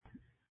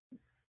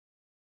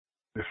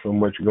There's so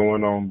much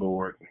going on,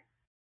 Lord.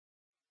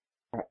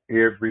 On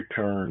every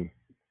turn,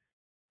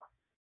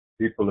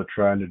 people are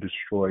trying to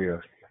destroy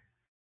us.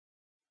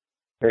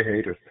 They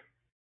hate us.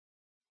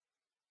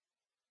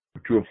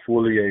 But you are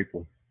fully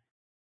able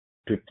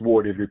to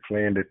thwart every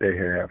plan that they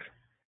have.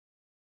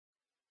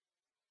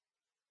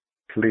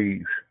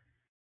 Please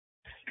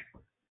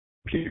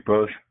keep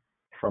us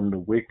from the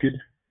wicked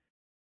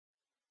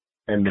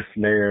and the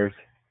snares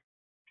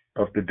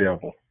of the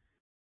devil.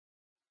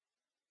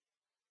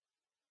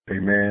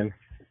 Amen.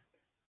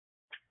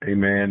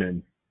 Amen.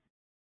 And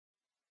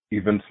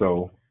even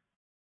so,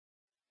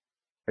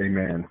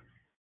 amen.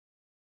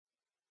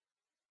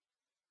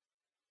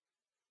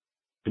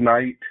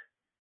 Tonight,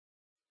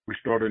 we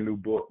start a new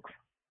book.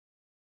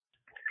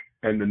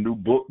 And the new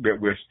book that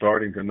we're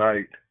starting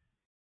tonight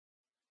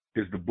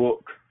is the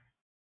book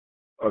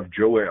of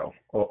Joel.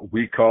 Or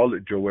we call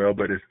it Joel,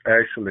 but it's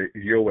actually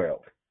Yoel.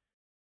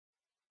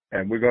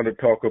 And we're going to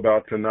talk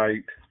about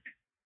tonight,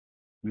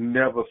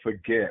 never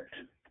forget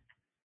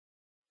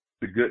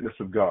the goodness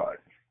of God.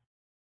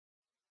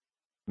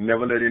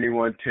 Never let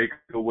anyone take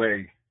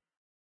away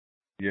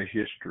your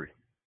history,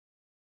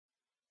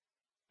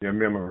 your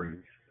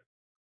memories,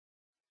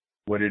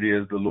 what it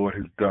is the Lord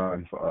has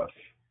done for us.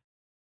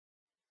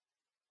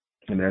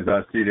 And as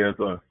I see there's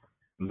a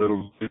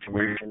little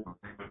situation,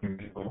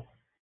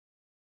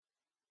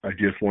 I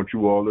just want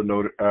you all to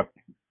know that I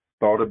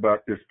thought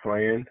about this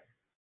plan,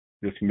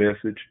 this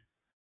message,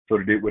 so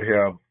that it would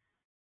have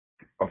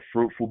a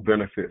fruitful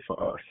benefit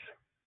for us.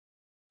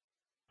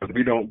 Because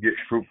we don't get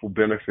fruitful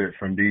benefit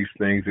from these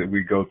things that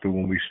we go through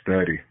when we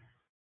study.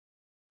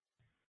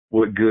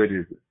 What good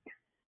is it?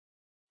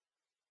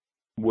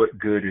 What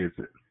good is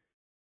it?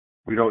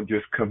 We don't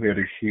just come here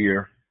to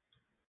hear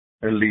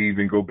and leave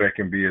and go back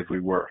and be as we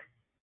were.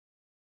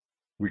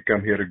 We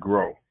come here to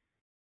grow.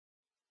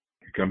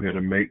 We come here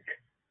to make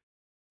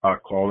our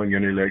calling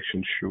and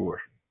election sure.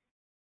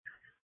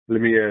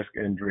 Let me ask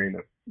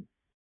Andrina,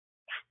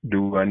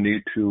 do I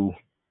need to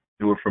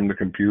do it from the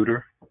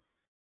computer?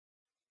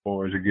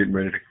 Or is it getting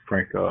ready to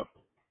crank up?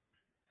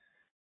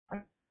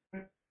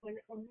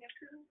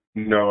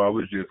 No, I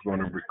was just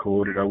going to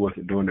record it. I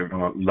wasn't doing it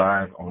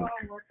live on it.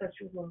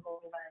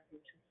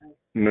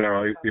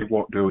 No, it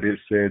won't do it. It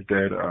said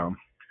that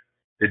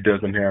it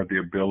doesn't have the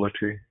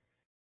ability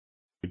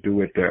to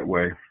do it that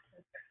way.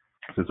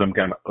 So some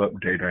kind of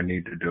update I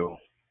need to do.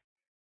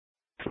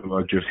 So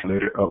I'll just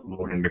let it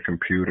upload in the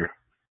computer.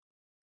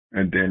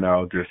 And then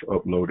I'll just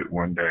upload it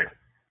one day.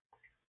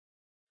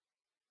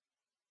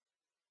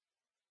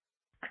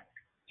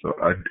 So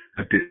I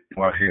did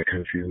my head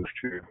confused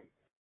you.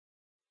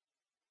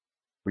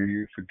 Will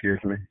you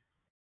forgive me?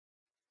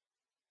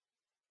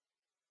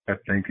 I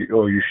think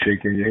you're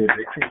shaking your head.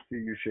 They can't see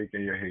you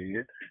shaking your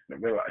head.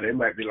 They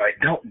might be like,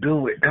 don't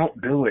do it,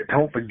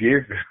 don't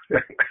forgive me.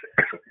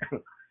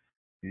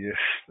 Yes,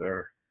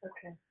 sir.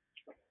 Okay.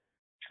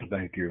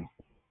 Thank you.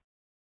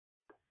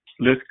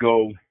 Let's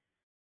go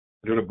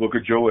to the book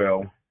of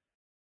Joel.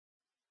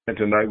 And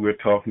tonight we're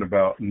talking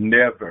about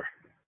never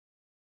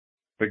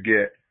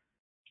forget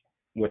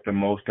what the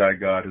Most High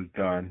God has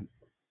done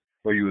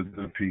for you as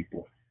a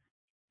people.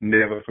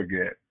 Never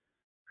forget.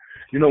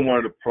 You know, one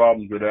of the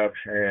problems that I've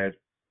had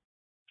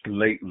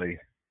lately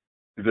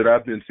is that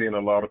I've been seeing a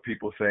lot of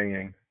people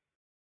saying,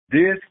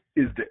 this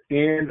is the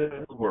end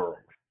of the world.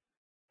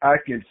 I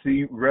can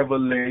see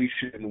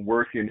Revelation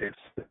working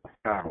itself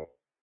out.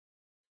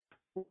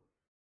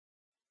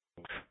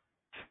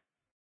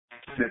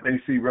 That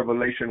they see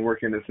Revelation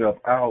working itself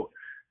out,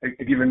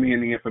 giving me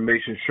any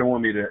information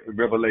showing me that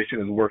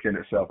Revelation is working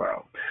itself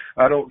out.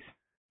 I don't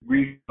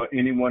read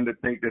anyone to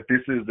think that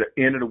this is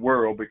the end of the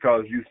world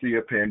because you see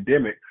a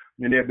pandemic.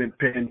 And there have been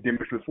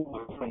pandemics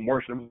before, some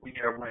worse than we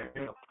have right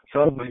now.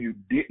 Some of you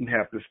didn't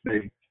have to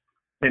stay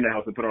in the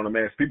house and put on a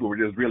mask. People were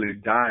just really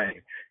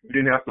dying. You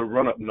didn't have to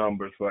run up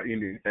numbers for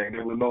anything.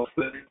 There was no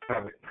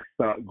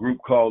group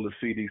called the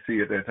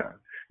CDC at that time.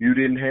 You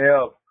didn't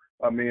have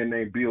a man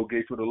named Bill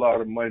Gates with a lot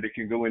of money that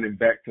can go in and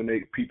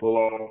vaccinate people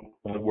all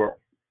over the world.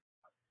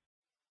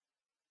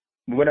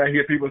 When I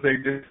hear people say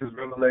this is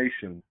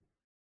Revelation,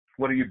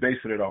 what are you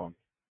basing it on?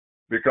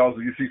 Because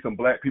you see some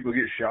black people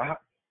get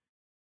shot?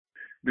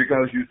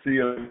 Because you see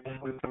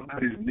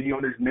somebody's knee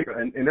on his neck?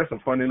 And there's some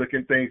funny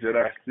looking things that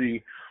I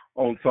see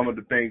on some of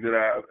the things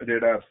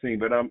that I've seen,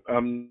 but I'm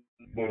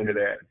going to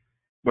that.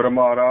 But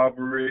Ahmaud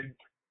Arbery,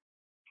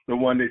 the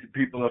one that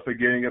people are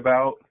forgetting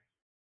about,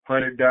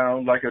 hunted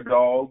down like a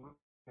dog,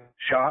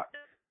 shot,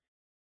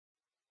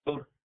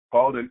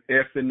 called an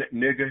effing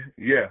nigger.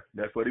 Yeah,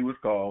 that's what he was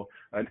called,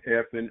 an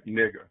effing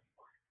nigger.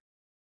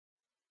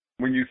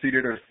 When you see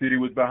that a city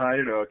was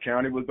behind it, or a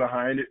county was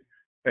behind it,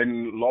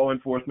 and law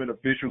enforcement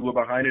officials were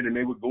behind it, and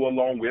they would go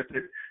along with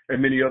it, and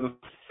many other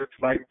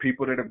like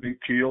people that have been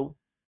killed,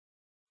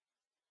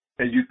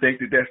 and you think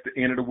that that's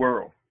the end of the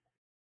world.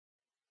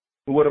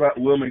 But what about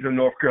Wilmington,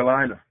 North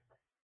Carolina?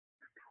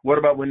 What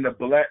about when the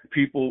black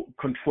people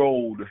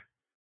controlled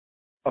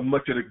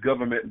much of the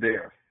government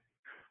there?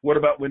 What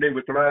about when they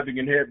were thriving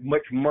and had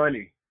much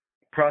money,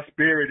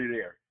 prosperity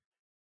there?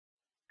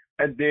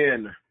 And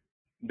then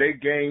they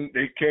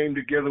came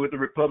together with the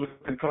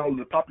Republican called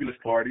the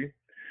Populist Party,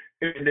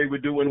 and they were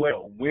doing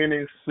well,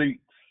 winning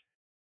seats.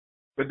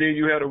 But then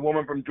you had a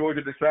woman from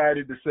Georgia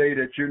decided to say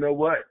that, you know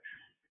what?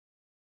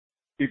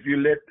 If you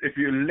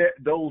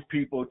let those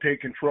people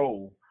take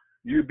control,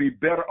 you'd be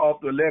better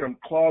off to let them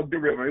clog the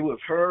river. It was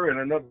her and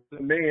another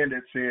man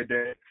that said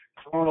that.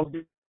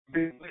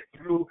 They went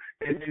through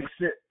and they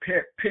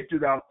sent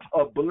pictures out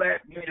of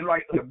black men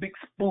like a big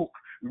spook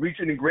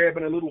reaching and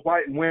grabbing a little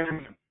white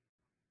woman.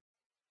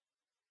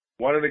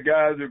 One of the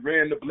guys that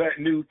ran the black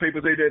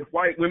newspaper said that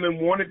white women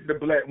wanted the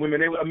black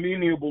women. They were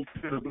amenable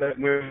to the black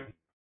women.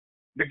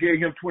 They gave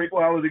him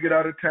 24 hours to get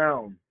out of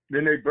town.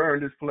 Then they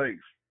burned his place.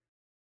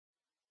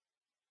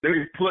 They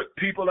put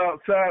people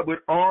outside with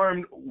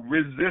armed,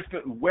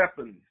 resistant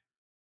weapons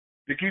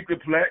to keep the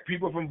black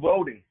people from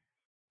voting.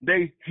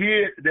 They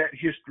hid that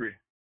history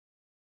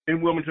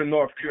in Wilmington,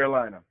 North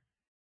Carolina.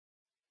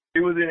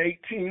 It was in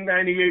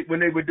 1898 when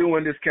they were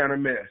doing this kind of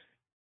mess.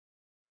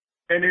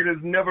 And it has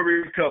never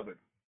recovered.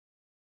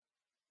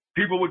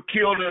 People were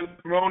killed and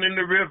thrown in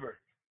the river.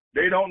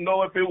 They don't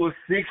know if it was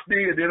 60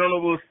 or they don't know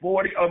if it was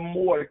 40 or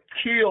more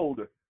killed.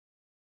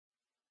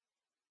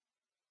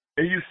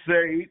 And you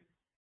say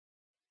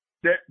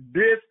that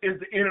this is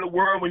the end of the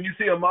world when you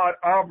see Ahmaud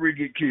Arbery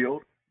get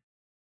killed,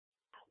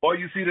 or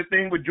you see the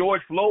thing with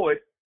George Floyd.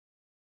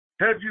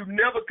 Have you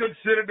never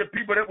considered the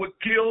people that were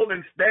killed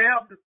and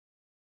stabbed,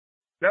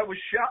 that was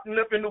shot and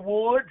left in the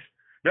woods,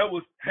 that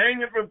was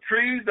hanging from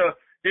trees to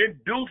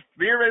induce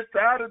fear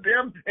inside of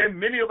them, and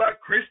many of our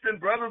Christian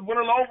brothers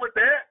went along with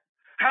that?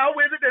 How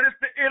is it that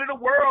it's the end of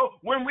the world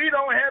when we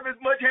don't have as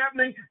much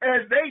happening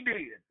as they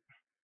did?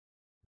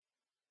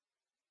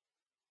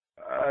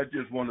 I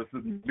just want to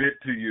submit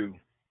to you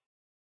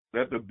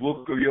that the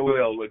book of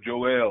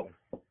Joel,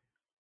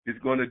 is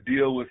going to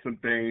deal with some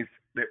things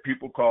that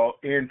people call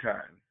end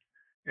times.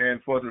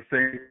 And for the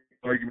sake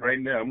of argument right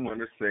now, I'm going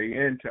to say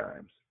end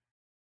times.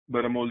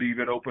 But I'm going to leave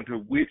it open to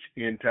which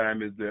end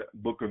time is the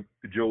book of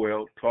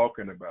Joel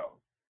talking about.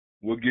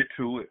 We'll get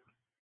to it.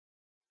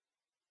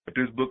 But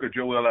this book of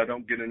Joel, I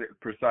don't get a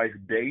precise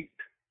date.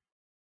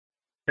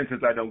 And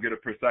since I don't get a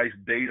precise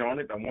date on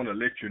it, I want to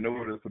let you know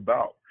what it's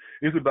about.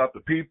 It's about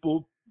the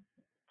people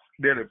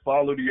that have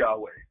followed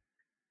Yahweh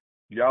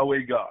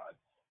God.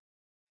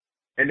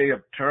 And they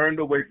have turned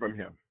away from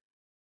him.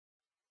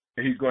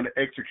 And he's going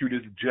to execute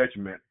his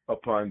judgment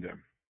upon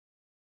them.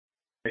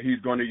 And he's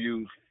going to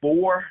use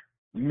 4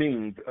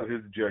 means of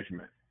his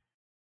judgment,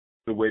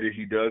 the way that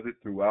he does it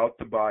throughout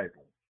the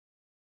Bible.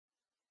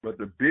 But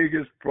the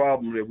biggest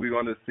problem that we're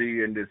going to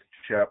see in this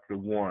chapter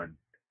 1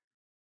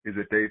 is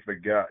that they've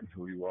forgotten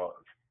who he was.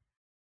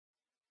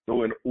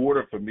 So in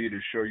order for me to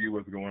show you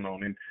what's going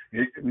on, and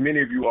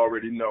many of you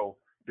already know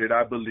that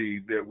I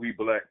believe that we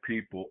black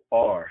people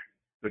are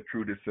the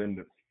true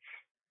descendants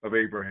of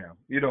Abraham.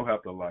 You don't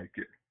have to like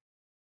it.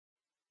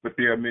 But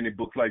there are many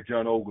books like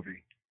John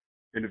Ogilvie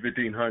in the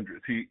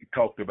 1500s. He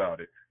talked about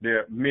it. There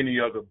are many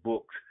other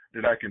books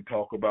that I can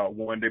talk about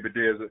one day, but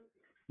there's a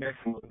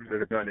that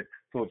have done it.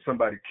 So if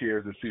somebody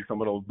cares to see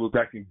some of those books,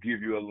 I can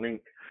give you a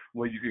link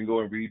where you can go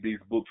and read these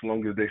books as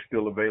long as they're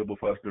still available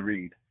for us to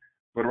read.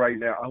 But right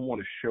now, I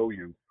want to show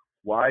you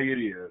why it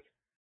is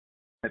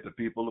that the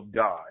people of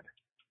God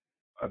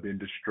have been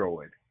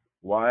destroyed.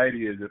 Why it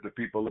is that the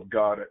people of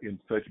God are in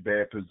such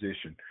bad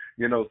position.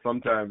 You know,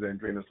 sometimes,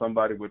 Andrina,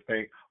 somebody would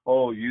think,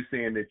 oh, you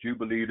saying that you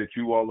believe that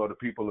you all are the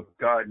people of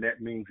God, and that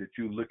means that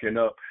you looking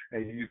up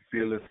and you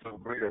feeling so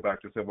great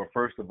about yourself. Well,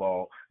 first of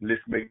all,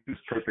 let's make this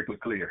perfectly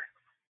clear.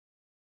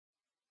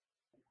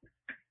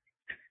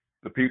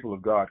 The people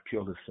of God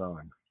killed his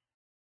son.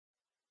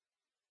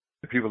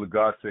 The people of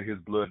God said his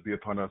blood be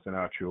upon us and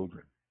our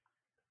children.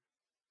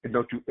 And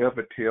don't you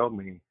ever tell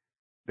me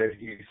that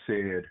he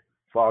said,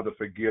 Father,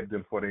 forgive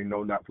them, for they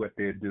know not what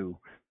they do.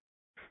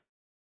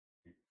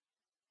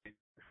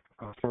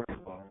 First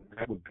of all,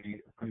 that would be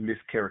a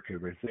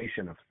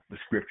mischaracterization of the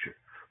scripture.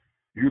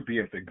 You're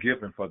being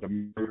forgiven for the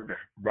murder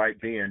right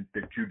then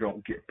that you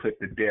don't get put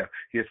to death.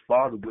 His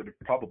father would have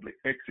probably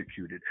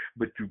executed,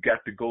 but you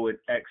got to go in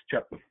Acts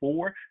chapter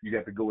 4. You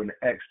got to go into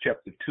Acts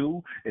chapter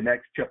 2. In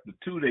Acts chapter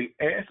 2, they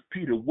asked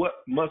Peter, what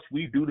must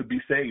we do to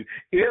be saved?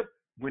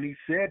 When he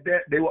said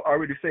that, they were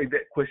already saved.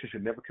 That question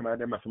should never come out of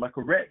their mouth. Am I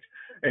correct?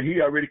 And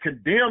he already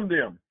condemned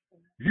them.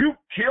 You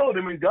killed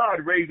him and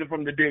God raised him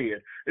from the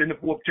dead. In the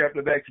 4th chapter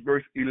of Acts,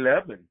 verse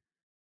 11,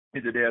 he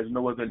said, there's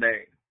no other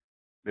name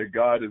that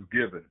God has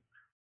given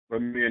for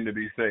men to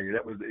be saved.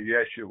 That was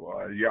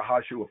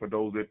Yahshua, for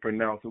those that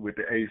pronounce it with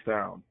the A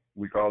sound.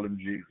 We call him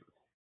Jesus.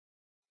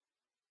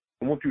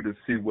 I want you to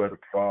see where the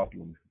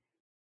problem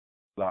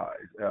lies.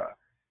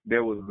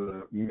 There was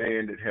a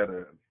man that had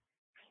a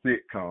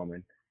sitcom,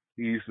 and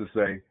he used to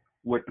say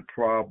what the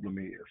problem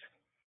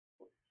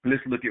is.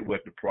 Let's look at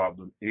what the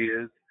problem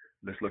is.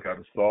 Let's look how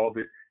to solve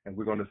it, and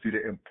we're going to see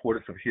the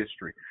importance of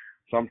history.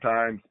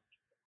 Sometimes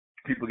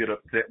people get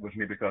upset with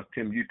me because,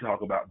 Tim, you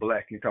talk about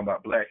you talk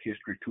about black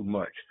history too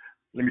much.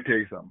 Let me tell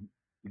you something.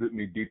 Look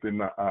me deep in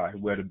my eye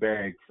where the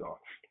bags are.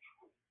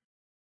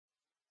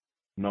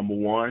 Number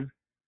one,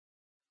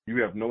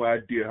 You have no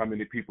idea how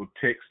many people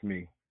text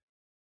me,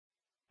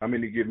 how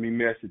many give me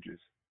messages,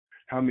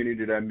 how many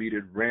did I meet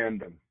at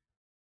random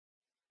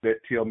that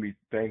tell me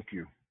thank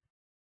you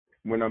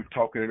when I'm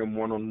talking to them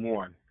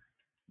one-on-one.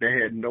 They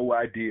had no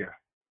idea,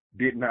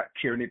 did not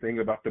care anything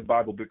about the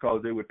Bible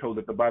because they were told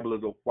that the Bible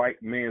is a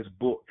white man's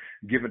book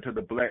given to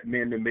the black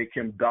man to make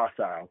him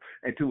docile.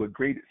 And to a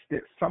great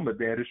extent, some of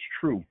that is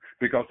true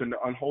because in the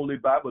unholy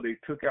Bible, they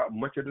took out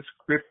much of the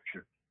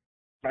scripture.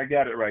 I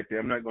got it right there.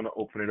 I'm not going to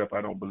open it up,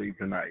 I don't believe,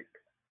 tonight.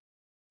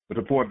 But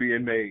the point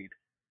being made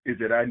is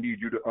that I need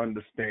you to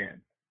understand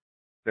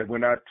that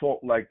when I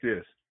talk like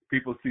this,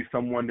 people see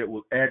someone that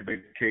will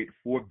advocate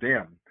for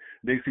them.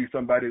 They see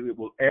somebody that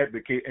will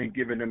advocate and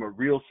giving them a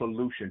real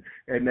solution.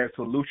 And that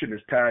solution is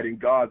tied in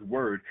God's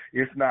word.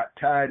 It's not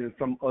tied in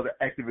some other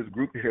activist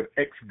group that have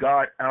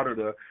ex-God out of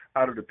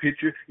the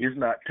picture. It's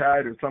not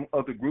tied in some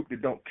other group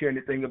that don't care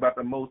anything about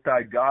the Most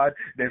High God,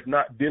 that's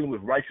not dealing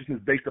with righteousness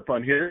based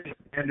upon His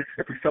standard,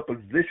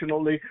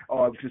 presuppositionally,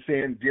 or just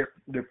saying just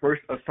the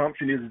first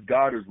assumption is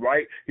God is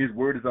right, His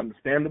word is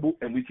understandable,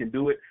 and we can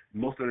do it.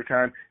 Most of the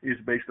time,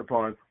 it's based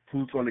upon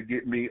who's going to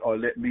get me or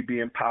let me be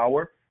in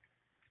power,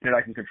 that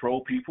I can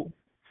control people,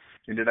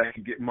 and that I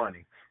can get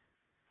money.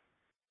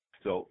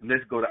 So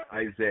let's go to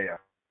Isaiah.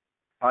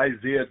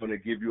 Isaiah is going to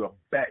give you a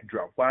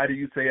backdrop. Why do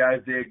you say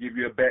Isaiah give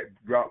you a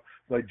backdrop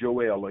like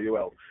Joel or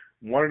Yoel?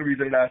 One of the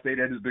reasons that I say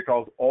that is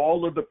because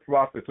all of the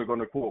prophets are going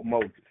to quote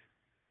Moses.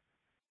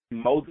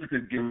 Moses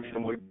is giving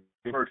them what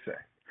the verse says.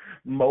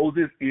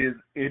 Moses is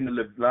in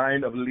the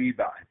line of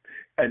Levi.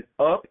 And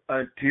up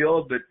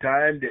until the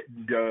time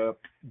that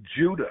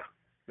Judah,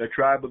 the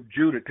tribe of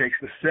Judah, takes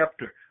the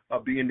scepter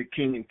of being the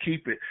king and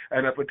keep it,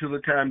 and up until the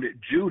time that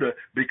Judah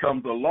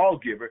becomes a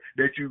lawgiver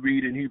that you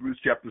read in Hebrews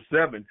chapter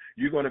 7,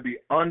 you're going to be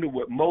under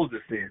what Moses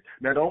says.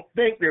 Now don't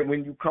think that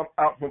when you come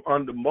out from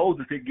under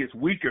Moses it gets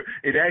weaker.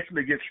 It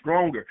actually gets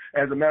stronger.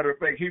 As a matter of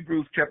fact,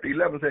 Hebrews chapter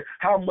 11 says,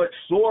 how much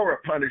sorer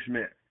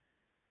punishment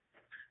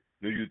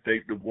do you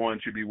think the one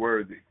should be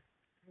worthy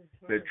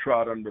that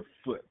trod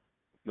underfoot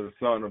the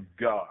Son of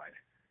God?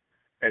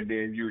 And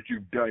then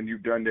you've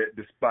done that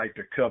despite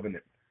the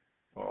covenant.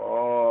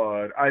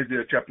 Oh,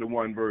 Isaiah chapter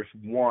 1, verse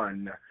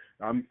 1.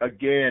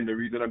 Again, the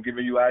reason I'm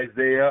giving you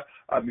Isaiah,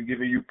 I've been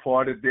giving you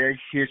part of their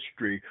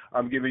history.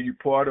 I'm giving you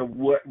part of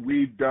what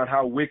we've done,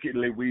 how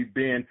wickedly we've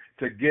been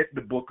to get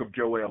the book of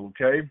Joel,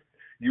 okay?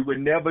 You would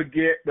never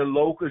get the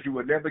locusts, you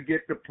would never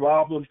get the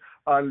problems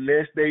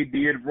unless they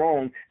did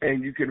wrong.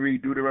 And you can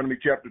read Deuteronomy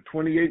chapter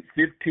 28,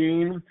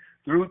 15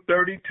 through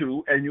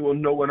 32, and you will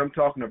know what I'm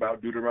talking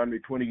about. Deuteronomy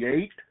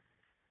 28,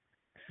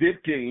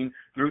 15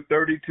 through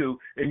 32,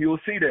 and you'll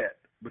see that.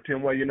 But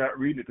Tim, why you're not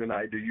reading it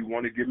tonight? Do you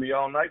want to give me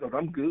all night? Because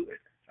I'm good.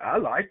 I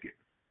like it.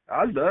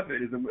 I love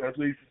it. As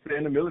we say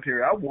in the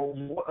military, I want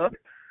more of it.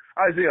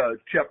 Isaiah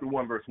chapter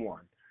 1, verse 1.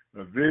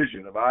 A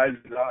vision of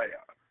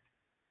Isaiah,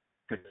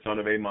 the son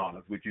of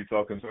Amoz, which you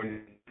saw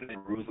concerning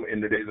Jerusalem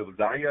in the days of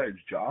Uzziah,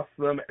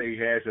 Jotham,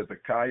 Ahaz,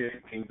 Hezekiah,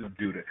 kings of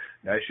Judah.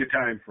 That's your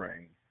time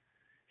frame.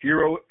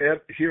 Hear, O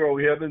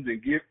heavens,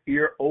 and give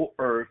ear, O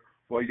earth,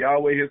 for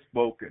Yahweh has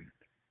spoken.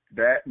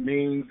 That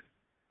means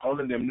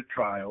calling them to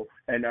trial.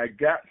 And I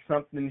got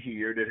something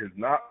here that has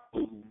not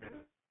moved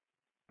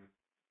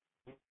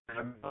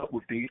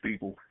with these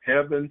people.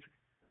 Heavens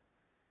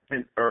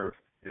and earth.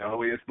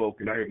 Yahweh has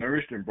spoken. I have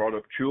nourished and brought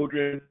up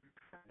children.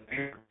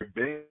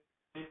 They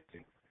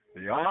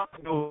all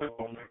know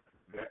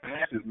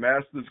that his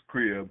master's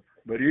crib,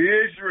 but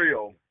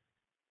Israel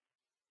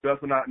does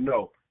not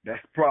know.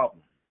 That's the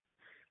problem.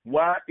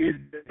 Why is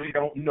it they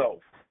don't know?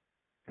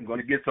 I'm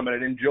going to get some of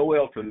that in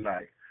Joel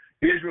tonight.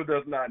 Israel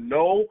does not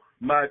know.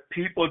 My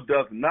people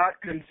does not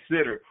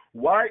consider.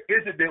 Why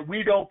is it that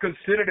we don't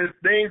consider the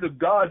things of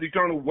God's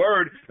eternal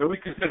word and we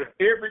consider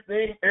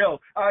everything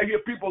else? I hear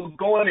people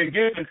going and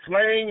giving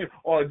slang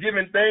or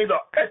giving things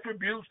or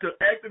attributes to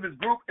activist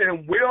group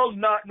and will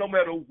not, no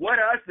matter what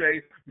I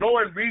say,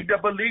 go and read the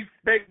belief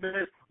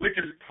statement, which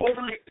is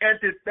totally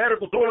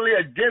antithetical, totally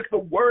against the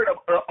word of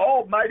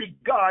Almighty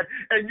God,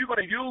 and you're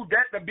going to use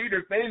that to be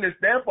the thing that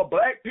stands for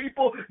black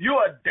people?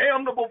 You're a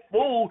damnable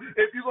fool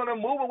if you're going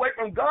to move away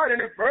from God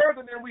any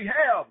further than we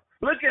have.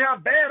 Look at how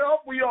bad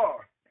off we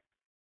are.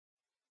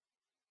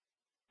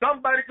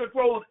 Somebody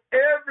controls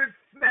every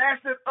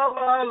facet of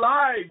our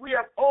lives. We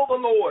have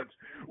overlords.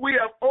 We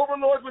have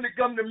overlords when it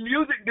comes to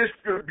music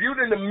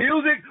distributing the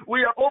music.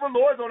 We have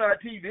overlords on our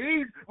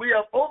TVs. We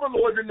have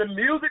overlords in the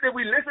music that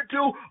we listen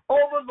to.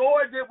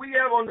 Overlords that we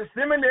have on the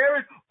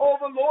seminaries.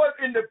 Overlords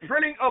in the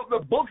printing of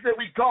the books that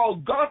we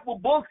call gospel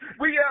books.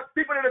 We have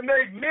people that have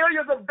made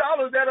millions of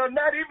dollars that are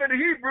not even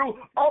Hebrew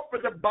off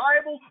of the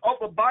Bible,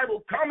 off of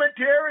Bible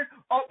commentaries,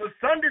 off of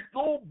Sunday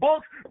school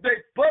books.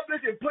 They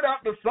publish and put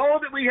out the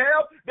songs that we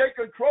have. They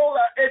control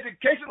our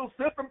educational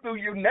system through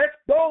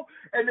UNESCO,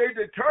 and they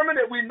determine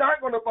that we're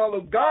not going to follow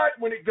God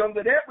when it comes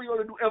to that. We're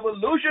going to do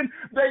evolution.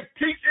 They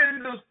teach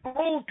in the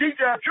schools, teach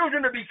our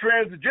children to be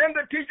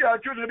transgender, teach our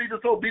children to be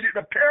disobedient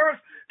to parents,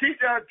 teach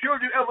our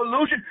children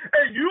evolution.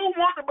 And you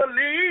want to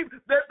believe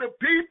that the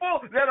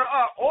people that are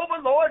our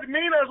overlords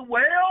mean us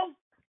well?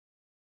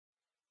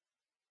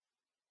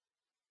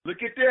 Look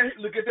at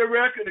their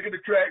record. Look at the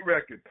track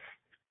record.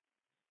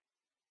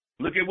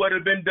 Look at what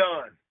has been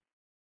done.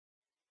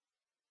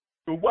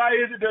 So why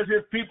is it that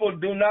his people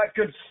do not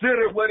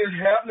consider what is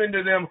happening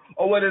to them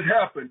or what has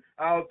happened?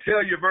 I'll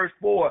tell you, verse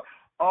 4.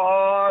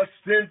 Our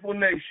sinful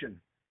nation,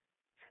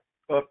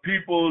 a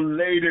people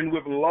laden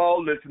with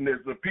lawlessness,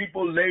 a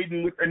people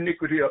laden with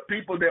iniquity, a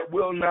people that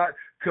will not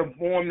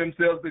conform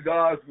themselves to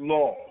God's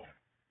law.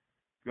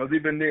 Because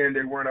even then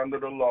they weren't under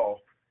the law.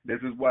 This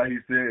is why he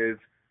says,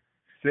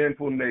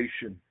 sinful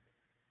nation,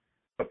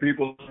 a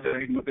people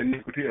laden with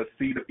iniquity, a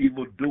seed of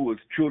evildoers,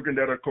 children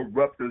that are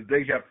corrupters.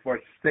 They have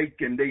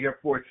forsaken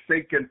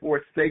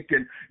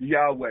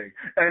Yahweh,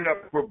 and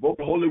have provoked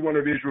the Holy One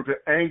of Israel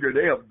to anger.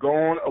 They have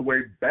gone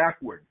away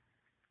backward.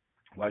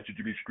 Why should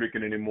you be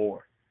stricken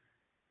anymore?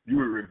 You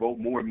will revolt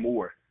more and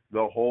more.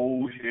 The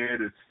whole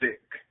head is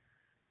sick.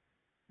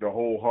 The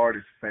whole heart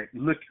is faint.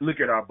 Look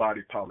at our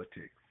body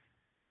politics.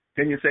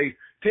 Can you say,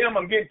 Tim,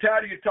 I'm getting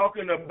tired of you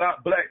talking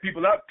about black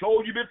people. I've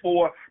told you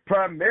before,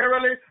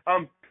 primarily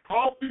I'm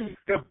talking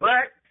to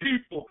black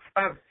people.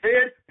 I've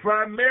said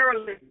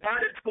primarily, not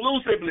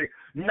exclusively.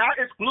 Not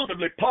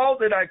exclusively. Paul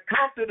said, I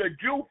come to the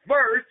Jew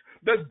first.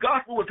 The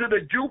gospel was to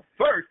the Jew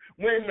first.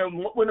 When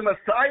the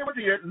Messiah was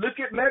here, look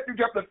at Matthew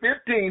chapter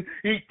 15.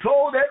 He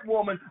told that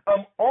woman,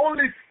 I'm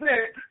only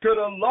sent to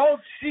the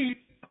lost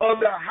sheep of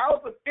the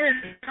house of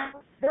Israel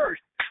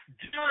first.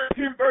 John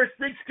 10 verse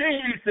 16,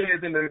 he says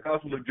in the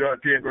gospel of John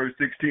 10 verse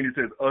 16,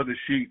 he says, other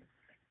sheep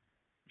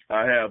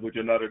I have which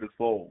are not of this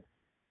fold.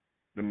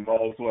 Then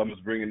also I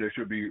must bring in, there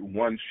should be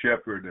one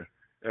shepherd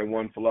and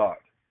one flock.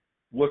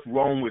 What's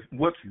wrong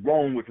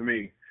with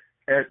me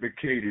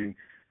advocating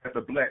that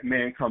the black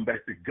man come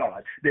back to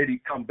God, that he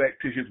come back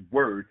to his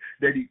word,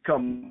 that he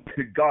come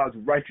to God's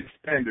righteous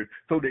standard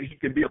so that he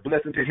can be a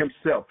blessing to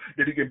himself,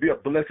 that he can be a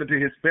blessing to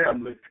his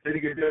family, that he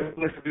can be a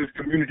blessing to his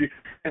community,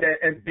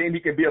 and then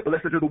he can be a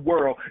blessing to the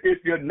world.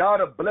 If you're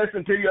not a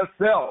blessing to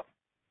yourself,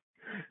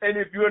 and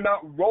if you're not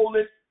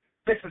rolling,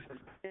 if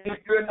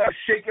you're not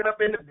shaking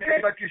up in the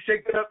bag like you're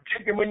shaking up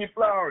chicken when you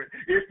flour it,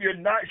 if you're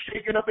not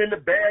shaking up in the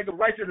bag of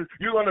righteousness,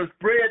 you're going to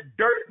spread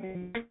dirt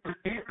and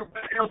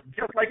else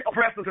just like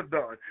oppressors have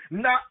done.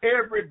 Not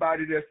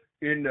everybody that's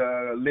in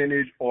the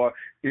lineage or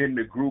in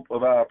the group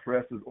of our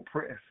oppressors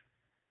oppress,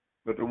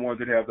 but the ones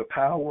that have the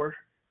power,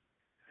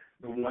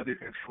 the ones that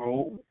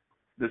control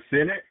the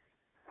Senate,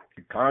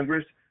 the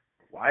Congress,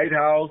 White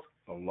House,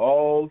 the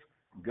laws,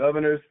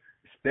 governors,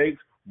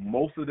 states.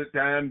 Most of the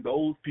time,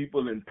 those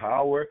people in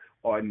power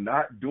are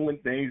not doing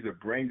things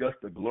that bring us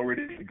the glory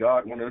that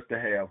God wants us to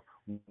have.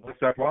 What's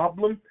the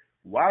problem?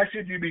 Why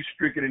should you be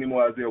stricken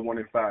anymore? Isaiah 1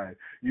 and 5.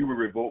 You will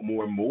revolt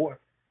more and more.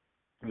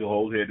 The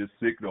whole head is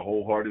sick, the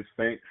whole heart is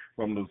faint.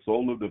 From the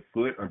sole of the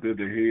foot unto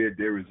the head,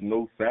 there is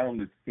no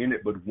soundness in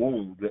it but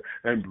wounds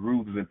and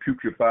bruises and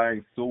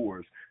putrefying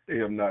sores. They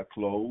have not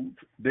clothed.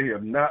 They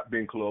have not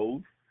been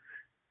clothed,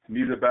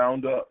 neither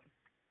bound up.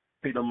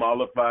 Peter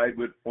mollified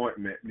with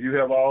ointment. You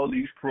have all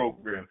these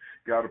programs.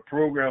 Got a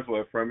program for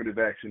affirmative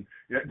action.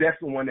 That's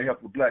the one that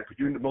helps with black.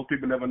 Because most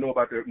people never know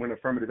about that when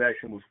affirmative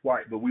action was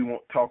white, but we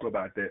won't talk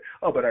about that.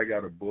 Oh, but I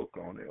got a book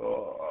on it.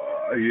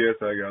 Oh, yes,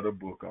 I got a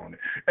book on it.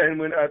 And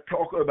when I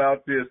talk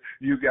about this,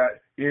 you got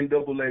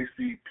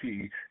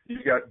NAACP.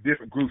 You got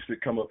different groups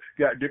that come up.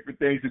 You got different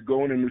things that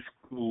go in the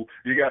school.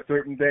 You got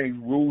certain things,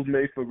 rules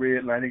made for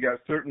redlining. You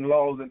got certain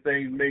laws and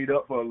things made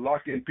up for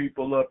locking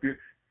people up here.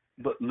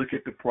 But look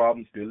at the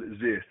problem still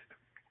exists.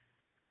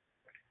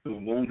 The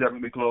wounds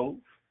haven't been closed.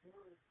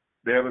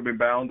 They haven't been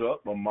bound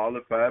up or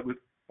mollified with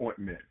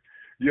ointment.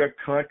 Your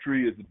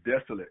country is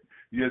desolate.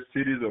 Your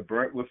cities are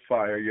burnt with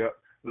fire. Your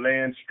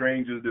land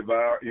strangers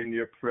devour in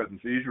your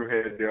presence. Israel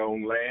had their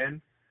own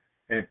land,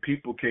 and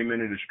people came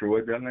in and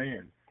destroyed their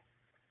land.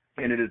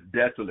 And it is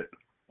desolate,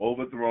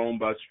 overthrown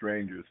by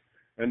strangers.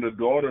 And the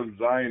daughter of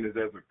Zion is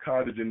as a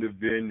cottage in the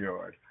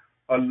vineyard,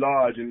 a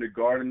lodge in the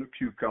garden of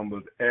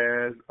cucumbers,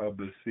 as a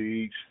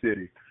besieged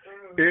city.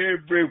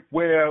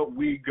 Everywhere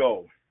we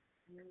go,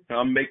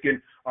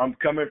 I'm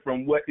coming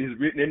from what is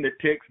written in the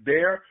text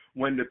there.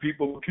 When the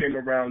people came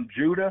around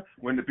Judah,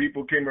 when the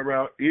people came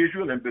around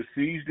Israel and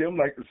besieged them,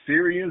 like the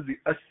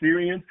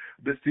Assyrians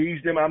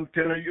besieged them, I'm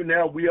telling you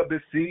now, we are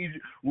besieged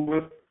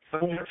with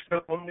so much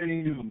stuff on the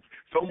news,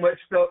 so much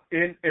stuff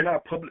in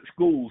our public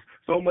schools,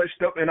 so much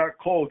stuff in our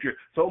culture,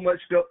 so much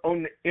stuff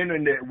on the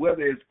internet,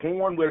 whether it's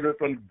porn, whether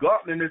it's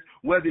ungodliness,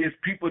 whether it's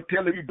people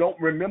telling you don't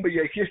remember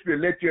your history,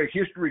 let your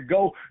history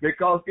go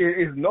because it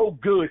is no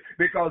good,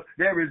 because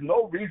there is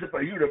no reason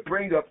for you to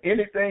bring up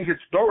anything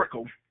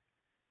historical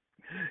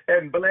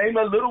and blame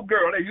a little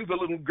girl. They use a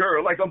little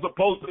girl like I'm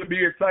supposed to be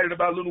excited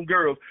about little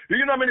girls. Do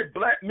you know how many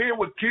black men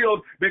were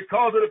killed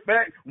because of the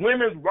fact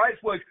women's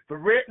rights were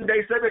threatened?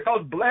 They said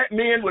because black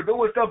men were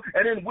doing stuff,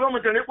 and in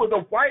Wilmington it was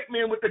the white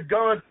men with the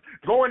guns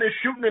going and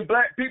shooting at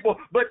black people,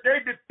 but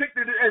they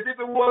depicted it as if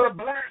it was a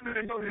black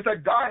man. It's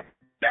a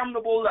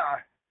damnable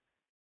lie.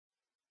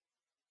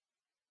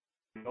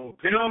 Don't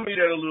tell me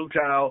that a little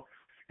child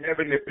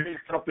having to pay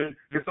something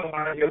that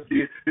somebody else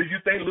did. Did you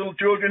think little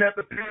children have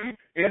to pay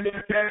in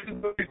their taxes?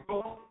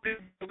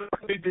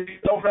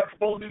 don't have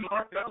supposed to be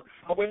locked up,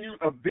 or when you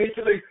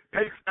eventually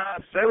pay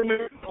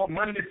settlement or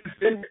money that you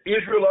send to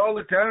Israel all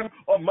the time,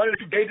 or money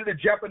that you gave to the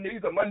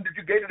Japanese, or money that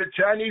you gave to the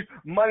Chinese,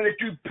 money that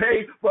you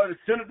pay for the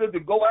senators to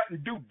go out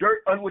and do dirt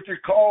on what you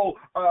call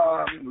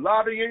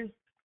lobbying.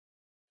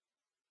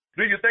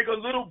 Do you think a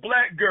little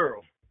black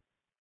girl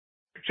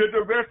should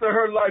the rest of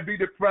her life be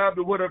deprived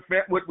of what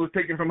was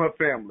taken from her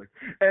family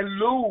and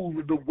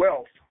lose the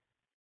wealth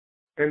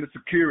and the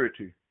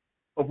security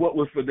of what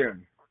was for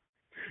them?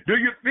 Do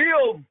you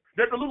feel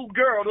that the little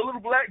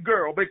black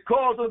girl,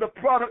 because of the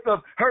product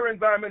of her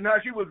environment and how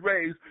she was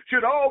raised,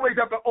 should always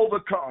have to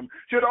overcome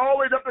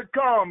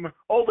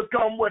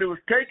what it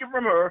was taken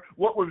from her,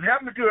 what was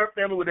happening to her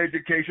family with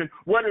education,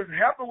 what has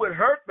happened with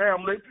her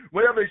family,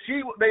 whenever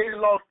they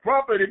lost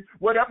property,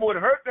 what happened with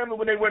her family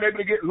when they weren't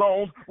able to get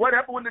loans, what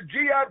happened when the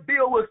GI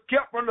Bill was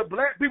kept from the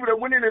black people that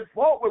went in and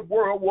fought with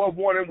World War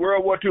I and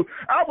World War II.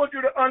 I want you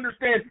to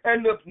understand,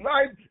 and the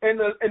life and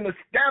the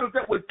status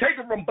that was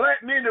taken from black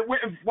men that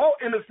went and fought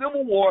in the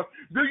Civil War.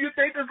 Do you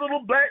think this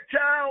little black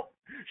child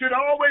should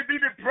always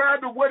be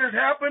deprived of what has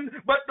happened?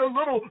 But the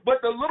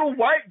little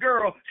white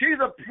girl,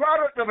 she's a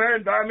product of her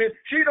environment.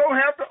 She don't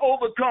have to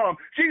overcome.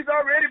 She's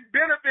already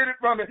benefited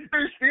from it.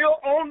 She's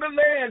still on the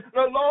land.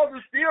 The laws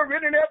are still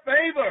written in their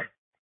favor.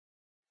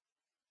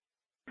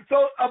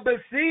 So a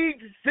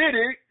besieged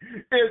city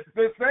is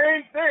the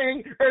same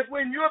thing as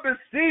when you're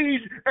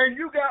besieged and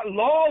you got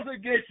laws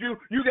against you,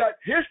 you got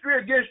history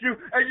against you,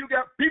 and you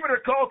got people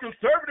that call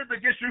conservatives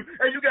against you,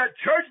 and you got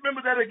church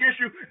members that are against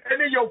you,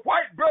 and then your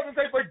white brothers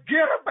say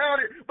forget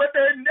about it, but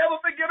they never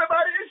forget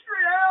about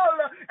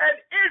Israel. And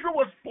Israel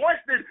was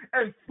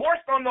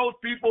forced on those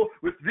people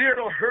with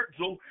Theodore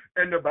Herzl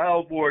and the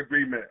Balfour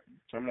Agreement.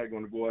 I'm not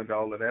going to go into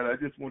all of that. I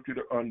just want you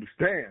to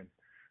understand.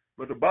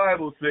 But the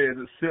Bible says,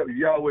 except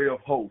Yahweh of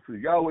hosts, the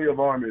Yahweh of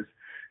armies,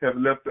 have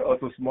left to us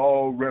a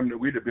small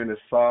remnant, we'd have been as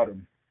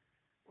Sodom.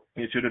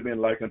 It should have been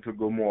like unto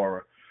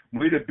Gomorrah.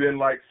 We'd have been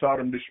like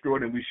Sodom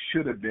destroyed, and we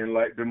should have been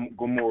like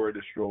Gomorrah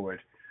destroyed.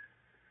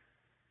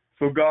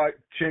 So God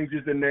changes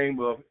the name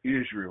of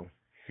Israel.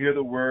 Hear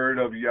the word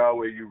of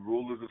Yahweh, you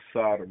rulers of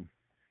Sodom.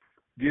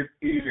 Give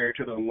ear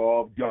to the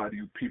law of God,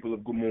 you people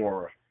of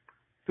Gomorrah.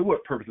 To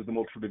what purpose is the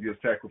multitude of your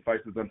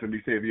sacrifices unto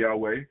me, saith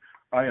Yahweh?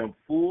 I am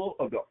full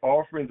of the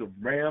offerings of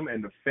ram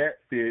and the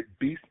fat-fed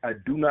beast. I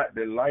do not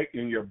delight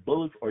in your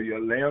bullocks or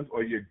your lambs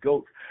or your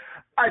goats.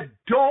 I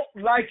don't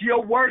like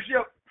your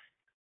worship.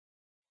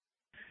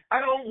 I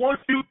don't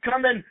want you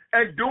coming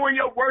and doing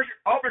your worship,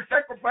 offering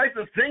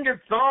sacrifices, singing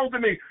songs to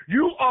me.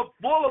 You are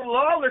full of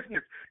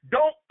lawlessness.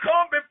 Don't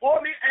come before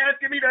me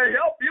asking me to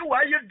help you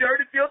while you're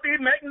dirty, filthy,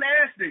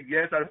 McNasty.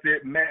 Yes, I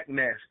said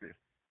McNasty.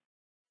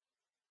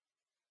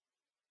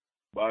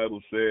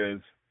 Bible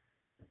says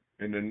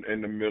in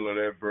the middle of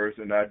that verse,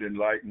 and I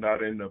delight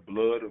not in the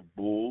blood of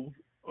bulls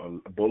or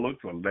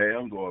bullocks or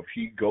lambs or of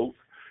he goats.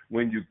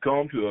 When you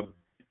come to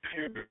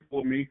appear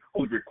before me,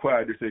 who's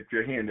required to set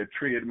your hand to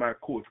tread my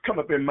courts? Come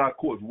up in my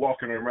courts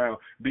walking around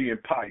being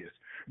pious.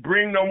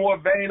 Bring no more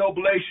vain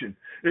oblation.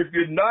 If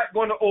you're not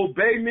going to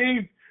obey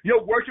me,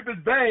 your worship is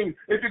vain.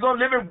 If you're going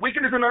to live in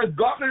wickedness and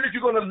ungodliness,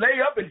 you're going to lay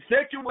up and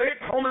sexuate,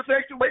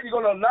 homosexuate, you're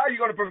going to lie,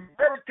 you're going to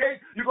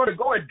prevaricate, you're going to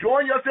go and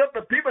join yourself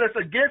to people that's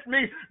against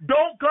me.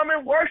 Don't come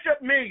and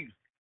worship me.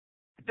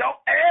 Don't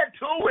add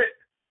to it.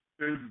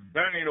 It's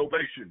vain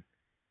oblation.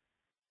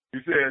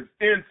 He says,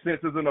 incense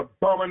is an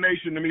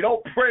abomination to me.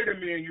 Don't pray to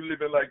me and you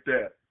living like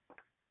that.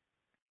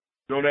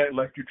 Don't act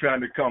like you're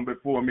trying to come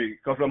before me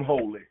because I'm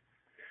holy.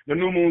 The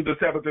new moon, the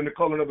Sabbath, and the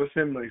calling of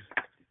assemblies,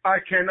 I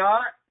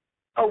cannot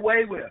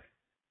away with.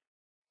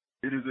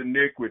 It is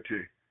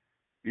iniquity,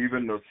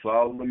 even the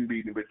solemn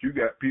meeting. But you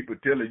got people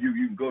telling you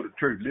can go to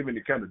church, live in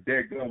the kind of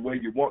daggone way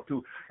you want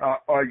to. I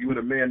argued with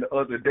a man the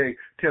other day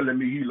telling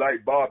me he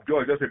liked Bob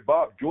George. I said,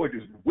 Bob George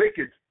is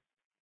wicked.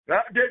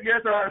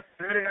 Yes, I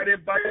said it. I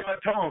didn't bite my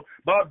tongue.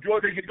 Bob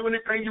George, you can do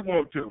anything you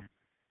want to.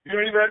 You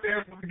don't even have to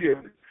ask for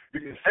forgiveness.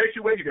 You can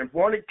sexuate, you can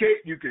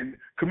fornicate, you can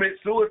commit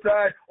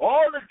suicide,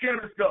 all this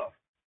kind of stuff.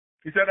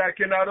 He said, I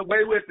cannot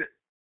away with it.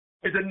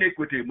 It's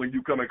iniquity when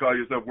you come and call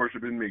yourself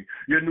worshiping me.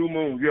 Your new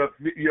moon,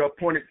 your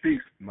appointed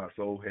feast, my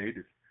soul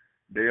hated.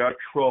 They are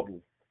trouble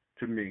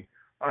to me.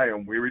 I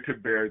am weary to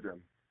bear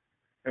them.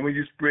 And when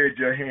you spread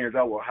your hands,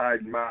 I will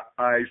hide my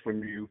eyes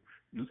from you.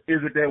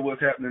 Isn't that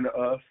what's happening to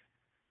us?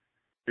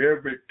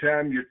 Every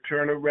time you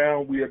turn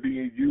around, we are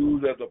being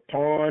used as a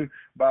pawn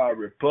by a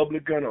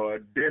Republican or a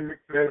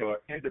Democrat or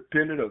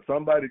independent or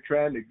somebody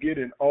trying to get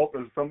in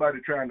office, somebody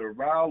trying to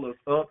rile us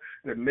up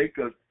and make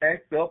us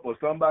act up, or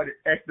somebody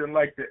acting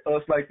like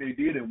us like they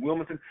did in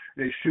Wilmington.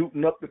 They're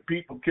shooting up the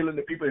people, killing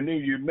the people, and then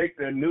you make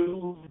the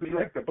news be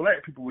like the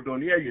black people were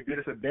doing. Yeah, you did.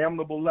 It's a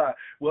damnable lie.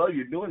 Well,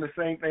 you're doing the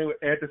same thing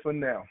with Antifa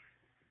now.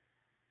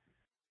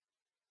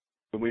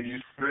 But when you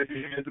spread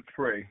your hands to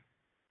pray,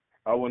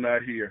 I will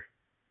not hear.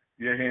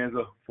 Your hands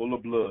are full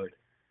of blood.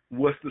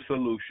 What's the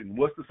solution?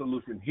 What's the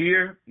solution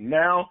here,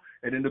 now,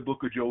 and in the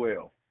book of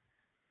Joel?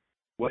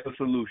 What's the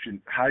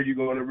solution? How are you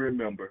going to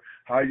remember?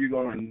 How are you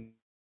going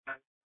to...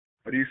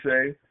 What do you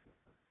say?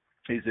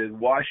 He says,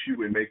 wash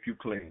you and make you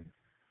clean.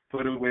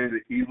 Put away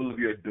the evil of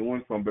your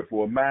doing from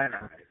before mine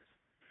eyes.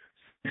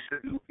 Cease to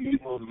do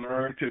evil,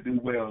 learn to do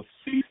well.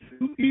 Cease to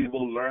do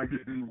evil, learn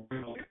to do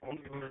well.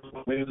 Only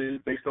what well is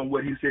based on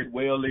what he said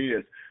well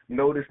is.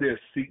 Notice this,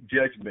 seek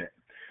judgment.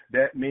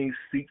 That means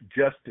seek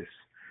justice.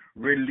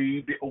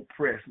 Relieve the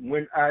oppressed.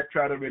 When I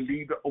try to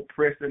relieve the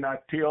oppressed and I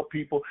tell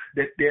people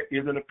that there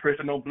is an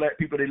oppression on black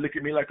people, they look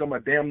at me like I'm a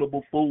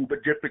damnable fool.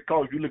 But just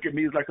because you look at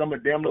me as like I'm a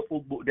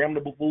damnable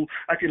fool,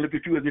 I can look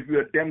at you as if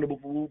you're a damnable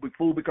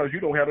fool because you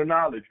don't have the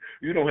knowledge.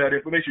 You don't have the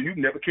information. You've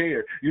never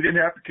cared. You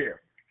didn't have to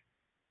care.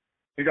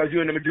 Because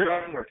you're in the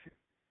majority.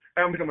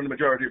 I'm becoming the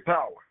majority of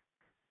power.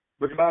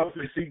 But the Bible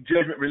says, seek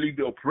judgment, relieve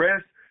the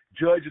oppressed,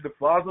 judge the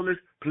fatherless,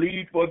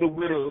 plead for the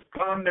widows.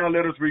 Come now,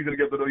 let us reason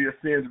together. Though your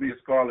sins be as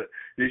scarlet,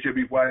 they shall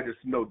be white as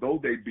snow. Though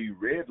they be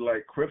red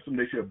like crimson,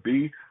 they shall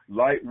be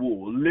like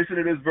wool. Listen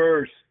to this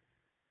verse.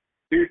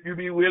 If you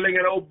be willing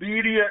and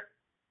obedient,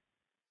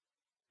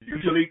 you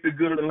shall eat the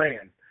good of the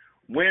land.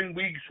 When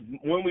we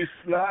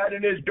slide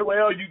in this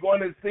well, you're going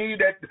to see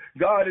that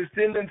God is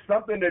sending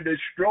something to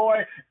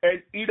destroy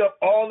and eat up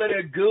all of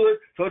their good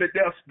so that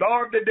they'll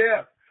starve to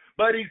death.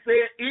 But he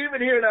said, even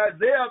here in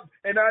Isaiah,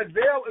 and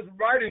Isaiah is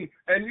writing,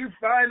 and you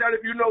find out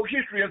if you know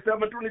history, in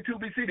 722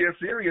 BC, the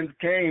Assyrians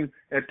came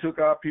and took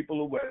our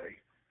people away.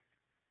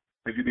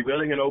 If you be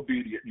willing and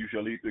obedient, you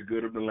shall eat the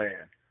good of the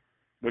land.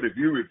 But if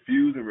you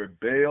refuse and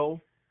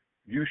rebel,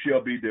 you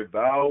shall be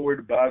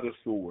devoured by the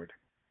sword.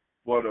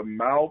 For the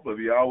mouth of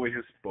Yahweh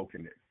has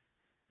spoken it.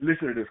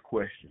 Listen to this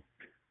question.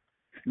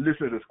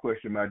 Listen to this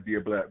question, my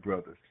dear black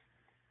brothers,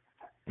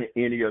 and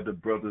any of the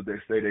brothers that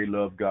say they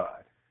love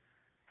God.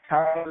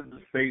 How does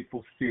the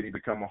faithful city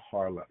become a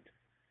harlot?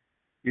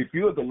 If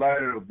you are the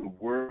light of the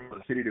world,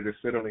 a city that is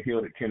set on a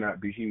hill that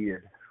cannot be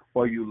hid,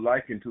 or you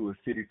liken to a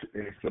city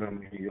that is set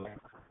on a hill,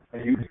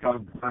 and you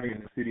become blind in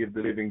the city of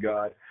the living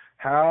God,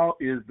 how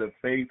is the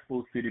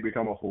faithful city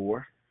become a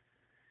whore?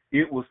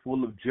 It was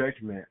full of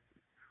judgment.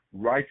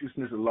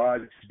 Righteousness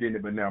lodged in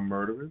it, but now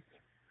murderers.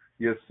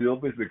 Your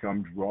silver has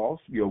become dross.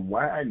 Your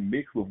wine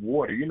mixed with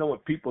water. You know when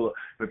people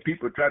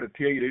try to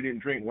tell you they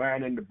didn't drink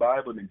wine in the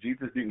Bible and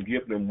Jesus didn't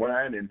give them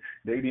wine and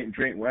they didn't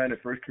drink wine in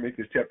 1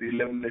 Corinthians chapter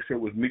 11, they said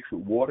it was mixed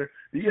with water.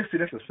 Do you see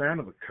that's a sign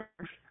of a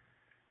curse?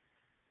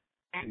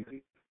 And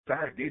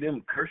God gave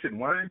them cursed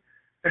wine.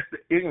 That's the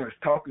ignorance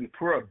talking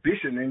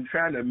prohibition and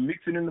trying to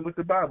mix it in with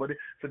the Bible. It's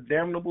a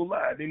damnable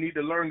lie. They need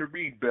to learn to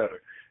read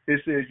better.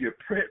 It says your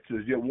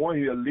princes,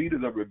 your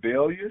leaders are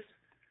rebellious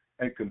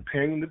and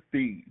companion of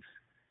thieves.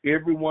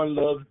 Everyone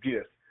loves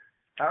gifts.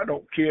 I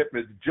don't care if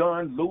it's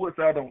John Lewis.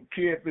 I don't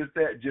care if it's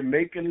that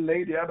Jamaican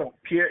lady. I don't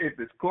care if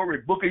it's Cory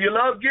Booker. You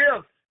love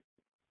gifts.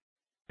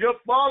 You'll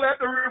fall at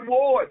the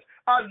rewards.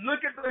 I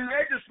look at the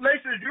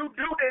legislation you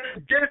do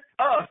against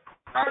us.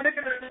 I look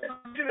at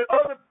the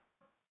other.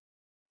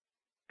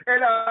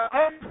 And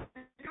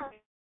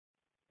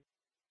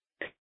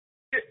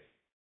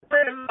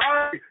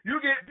you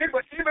get people,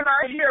 even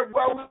out here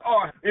where we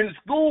are in the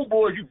school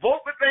boards, you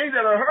vote for things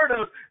that are hurt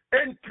us,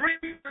 and 3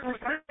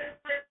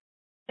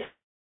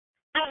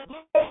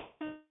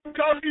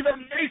 because he's a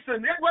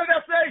Mason. And what did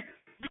I say?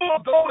 You'll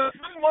go to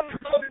someone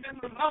who's voted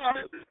in the line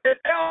and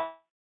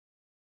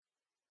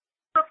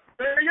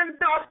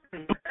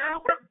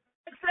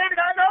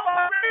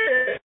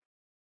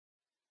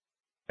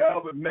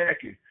Albert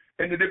Mackey.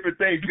 And the different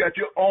things. You got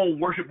your own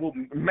worshipful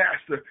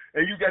master,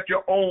 and you got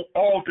your own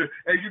altar,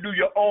 and you do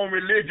your own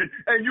religion,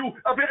 and you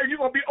going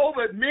to be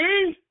over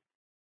me?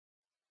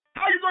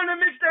 How are you going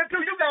to mix that too?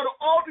 You got an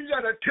altar, you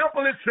got a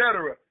temple,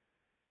 etc.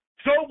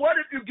 So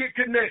what if you get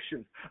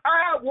connections?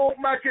 I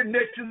want my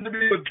connections to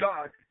be with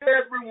God.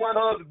 Everyone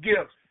has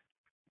gifts.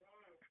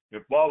 And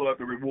follow up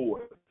the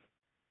reward.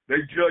 They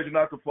judge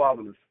not the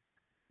fatherless,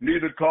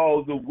 neither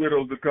cause the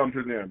widows to come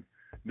to them.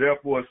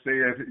 Therefore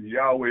saith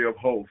Yahweh of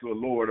hosts, or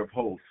Lord of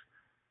hosts,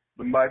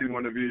 the mighty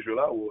one of Israel,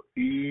 I will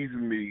ease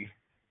me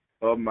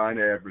of mine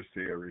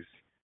adversaries.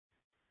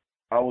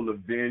 I will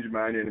avenge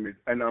mine enemies.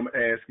 And I'm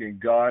asking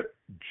God,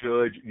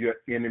 judge your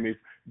enemies,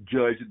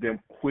 judge them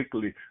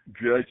quickly,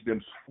 judge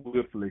them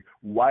swiftly,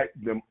 wipe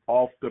them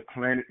off the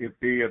planet if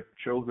they have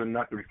chosen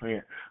not to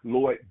repent.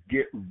 Lord,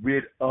 get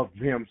rid of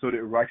them so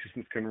that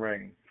righteousness can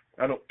reign.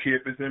 I don't care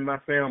if it's in my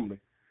family.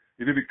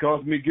 If it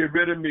becomes me, get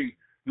rid of me.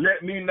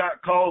 Let me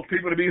not cause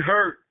people to be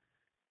hurt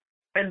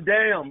and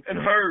damned and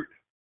hurt.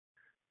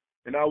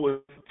 And I will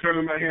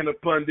turn my hand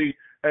upon thee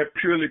and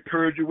purely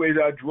purge away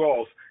thy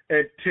dross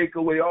and take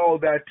away all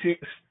thy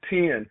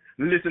sin.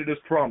 Listen to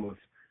this promise.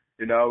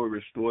 And I will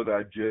restore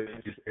thy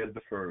judges as the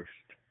first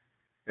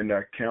and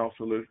thy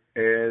counselors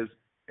as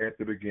at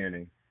the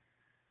beginning.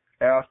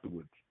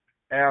 Afterward,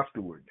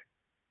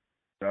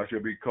 thou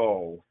shalt be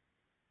called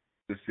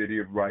the city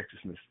of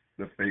righteousness,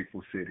 the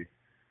faithful city.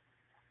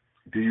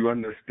 Do you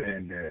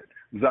understand that?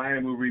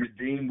 Zion will be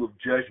redeemed with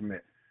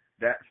judgment.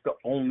 That's the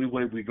only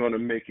way we're going to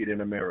make it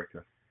in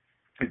America.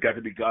 It's got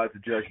to be God's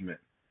judgment.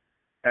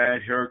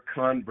 And her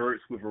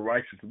converts with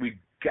righteousness. We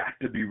got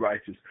to be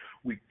righteous.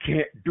 We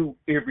can't do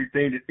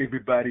everything that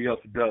everybody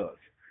else does.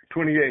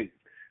 28.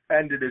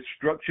 and the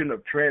destruction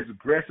of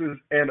transgressors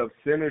and of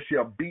sinners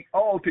shall be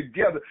all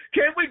together.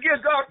 Can we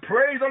give God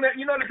praise on that?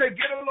 You know, they say,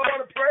 give the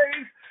Lord a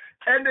praise.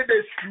 And the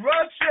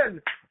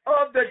destruction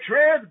of the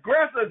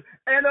transgressors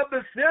and of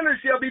the sinners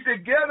shall be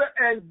together,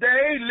 and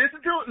they, listen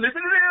to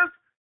this,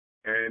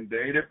 and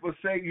they that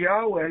forsake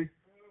Yahweh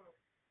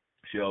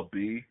shall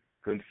be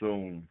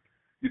consumed.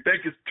 You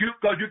think it's cute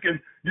because you can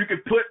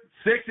put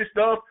sexy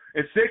stuff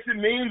and sexy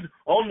memes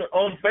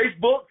on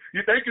Facebook?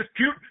 You think it's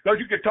cute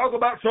because you can talk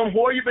about some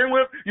whore you've been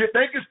with? You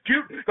think it's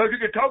cute because you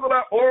can talk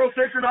about oral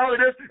sex and all of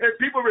this and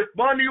people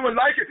respond to you and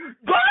like it?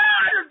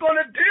 God is going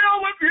to deal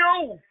with you.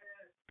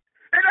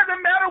 It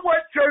doesn't matter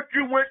what church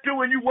you went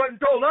to and you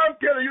wasn't told. I'm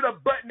telling you the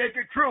butt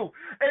naked truth.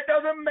 It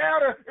doesn't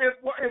matter if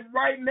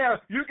right now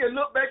you can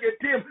look back at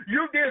Tim,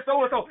 you did so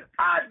and so.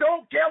 I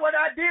don't care what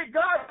I did.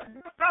 God,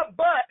 my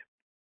butt.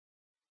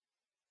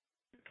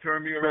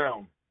 Turn me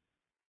around.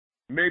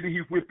 Maybe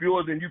he whipped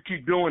yours and you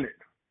keep doing it.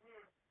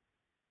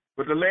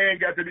 But the land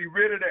got to be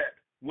rid of that,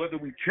 whether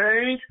we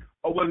change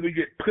or whether we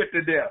get put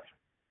to death.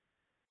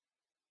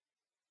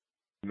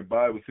 And the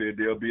Bible said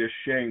they'll be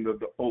ashamed of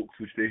the oaks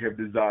which they have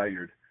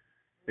desired.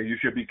 And you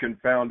shall be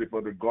confounded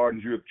for the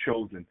gardens you have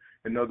chosen.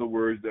 In other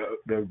words,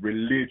 the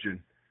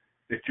religion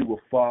that you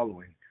were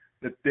following,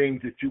 the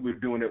things that you were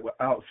doing that were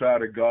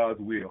outside of God's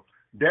will.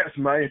 That's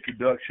my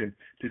introduction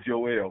to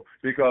Joel.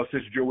 Because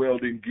since Joel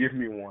didn't give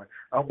me one,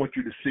 I want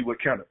you to see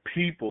what kind of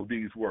people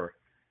these were.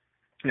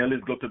 Now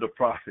let's go to the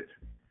prophet,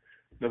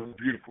 the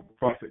beautiful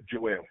prophet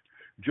Joel.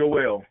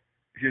 Joel,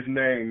 his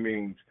name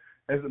means,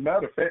 as a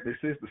matter of fact, it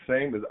says the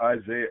same as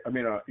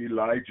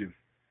Elijah.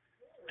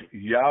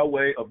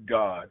 Yahweh of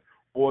God,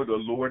 or the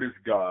Lord is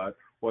God,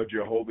 or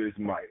Jehovah is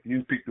might. You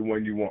can pick the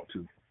one you want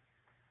to.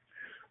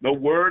 The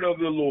word of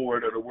the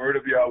Lord, or the word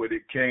of Yahweh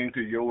that came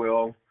to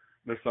Joel,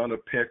 the son of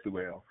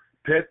Pethuel.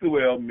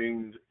 Pethuel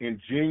means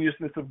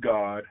ingenuousness of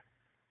God,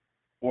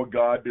 or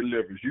God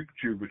delivers. You can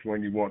choose which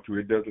one you want to.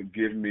 It doesn't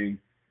give me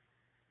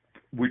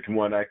which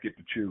one I get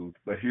to choose.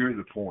 But here's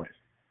the point.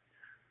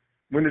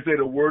 When they say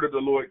the word of the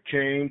Lord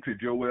came to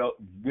Joel,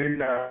 we're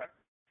not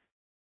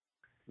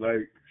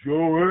like,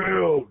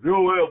 Joel.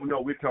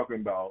 No, we're talking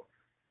about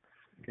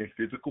in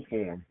physical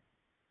form.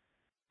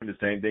 And the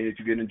same thing that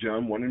you get in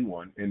John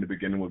 1:1. In the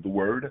beginning was the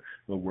Word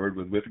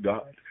was with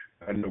God,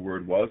 and the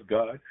Word was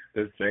God.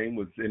 The same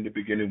was in the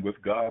beginning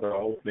with God.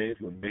 All things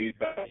were made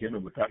by Him,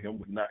 and without Him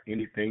was not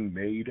anything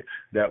made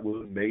that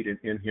was made. And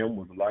in Him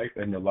was life,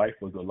 and the life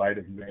was the light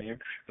of man.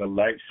 The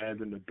light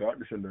shines in the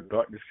darkness, and the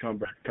darkness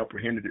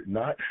comprehended it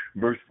not.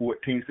 Verse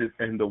 14 says,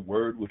 and the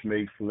Word was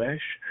made flesh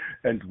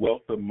and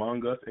dwelt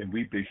among us, and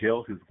we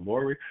beheld His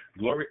glory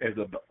as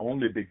of the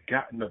only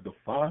begotten of the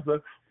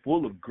Father,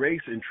 full of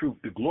grace and truth.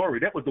 The glory,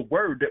 that was the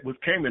word that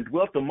came and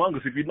dwelt among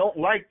us. If you don't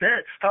like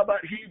that, how about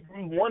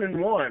Hebrews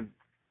 1:1?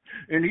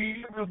 In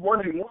Hebrews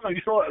 1:1,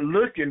 you saw it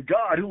looking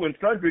God, who in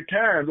sundry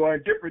times or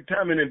in different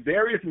times and in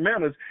various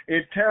manners,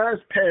 in times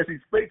past, He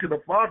spake to the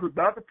fathers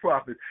by the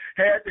prophets,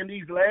 hath in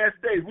these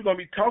last days, we're going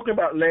to be talking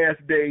about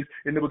last days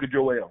in the book of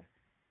Joel,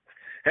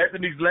 hath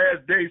in these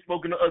last days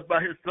spoken to us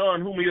by His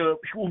Son, whom He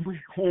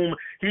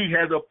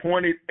has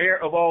appointed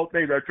heir of all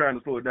things. I'm trying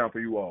to slow it down for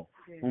you all.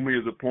 Yeah. Whom He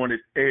has appointed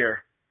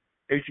heir,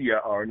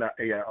 H-E-I-R, not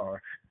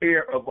A-I-R,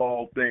 heir of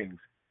all things,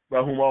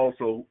 by whom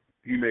also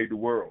He made the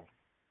world,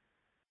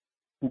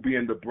 who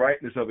being the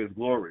brightness of His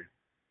glory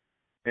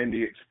and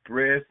the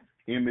express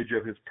image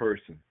of His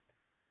person,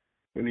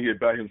 when He had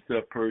by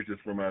Himself purged us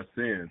from our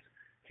sins,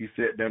 He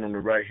sat down on the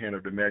right hand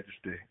of the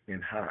Majesty in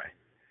high.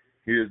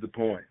 Here's the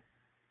point.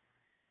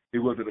 It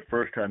wasn't the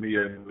first time He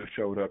ever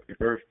showed up in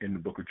earth in the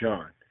book of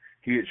John.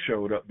 He had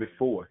showed up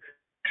before,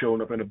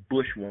 showing up in a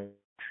bush one.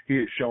 He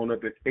had shown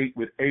up at 8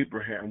 with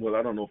Abraham. Well,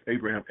 I don't know if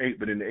Abraham ate,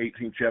 but in the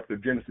 18th chapter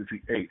of Genesis,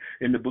 he ate.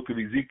 In the book of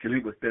Ezekiel, he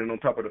was standing on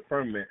top of the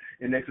firmament.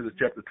 In Exodus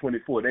chapter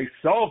 24, they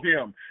saw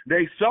Him.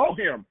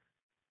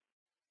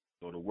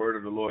 So the word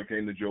of the Lord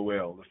came to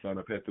Joel, the son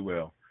of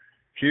Pethuel.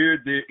 Hear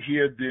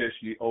this,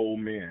 ye old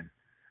men.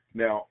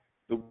 Now,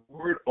 the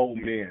word old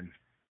men,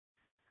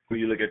 when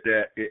you look at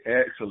that, it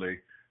actually,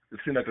 it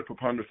seems like the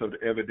preponderance of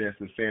the evidence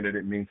is saying that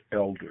it means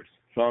elders.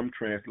 Some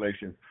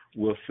translations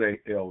will say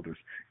elders.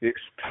 It's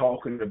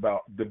talking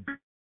about the.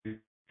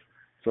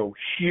 So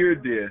hear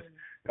this.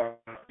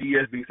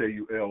 ESV say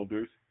you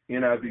elders.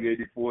 NIV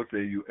 84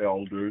 say you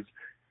elders.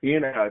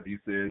 NIV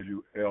says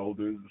you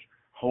elders.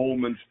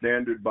 Holman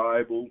Standard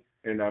Bible,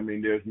 and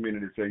there's many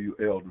that say you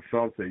elders.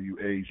 Some say you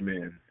aged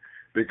men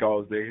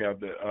because they have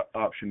the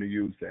option to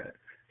use that.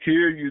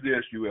 Hear you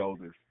this, you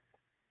elders,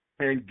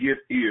 and give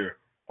ear,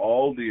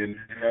 all the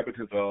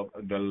inhabitants of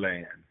the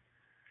land.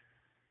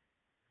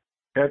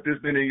 Hath this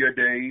been in your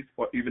days,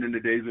 or even in the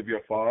days of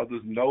your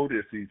fathers?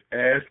 Notice He's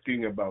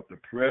asking about the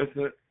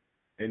present,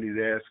 and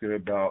He's asking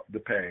about the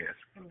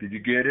past. Did you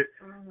get it?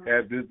 Mm-hmm.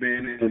 Hath this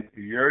been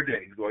in your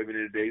days, or even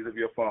in the days of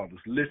your fathers?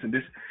 Listen,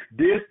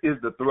 this is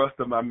the thrust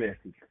of my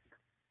message.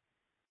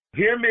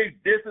 Hear me,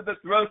 this is the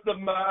thrust of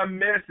my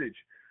message.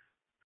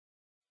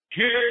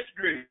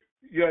 History,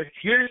 your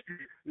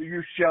history,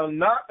 you shall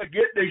not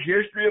forget the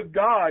history of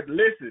God.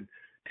 Listen,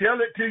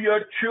 Tell it to your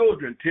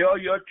children. Tell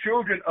your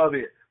children of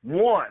it.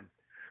 1.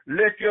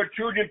 Let your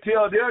children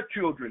tell their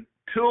children.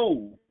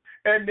 2.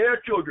 And their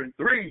children.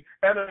 3.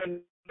 And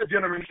another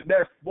generation.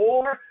 That's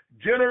 4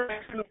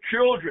 generations of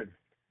children.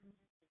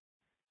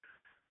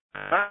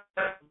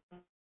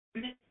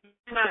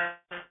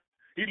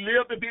 He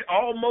lived to be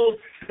almost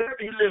 70.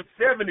 He lived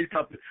 70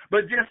 something.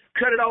 But just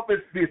cut it off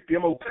at 50.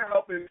 I'm going to cut it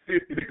off at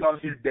 50 because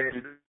his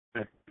daddy.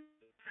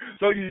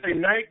 So you say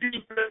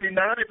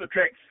 1939,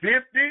 subtract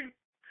 50.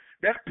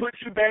 That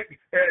puts you back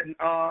at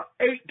about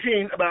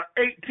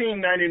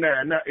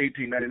 1899, not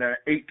 1899,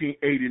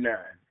 1889.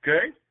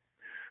 Okay?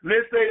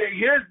 Let's say that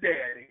his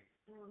daddy,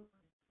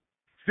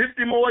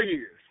 50 more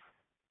years.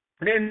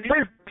 And then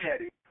his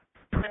daddy,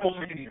 20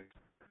 more years.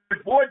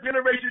 With 4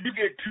 generations, you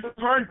get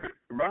 200,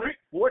 right?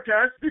 4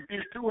 times 50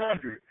 is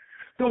 200.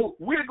 So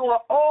we're going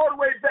all the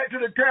way back to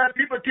the time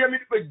people tell me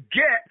to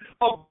forget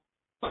of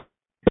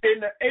in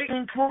the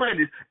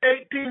 1820s,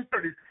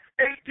 1830s,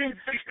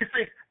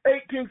 1866,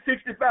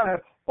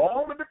 1865,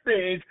 all of the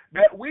things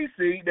that we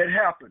see that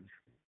happens.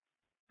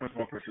 What's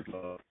my precious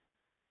love?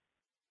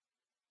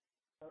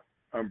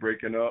 I'm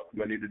breaking up.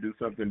 Do I need to do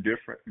something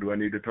different? Do I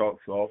need to talk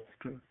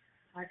softer?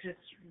 I just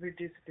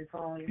reduced the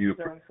volume,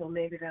 so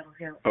maybe that'll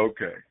help.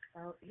 Okay.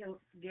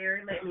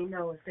 Gary, let me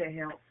know if that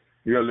helps.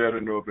 Yeah, let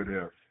her know if it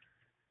helps.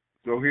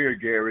 So here,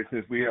 Gary,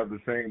 since we have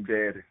the same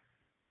daddy,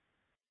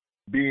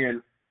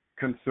 being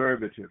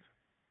conservative,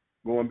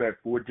 going back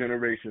 4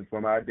 generations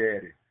from our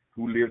daddy,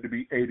 who lived to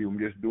be 80. I'm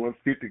just doing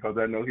 50 because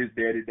I know his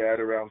daddy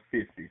died around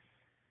 50.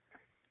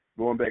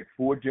 Going back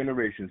 4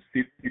 generations,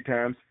 50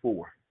 times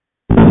 4.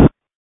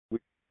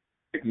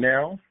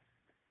 Now,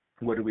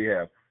 what do we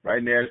have?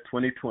 Right now it's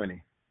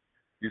 2020.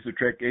 You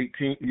subtract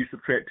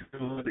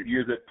 200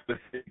 years at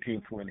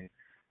 1820.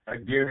 I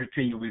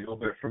guarantee you we go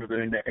back further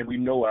than that, and we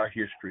know our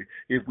history.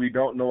 If we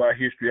don't know our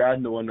history, I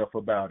know enough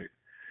about it.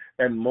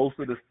 And most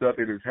of the stuff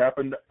that has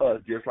happened to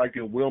us, just like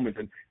in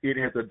Wilmington, it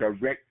has a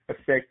direct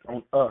effect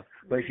on us.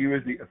 But here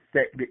is the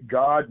effect that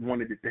God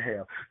wanted it to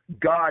have.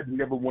 God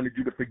never wanted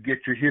you to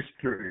forget your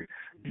history.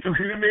 You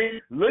hear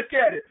me? Look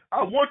at it.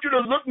 I want you to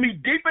look me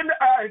deep in the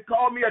eye and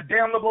call me a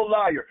damnable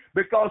liar,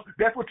 because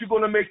that's what you're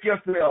going to make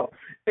yourself.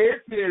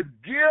 It says,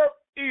 give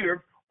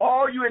ear,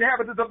 all you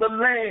inhabitants of the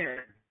land.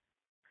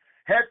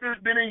 Had this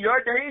been in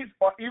your days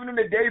or even in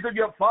the days of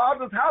your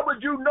fathers, how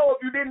would you know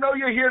if you didn't know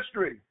your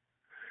history?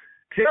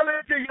 Tell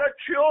it to your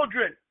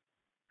children,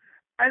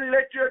 and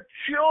let your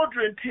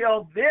children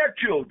tell their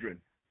children,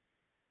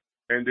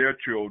 and their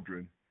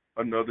children,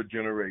 another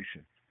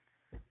generation.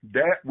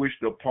 That which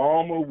the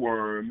palmer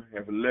worm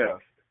have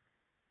left,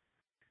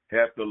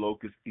 hath the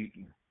locust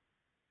eaten.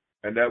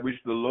 And that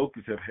which the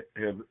locust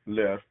have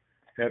left,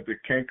 hath the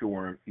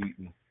cankerworm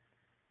eaten.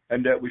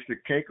 And that which the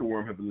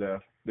cankerworm have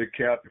left, the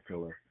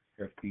caterpillar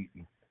hath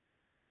eaten.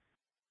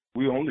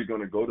 We're only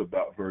going to go to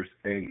about verse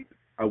 8.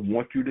 I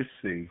want you to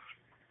see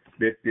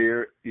that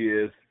there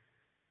is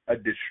a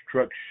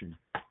destruction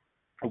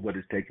of what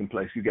is taking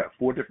place. You got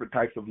 4 different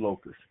types of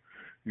locusts.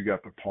 You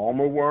got the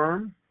palmer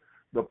worm.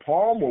 The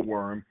palmer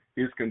worm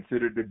is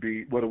considered to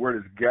be, well, the word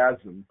is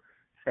gasm,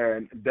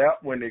 and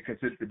that one they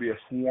consider to be a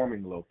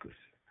swarming locust.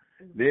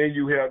 Mm-hmm. Then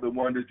you have the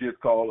one that's just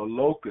called a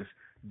locust.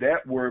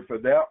 That word for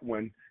that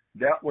one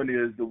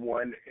is the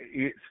one,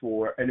 it's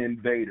for an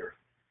invader.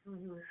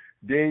 Mm-hmm.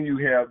 Then you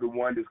have the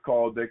one that's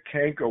called the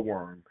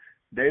cankerworm.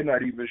 They're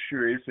not even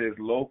sure. It says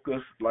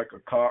locust, like a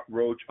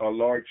cockroach, a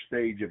large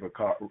stage of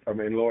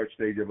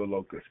a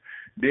locust.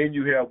 Then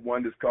you have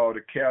one that's called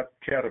a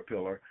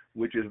caterpillar,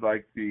 which is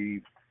like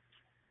the,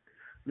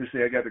 let's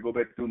say I got to go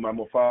back through my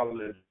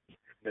morphology,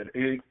 an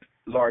egg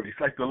larvae. It's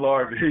like the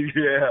larvae,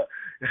 yeah,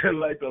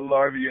 like the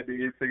larvae of the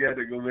insect. I got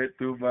to go back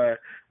through my,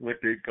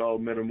 what they call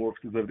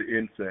metamorphosis of the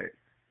insect.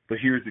 But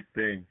here's the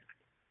thing.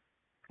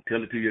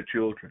 Tell it to your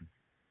children.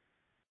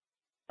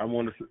 I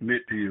want to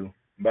submit to you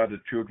about the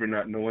children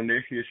not knowing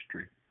their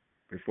history.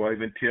 Before I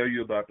even tell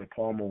you about the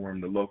palmer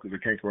worm, the locust, the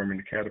cankerworm, and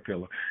the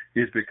caterpillar,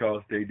 it's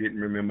because they didn't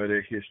remember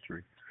their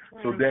history.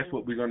 So that's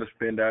what we're going to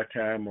spend our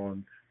time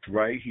on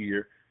right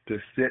here,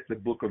 to set the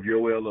book of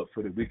Joel up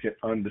so that we can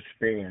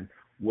understand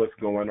what's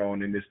going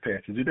on in this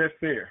passage. Is that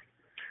fair?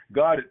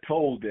 God had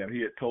told them, he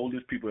had told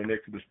his people in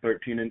Exodus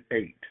 13 and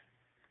 8,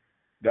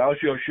 thou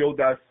shalt show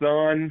thy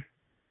son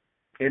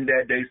in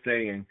that day,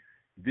 saying,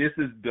 this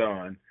is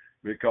done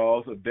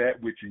because of that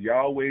which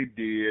Yahweh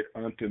did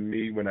unto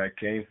me when I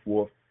came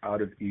forth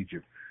out of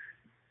Egypt.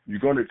 You're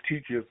going to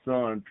teach your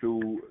son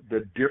through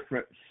the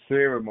different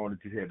ceremonies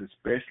you had,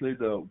 especially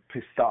the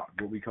Pesach,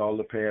 what we call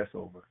the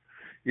Passover.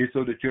 It's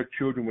so that your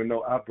children will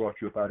know I brought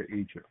you up out of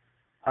Egypt.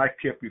 I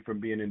kept you from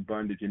being in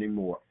bondage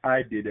anymore.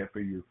 I did that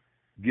for you.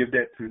 Give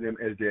that to them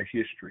as their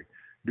history.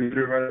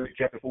 Deuteronomy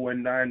chapter 4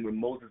 and 9, when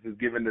Moses is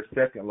given the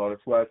second law,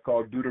 that's why it's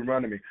called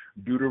Deuteronomy.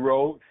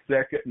 Deutero,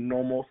 second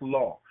nomos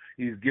law.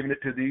 He's given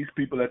it to these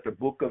people at the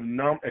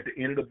at the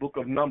end of the book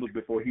of Numbers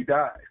before he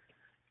dies.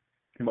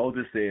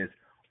 Moses says,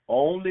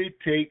 only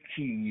take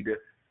heed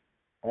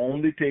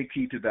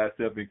to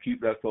thyself and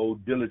keep thy soul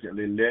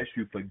diligently, lest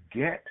you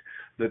forget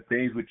the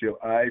things which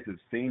your eyes have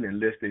seen,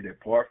 unless they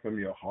depart from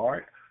your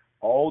heart,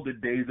 all the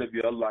days of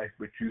your life,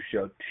 but you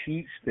shall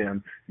teach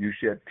them. You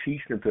shall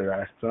teach them to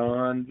thy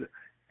sons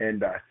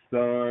and thy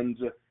sons'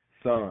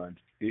 sons.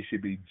 It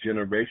should be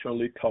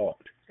generationally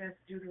taught. That's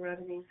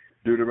Deuteronomy.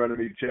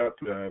 Deuteronomy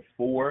chapter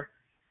 4,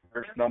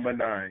 verse number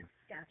 9.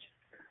 Gotcha.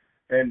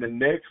 And the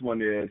next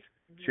one is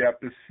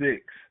chapter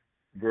 6,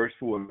 verse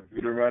 4,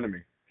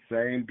 Deuteronomy.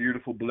 Same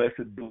beautiful,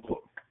 blessed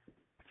book.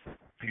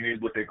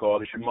 Here's what they call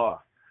the Shema.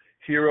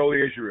 Hear, O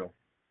Israel,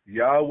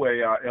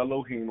 Yahweh our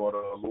Elohim, or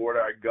the Lord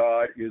our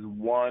God, is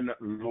one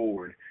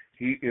Lord.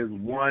 He is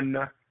one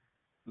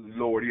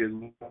Lord. He is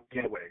one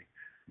Yahweh.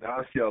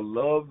 Thou shalt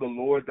love the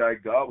Lord thy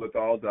God with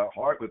all thy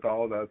heart, with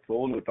all thy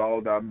soul, with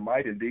all thy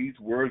might. And these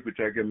words which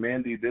I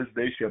command thee this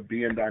day shall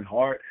be in thine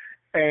heart.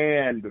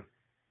 And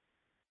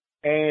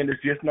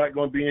it's just not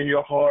going to be in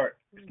your heart.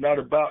 It's not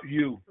about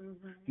you.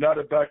 Not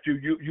about you.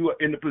 You are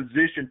in the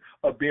position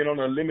of being on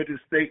a limited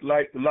state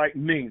like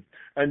me.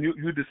 And you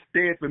just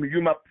stand for me.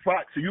 You're my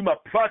proxy. You're my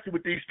proxy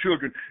with these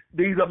children.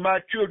 These are my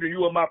children.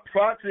 You are my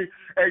proxy,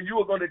 and you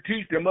are going to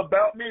teach them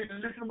about me.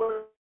 Listen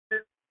to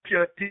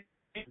what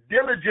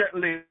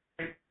diligently.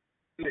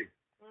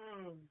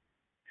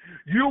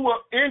 You will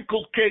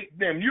inculcate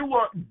them. You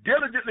will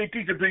diligently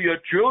teach them to your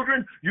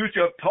children. You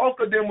shall talk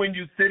of them when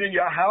you sit in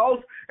your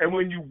house and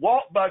when you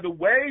walk by the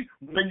way,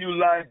 when you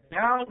lie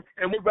down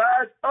and when you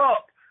rise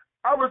up.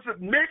 I will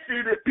submit to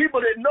you that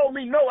people that know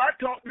me know I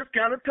talk this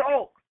kind of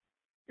talk.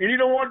 And you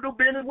don't want to do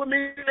business with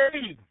me,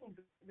 leave.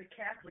 The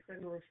Catholics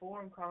and the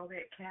Reform call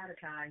that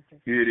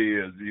catechizing. It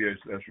is. Yes,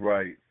 that's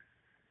right.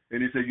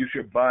 And he said you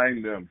should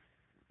bind them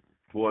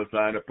for a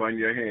sign upon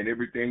your hand.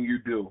 Everything you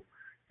do.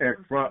 And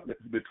front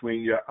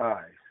between your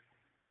eyes.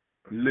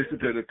 Listen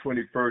to the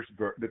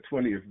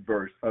 20th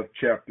verse of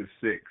chapter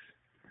 6.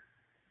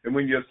 And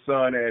when your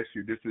son asks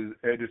you, this is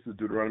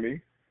Deuteronomy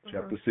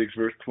chapter 6,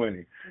 verse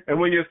 20. And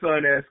when your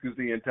son asks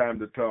thee in time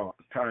to come,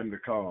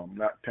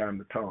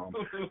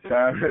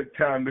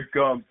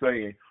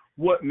 saying,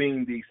 what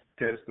mean these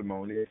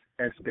testimonies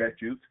and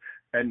statutes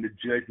and the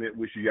judgment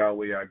which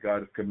Yahweh our God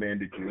has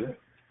commanded you?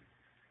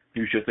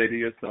 You shall say to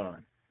your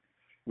son,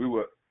 we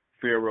were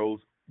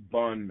Pharaoh's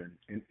bondmen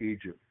in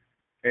Egypt,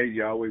 and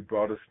Yahweh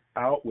brought us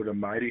out with a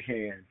mighty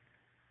hand,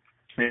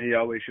 and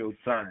Yahweh showed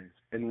signs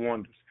and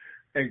wonders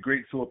and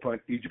great sore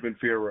upon Egypt and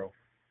Pharaoh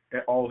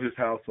and all his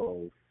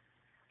household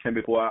and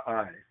before our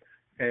eyes.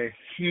 And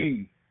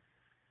he,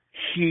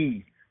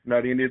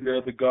 not any of the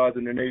other gods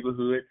in the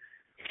neighborhood,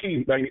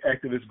 he, not any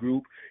activist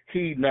group,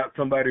 he, not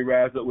somebody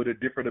rise up with a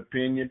different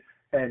opinion,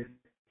 and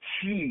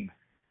he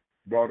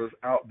brought us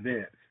out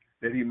thence,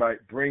 that he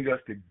might bring us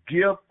to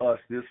give us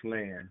this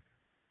land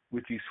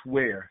which he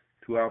sware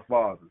to our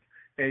fathers.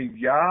 And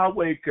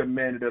Yahweh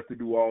commanded us to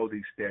do all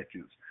these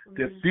statutes,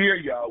 to fear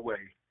Yahweh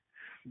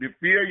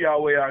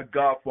our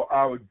God for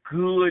our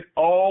good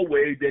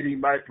always, that he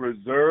might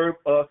preserve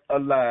us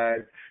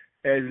alive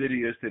as it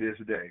is to this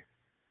day.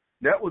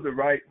 That was the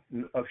right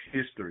of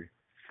history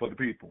for the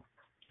people.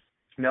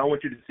 Now I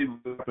want you to see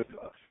what happened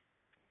to us.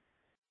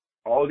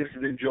 All this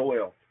is in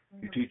Joel.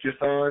 You teach your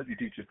sons, you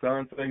teach your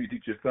son's son, you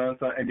teach your son's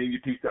son, and then you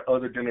teach the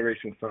other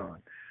generation's son.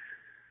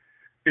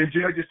 In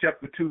Judges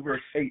chapter 2,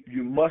 verse 8,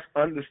 you must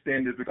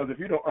understand this, because if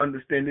you don't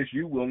understand this,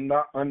 you will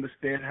not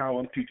understand how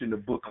I'm teaching the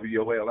book of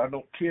Joel. I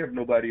don't care if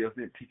nobody else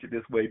didn't teach it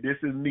this way. This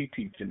is me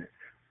teaching it.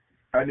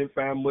 I didn't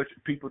find much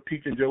people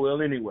teaching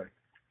Joel anyway.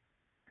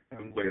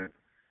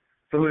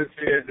 So it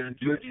says in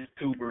Judges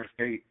 2, verse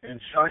 8, and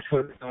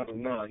Joshua the son of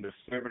Nun, the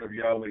servant of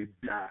Yahweh,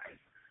 died,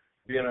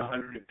 being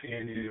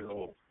 110 years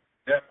old.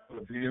 That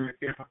was a very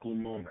epical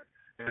moment.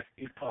 That's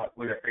epoch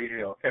with an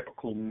A-L,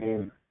 epical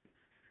moment.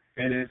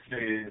 And it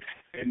says,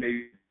 and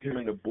they gave him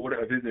in the border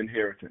of his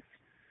inheritance,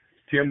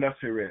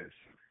 Timnath-Heres,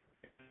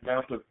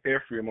 mouth of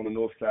Ephraim on the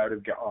north side of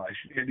Gaash.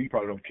 And you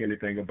probably don't care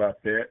anything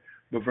about that,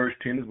 but verse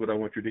 10 is what I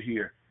want you to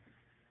hear.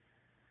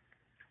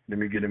 Let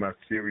me get in my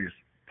serious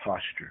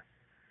posture.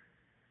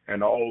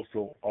 And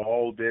also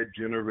all that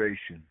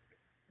generation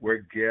were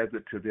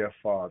gathered to their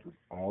fathers,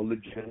 all the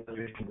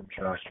generations of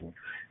Joshua.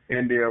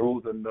 And there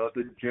arose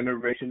another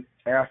generation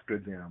after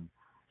them,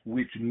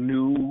 which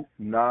knew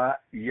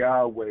not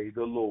Yahweh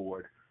the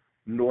Lord,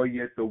 nor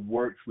yet the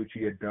works which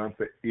he had done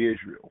for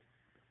Israel.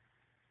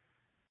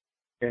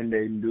 And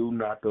they knew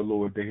not the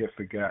Lord, they had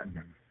forgotten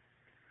him.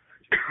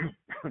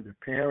 The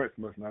parents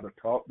must not have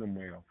taught them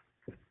well.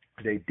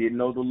 They didn't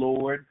know the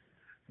Lord,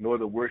 nor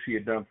the works he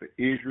had done for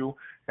Israel.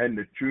 And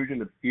the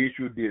children of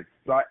Israel did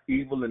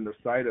evil in the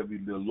sight of the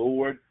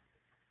Lord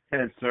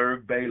and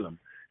served Balaam.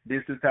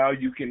 This is how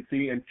you can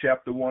see in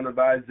chapter 1 of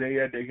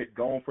Isaiah, they had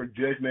gone from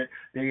judgment,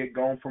 they had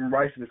gone from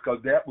righteousness,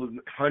 because that was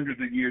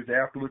hundreds of years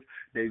afterwards.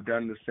 They've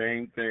done the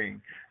same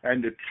thing.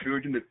 And the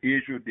children of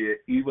Israel did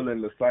evil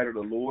in the sight of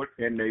the Lord,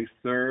 and they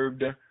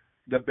served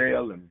the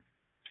Balaam.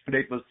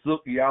 They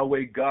forsook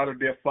Yahweh, God of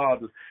their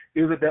fathers.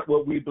 Isn't that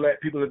what we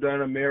black people have done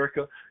in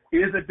America?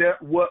 Isn't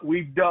that what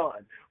we've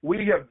done?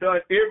 We have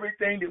done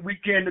everything that we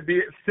can to be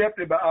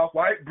accepted by our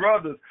white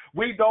brothers.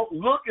 We don't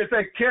look and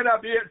say, can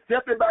I be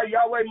accepted by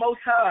Yahweh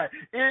Most High?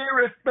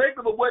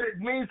 Irrespective of what it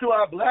means to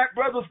our black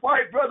brothers,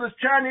 white brothers,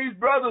 Chinese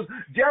brothers,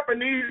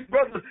 Japanese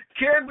brothers,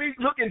 can we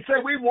look and say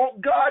we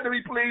want God to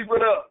be pleased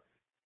with us?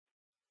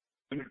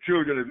 And the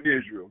children of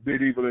Israel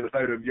did evil in the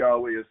sight of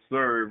Yahweh and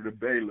served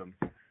Balaam,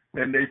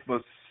 and they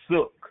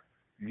forsook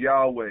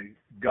Yahweh,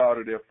 God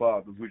of their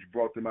fathers, which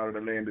brought them out of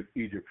the land of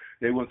Egypt.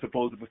 They weren't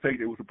supposed to forsake,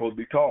 they were supposed to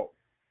be taught.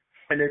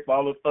 And they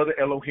followed other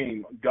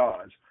Elohim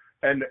gods.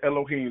 And the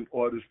Elohim,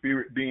 or the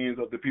spirit beings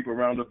of the people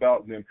round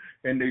about them,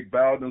 and they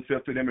bowed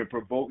themselves to them and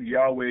provoked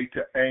Yahweh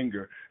to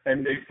anger.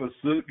 And they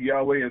forsook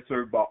Yahweh and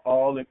served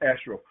Baal and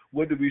Asherah.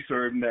 What do we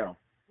serve now?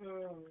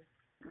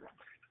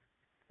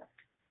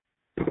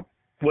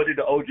 What did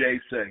the OJ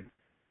say?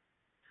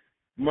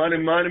 Money,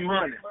 money,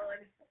 money.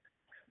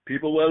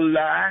 People will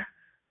lie,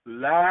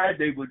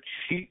 they will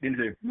cheat, and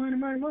say, money,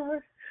 money, money.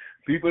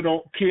 People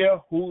don't care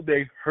who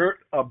they hurt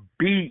or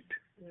beat.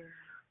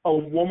 A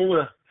woman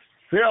will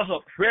sell her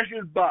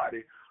precious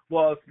body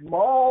for a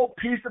small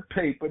piece of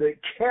paper that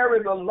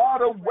carries a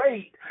lot of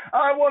weight.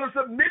 I want to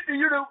submit to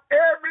you that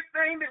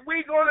everything that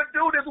we're going to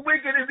do this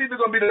weekend is either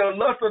going to be the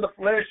lust of the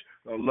flesh,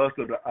 the lust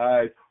of the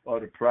eyes,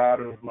 or the pride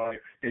of life,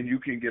 and you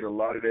can get a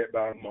lot of that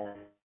by tomorrow.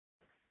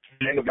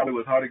 And God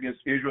was hot against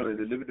Israel, and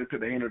delivered them to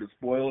the hand of the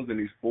spoils, and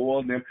he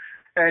spoiled them,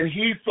 and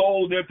he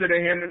sold them to the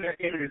hand of their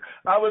enemies.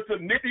 I would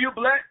submit to you,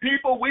 black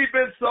people, we've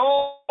been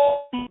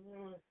sold.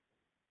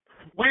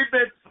 We've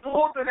been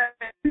sold to that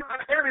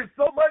enemies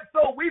so much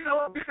so we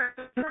don't get to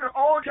determine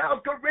our own child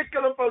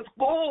curriculum for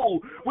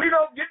school. We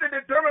don't get to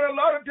determine a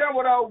lot of time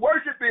what our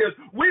worship is.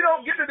 We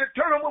don't get to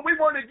determine when we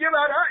want to give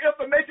out our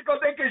information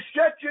because they can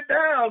shut you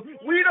down.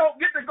 We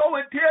don't get to go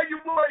and tell you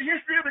more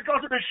history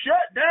because of the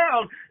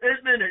shutdown.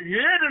 It's been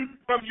hidden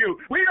from you.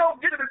 We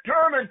don't get to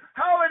determine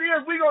how it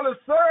is we're going to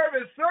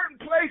serve in certain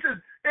places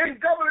in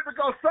government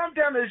because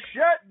sometimes it's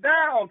shut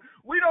down.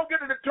 We don't get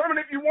to determine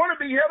if you want to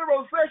be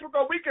heterosexual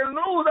because we can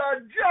lose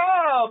our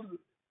jobs.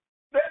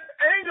 The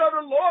anger of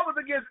the Lord was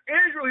against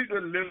Israel. He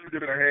delivered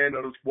them in the hand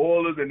of the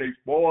spoilers, and they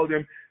spoiled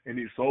them, and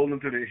he sold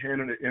them to the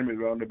hand of the enemies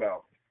round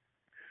about,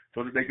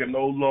 so that they can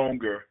no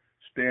longer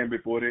stand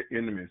before their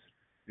enemies.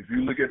 If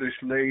you look at the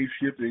slave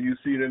ships and you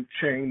see them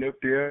chained up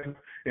there,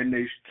 and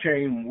they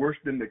chained worse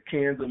than the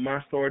cans of my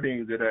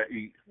sardines that I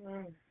eat.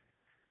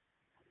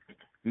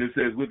 And it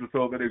says, with the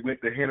sword that they went,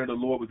 the hand of the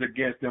Lord was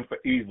against them for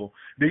evil.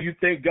 Do you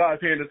think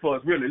God's hand is for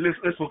us? Really,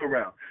 let's look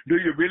around. Do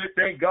you really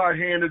think God's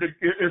hand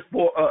is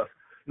for us?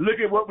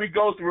 Look at what we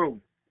go through.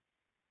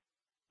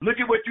 Look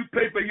at what you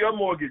pay for your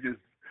mortgages.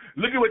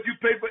 Look at what you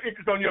pay for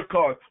interest on your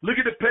car. Look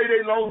at the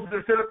payday loans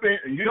that set up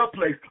in your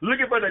place. Look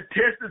at what the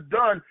test is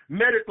done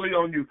medically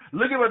on you.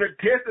 Look at what the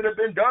tests that have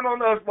been done on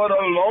us for the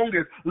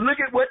longest.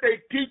 Look at what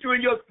they teach you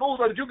in your school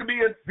so that you can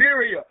be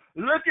inferior.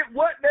 Look at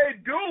what they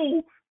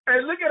do.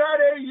 And look at how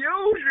they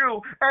use you.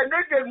 And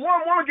they get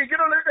one woman can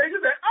get on their face and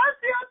say, I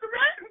see the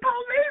threatening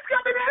police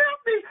coming to help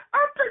me.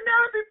 I'm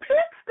Penelope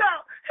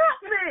Pitstop. Help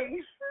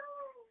me.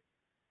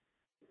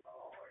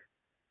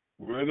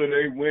 Whether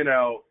they went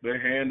out, the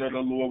hand of the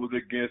Lord was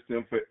against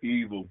them for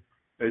evil,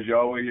 as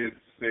Yahweh had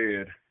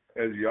said,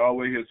 as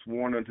Yahweh had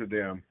sworn unto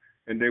them,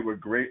 and they were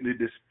greatly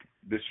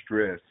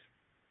distressed.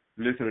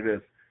 Listen to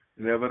this.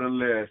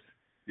 Nevertheless,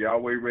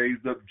 Yahweh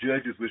raised up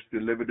judges which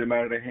delivered them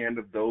out of the hand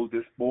of those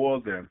that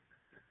spoiled them.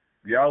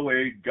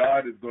 Yahweh,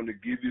 God is going to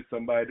give you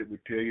somebody that will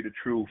tell you the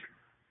truth.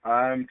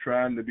 I'm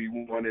trying to be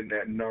one in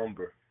that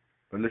number.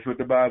 But listen what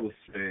the Bible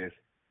says.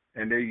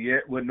 And they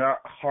yet would not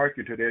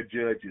hearken to their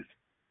judges,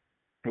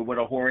 but were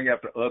whoring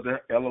after other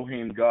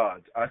Elohim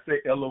gods. I say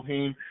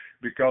Elohim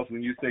because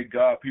when you say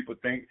God, people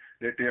think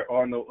that there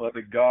are no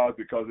other gods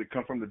because it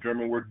comes from the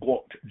German word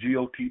Gott,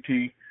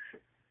 G-O-T-T.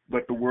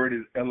 But the word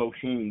is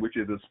Elohim, which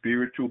is a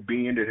spiritual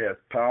being that has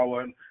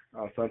power.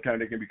 Sometimes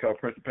they can be called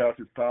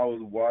principalities, powers,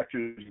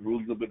 watchers,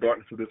 rulers of the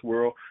darkness of this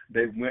world.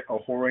 They went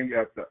whoring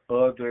after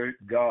other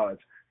gods.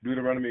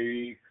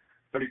 Deuteronomy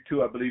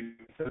 32, I believe,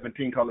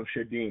 17, call them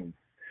Shedim.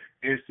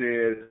 It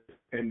says,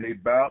 and they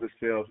bowed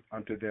themselves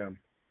unto them.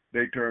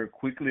 They turned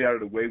quickly out of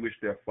the way which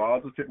their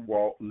fathers had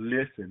walked.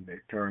 Listen, they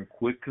turned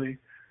quickly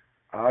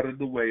out of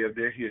the way of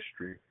their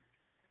history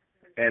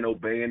and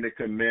obeying the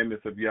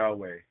commandments of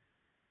Yahweh.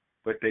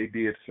 But they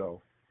did so.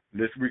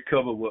 Let's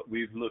recover what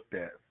we've looked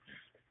at.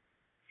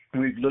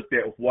 We've looked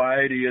at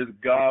why it is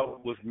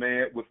God was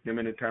mad with them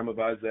in the time of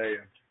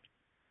Isaiah.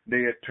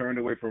 They had turned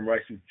away from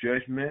righteous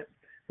judgment,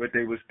 but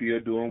they were still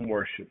doing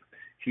worship.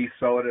 He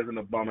saw it as an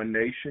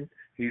abomination.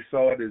 He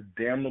saw it as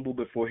damnable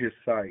before his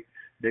sight.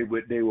 They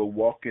were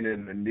walking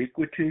in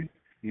iniquity,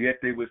 yet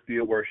they would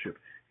still worship.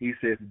 He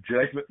says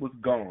judgment was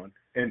gone.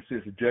 And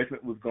since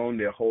judgment was gone,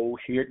 their whole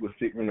head was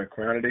sitting from the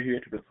crown of their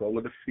head to the sole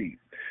of the feet.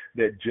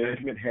 That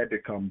judgment had to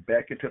come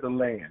back into the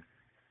land.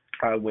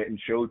 I went and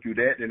showed you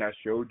that, and I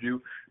showed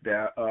you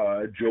that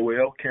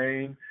Joel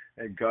came,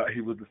 and God,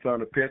 he was the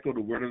son of Pethuel.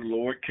 The word of the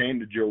Lord came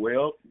to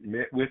Joel,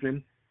 met with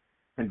him,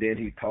 and then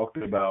he talked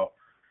about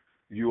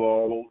you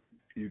all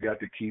You got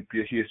to keep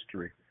your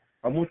history.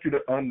 I want you to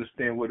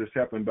understand what has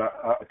happened by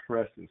our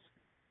oppressors.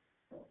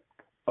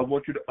 I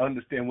want you to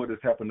understand what has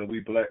happened to we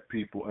black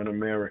people in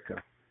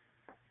America.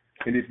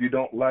 And if you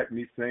don't like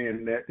me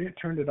saying that, then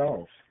turn it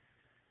off.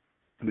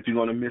 But you're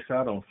going to miss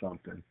out on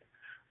something.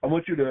 I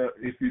want you to,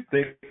 if you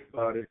think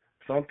about it,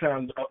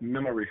 sometimes a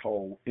memory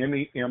hole,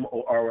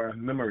 MEMORI,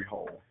 memory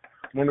hole.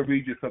 I want to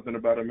read you something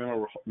about a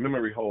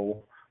memory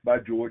hole by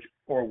George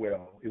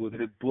Orwell. It was in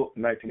his book,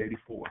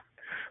 1984.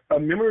 A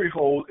memory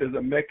hole is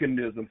a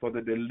mechanism for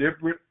the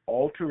deliberate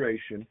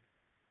alteration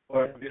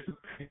or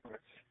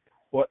disappearance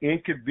or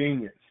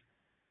inconvenience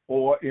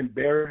or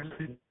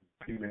embarrassing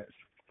documents,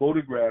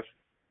 photographs,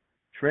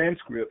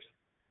 transcripts,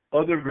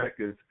 other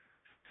records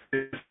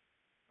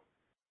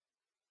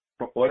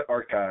or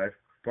archive,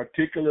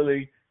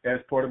 particularly as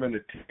part of an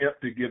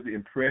attempt to give the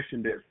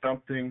impression that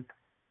something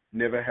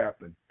never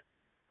happened.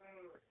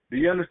 Do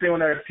you understand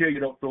when I tell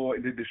you don't throw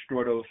it to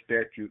destroy those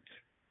statutes?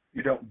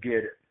 You don't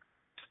get it.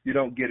 You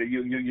don't get it.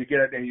 You get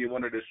out there and you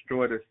want to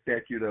destroy the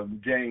statute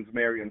of James,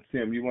 Mary, and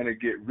Sim. You want to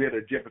get rid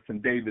of Jefferson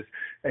Davis,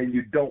 and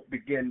you don't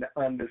begin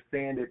to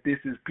understand that this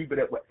is people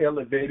that were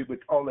elevated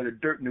with all of the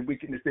dirt and the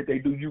wickedness that they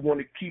do. You want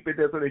to keep it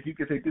there so that you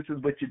can say, this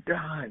is what you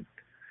done.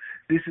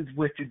 This is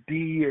what you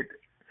did.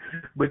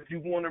 But you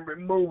want to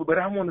remove it. But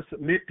I want to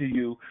submit to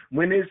you,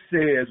 when it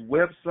says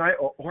website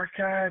or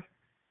archive,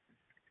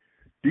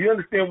 do you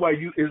understand why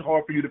it's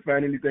hard for you to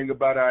find anything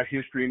about our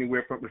history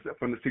anywhere from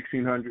the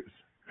 1600s?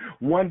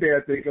 One day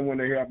I think I'm going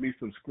to have me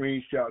some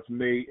screenshots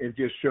made and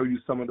just show you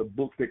some of the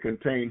books that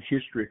contain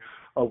history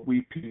of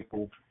we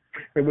people.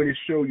 And when it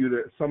show you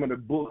that some of the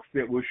books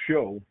that will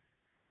show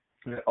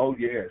that, oh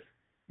yes,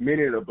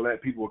 many of the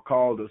black people were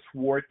called the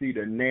swarthy,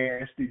 the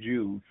nasty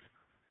Jews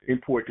in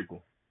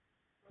Portugal.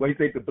 Where you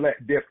think the Black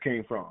Death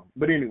came from.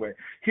 But anyway,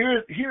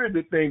 here's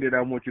the thing that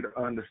I want you to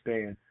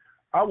understand.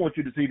 I want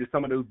you to see that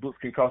some of those books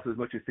can cost as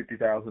much as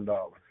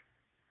 $50,000,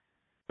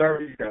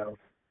 $30,000,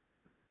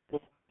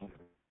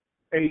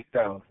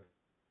 $8,000.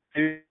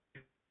 You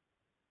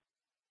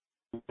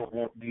don't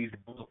want these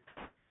books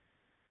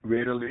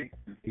readily,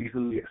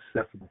 easily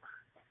accessible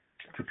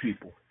to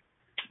people.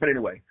 But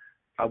anyway,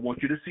 I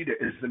want you to see that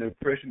it's an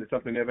impression that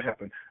something never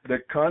happened. The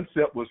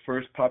concept was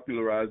first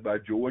popularized by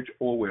George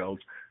Orwell's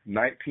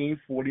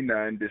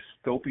 1949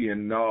 dystopian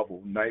novel,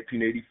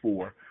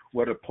 1984,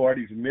 where the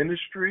party's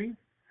Ministry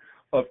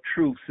of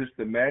Truth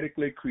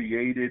systematically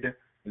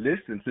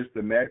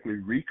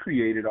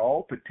recreated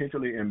all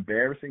potentially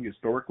embarrassing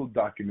historical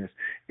documents,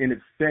 in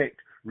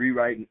effect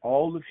rewriting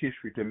all of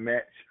history to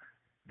match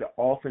the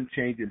often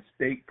changing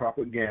state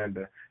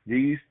propaganda.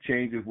 These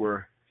changes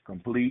were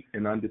complete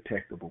and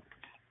undetectable.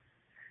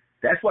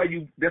 That's why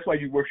you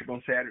worship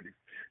on Saturday.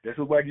 That's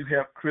why you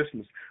have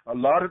Christmas. A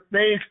lot of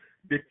things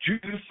that you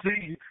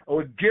see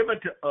are given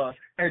to us,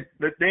 and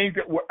the things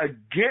that were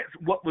against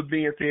what was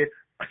being said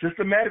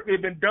systematically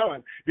have been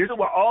done. This is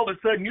why all of a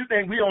sudden you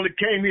think we only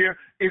came here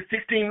in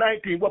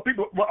 1619. Well,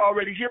 people were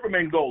already here from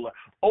Angola.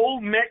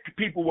 Old Mex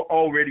people were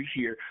already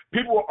here.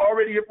 People were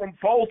already here from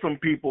Folsom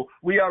people.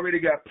 We already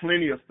got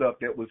plenty of stuff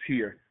that was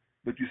here.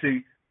 But you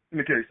see, let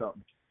me tell you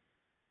something.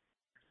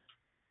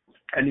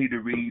 I need to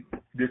read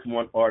this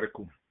one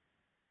article,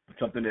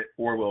 something that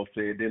Orwell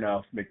said, then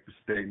I'll make the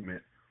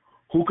statement.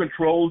 Who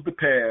controls the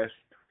past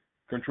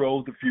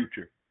controls the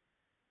future.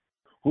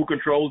 Who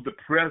controls the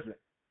present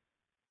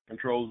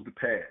controls the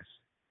past.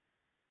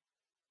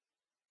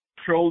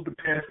 Controls the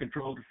past,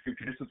 controls the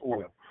future. This is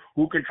Orwell.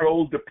 Who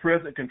controls the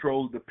present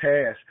controls the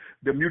past.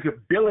 The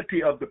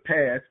mutability of the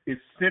past is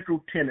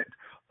central tenet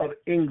of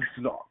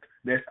Ingsoc.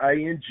 That's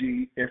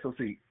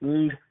INGSOC,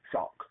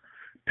 Ingsoc.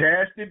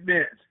 Past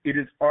events, it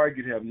is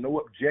argued, have no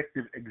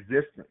objective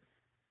existence,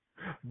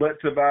 but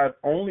survive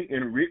only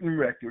in written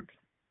records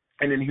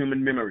and in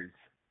human memories.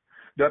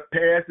 The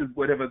past is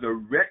whatever the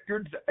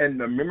records and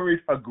the memories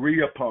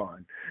agree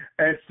upon.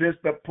 And since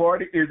the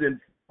party is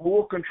in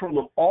full control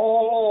of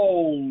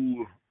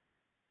all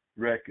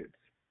records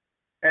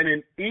and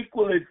in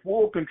equally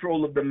full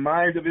control of the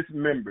minds of its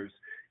members,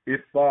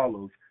 it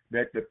follows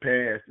that the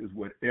past is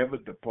whatever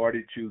the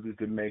party chooses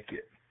to make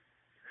it.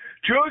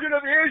 Children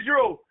of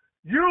Israel,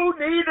 you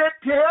need to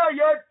tell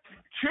your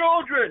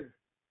children.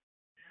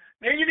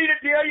 Then you need to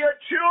tell your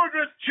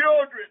children's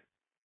children.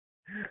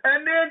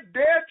 And then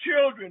their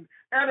children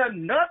and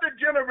another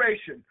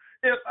generation.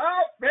 If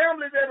our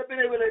families had been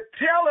able to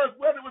tell us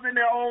whether it was in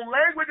their own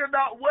language or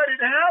not what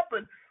had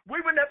happened, we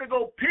wouldn't have to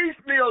go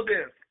piecemeal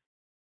this.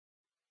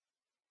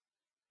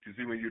 You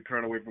see, when you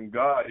turn away from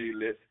God, he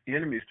lets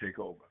enemies take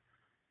over.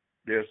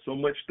 There's so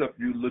much stuff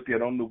you look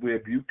at on the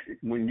web.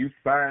 When you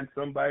find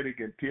somebody that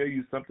can tell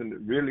you something that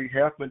really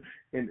happened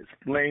and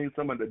explain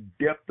some of the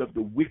depth of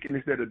the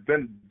wickedness that has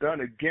been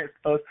done against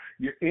us,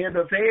 you end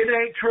up saying, it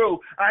ain't true.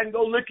 I can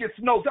go look at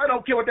Snopes. I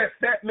don't care what that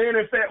fat man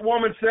and fat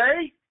woman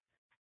say.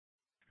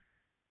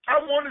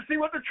 I want to see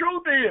what the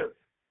truth is.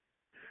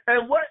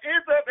 And what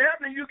ends up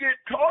happening, you get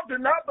taught to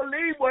not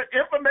believe what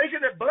information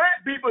that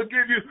black people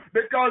give you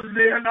because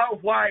they're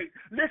not white.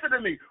 Listen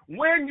to me.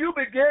 When you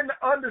begin to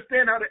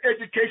understand how the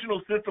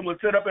educational system was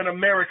set up in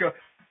America,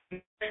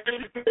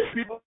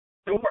 people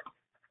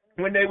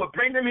when they would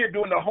bring them here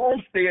during the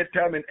homestead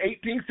time in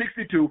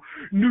 1862,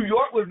 New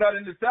York was not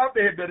in the South.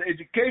 They had better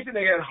education.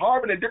 They had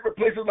Harvard and different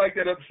places like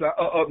that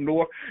up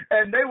north.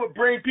 And they would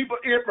bring people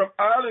in from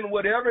Ireland,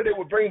 whatever. They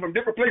would bring from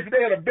different places.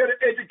 They had a better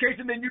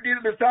education than you did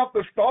in the South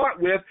to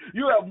start with.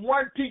 You have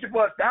one teacher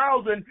for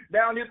 1,000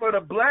 down here for the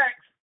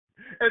blacks.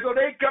 And so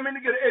they come in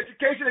to get an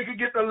education. They could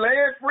get the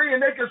land free,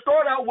 and they can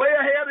start out way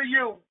ahead of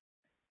you.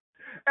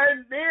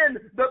 And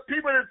then the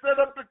people that set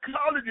up the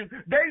colleges,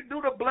 they do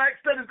the black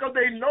studies because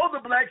they know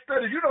the black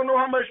studies. You don't know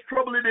how much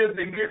trouble it is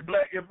to get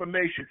black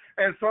information.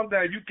 And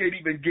sometimes you can't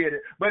even get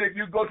it. But if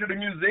you go to the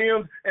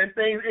museums and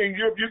things in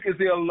Europe, you can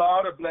see a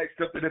lot of black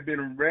stuff that have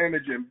been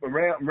rummaged and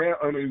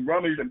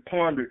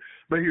pondered.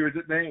 But here's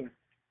the thing.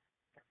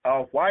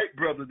 Our white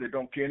brothers that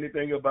don't care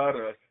anything about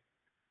us,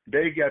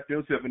 they got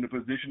themselves in the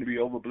position to be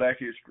over black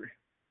history.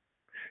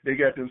 They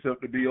got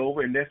themselves to be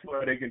over, and that's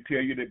why they can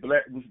tell you that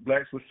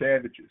blacks were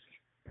savages.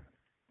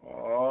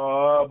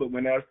 Oh, but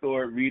when I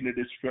started reading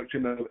the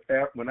destruction of,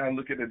 when I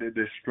look at the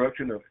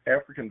destruction of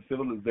African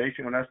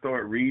civilization, when I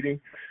started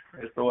reading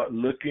and started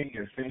looking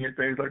and seeing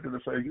things like that, I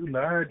say, you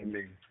lied to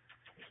me.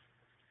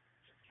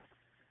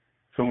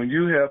 So when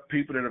you have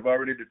people that have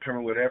already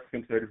determined what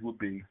African studies will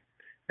be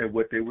and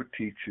what they would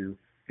teach you,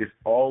 it's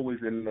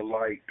always in the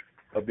light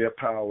of their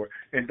power.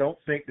 And don't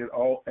think that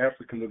all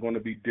Africans are going to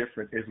be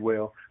different as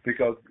well,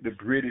 because the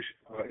British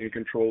are in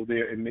control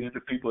there, and many of the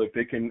people, if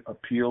they can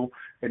appeal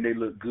and they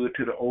look good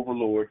to the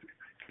overlords,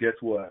 guess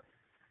what?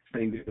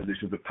 They get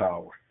positions of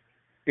power.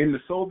 In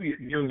the Soviet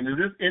Union, it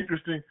is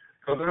interesting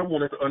because I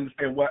wanted to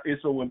understand why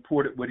it's so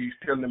important what he's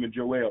telling them in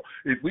Joel.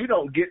 If we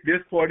don't get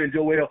this part in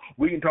Joel,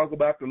 we can talk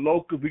about the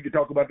locusts, we can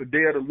talk about the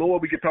day of the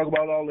Lord, we can talk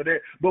about all of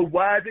that. But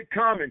why is it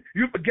coming?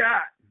 You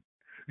forgot.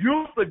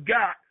 You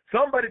forgot.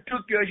 Somebody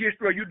took your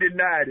history or you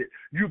denied it.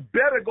 You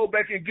better go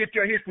back and get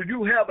your history.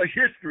 You have a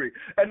history.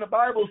 And the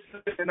Bible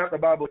says, not the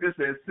Bible, this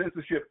says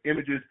censorship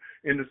images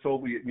in the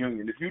Soviet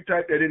Union. If you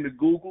type that into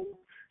Google,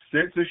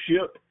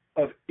 censorship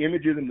of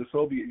images in the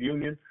Soviet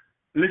Union,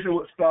 listen to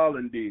what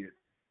Stalin did.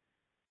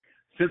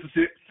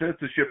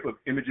 Censorship of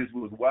images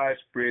was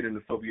widespread in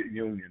the Soviet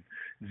Union.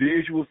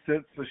 Visual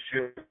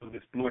censorship was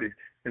exploited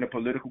in a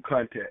political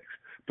context,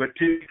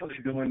 particularly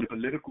during the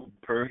political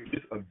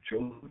purges of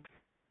Joseph,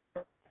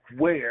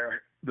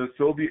 where the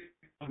Soviet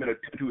government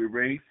attempted to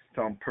erase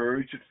some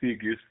purged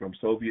figures from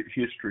Soviet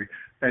history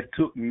and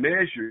took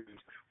measures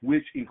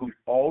which include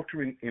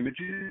altering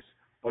images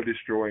or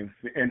destroying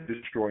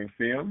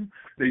film.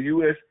 The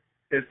U.S.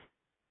 is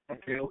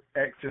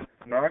access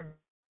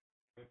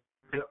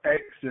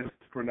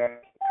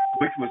pornography,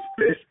 which was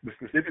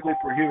specifically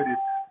prohibited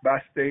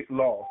by state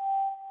law.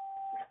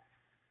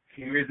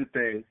 Here is the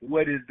thing.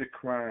 What is the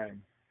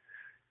crime?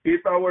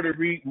 If I were to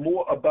read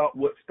more about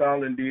what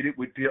Stalin did, it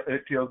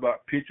tell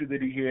about pictures that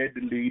he had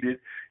deleted.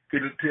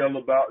 It would tell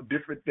about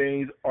different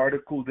things,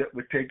 articles that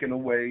were taken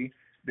away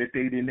that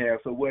they didn't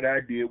have. So what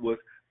I did was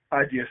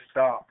I just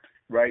stopped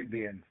right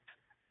then,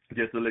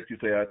 just to let you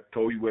say I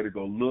told you where to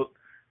go look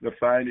to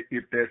find it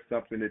if that's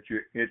something that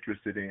you're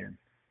interested in.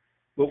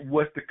 But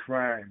what's the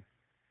crime?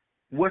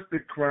 What's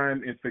the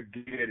crime in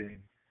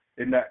forgetting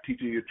and not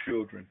teaching your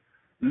children?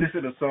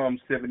 Listen to Psalm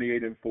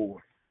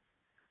 78:4.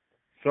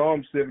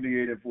 Psalm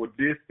 78:4.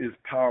 This is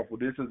powerful.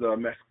 This is a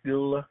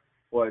maskila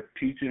or a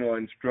teaching or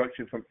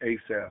instruction from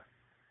Asaph.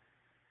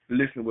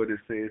 Listen to what it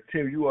says.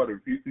 Tim, you ought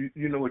to.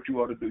 You know what you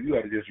ought to do. You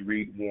ought to just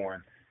read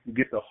one. You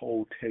get the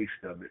whole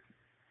taste of it.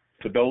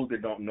 For those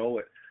that don't know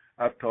it,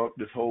 I've taught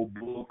this whole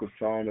book of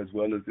Psalm as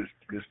well as this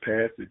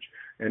passage,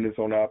 and it's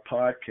on our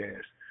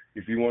podcast.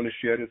 If you want to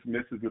share this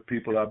message with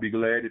people, I'll be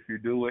glad if you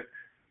do it.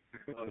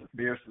 Because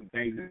there are some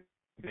things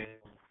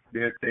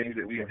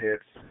that we have had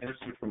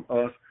censored from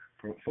us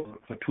for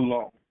too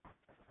long.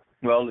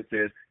 Well, it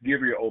says,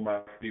 "Give ear, O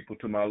my people,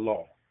 to my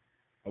law."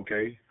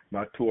 Okay,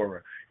 my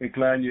Torah.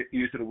 Incline your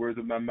ears to the words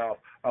of my mouth.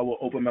 I will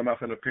open my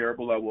mouth in a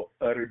parable. I will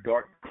utter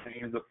dark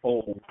sayings of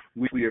old,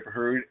 which we have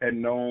heard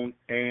and known,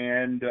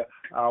 and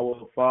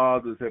our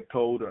fathers have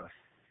told us.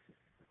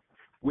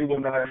 We will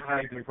not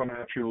hide them from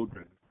our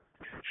children,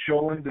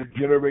 showing the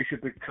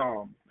generation to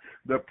come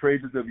the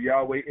praises of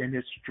Yahweh and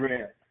his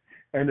strength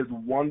and his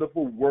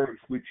wonderful works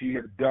which he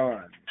has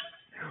done.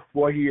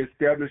 For he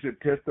established a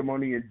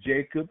testimony in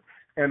Jacob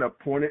and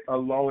appointed a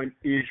law in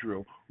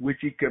Israel, which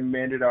he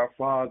commanded our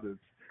fathers,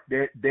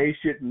 that they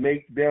should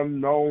make them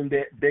known,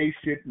 that they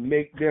should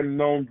make them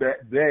known to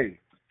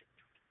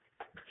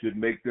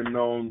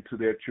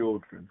their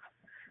children,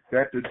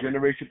 that the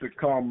generation to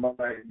come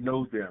might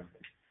know them,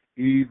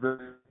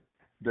 even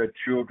the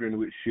children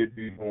which should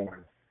be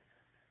born,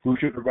 who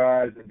should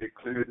arise and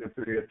declare them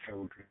to their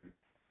children.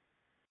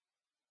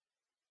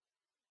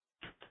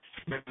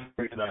 This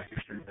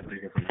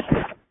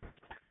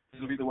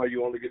will be the way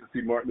you only get to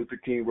see Martin Luther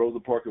King, Rosa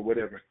Parks, or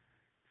whatever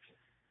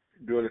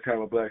during the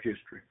time of Black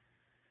history.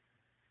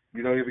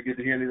 You don't ever get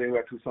to hear anything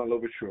about Toussaint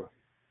Louverture.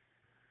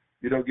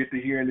 You don't get to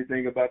hear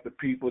anything about the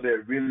people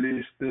that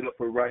really stood up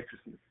for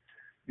righteousness.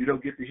 You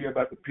don't get to hear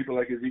about the people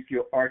like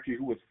Ezekiel Archie,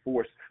 who was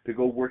forced to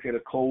go work in a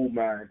coal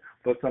mine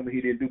for something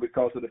he didn't do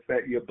because of the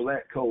fact your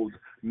black codes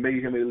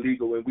made him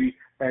illegal.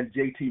 And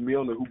J.T.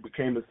 Milner, who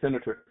became a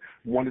senator,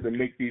 wanted to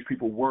make these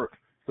people work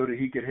so that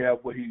he could have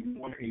what he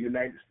wanted, and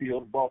United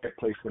Steel bought that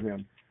place for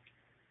him.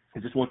 I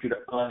just want you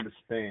to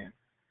understand,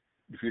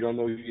 if you don't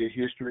know your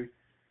history,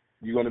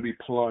 you're going to be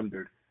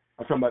plundered.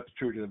 I'm talking about the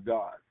children of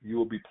God. You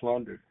will be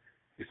plundered.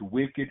 It's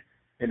wicked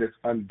and it's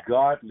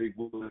ungodly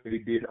what they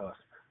did us.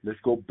 Let's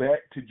go back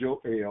to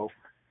Joel,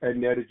 and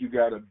now that you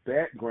got a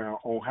background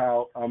on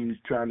how I'm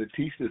trying to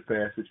teach this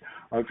passage,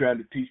 I'm trying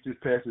to teach this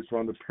passage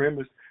from the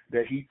premise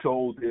that he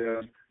told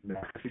them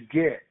not to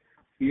forget.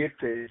 If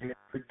they had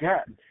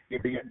forgotten,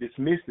 if they had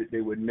dismissed it,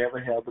 they would never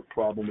have the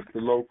problem with the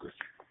locust.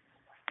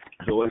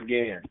 So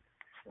again,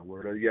 the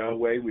word of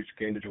Yahweh, which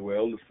came to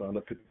Joel, the son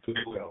of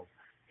Pethuel.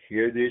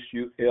 Hear this,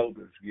 you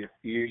elders, give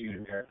ear, you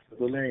inhabitants of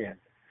the land.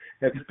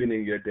 Have you been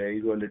in your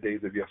days or in the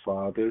days of your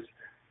fathers?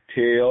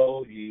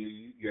 Tell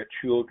ye your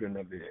children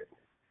of it,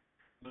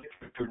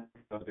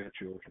 of their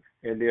children,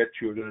 and their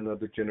children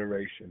another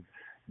generation.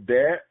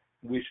 That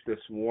which the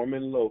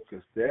swarming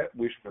locust, that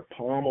which the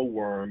palmer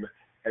worm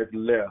has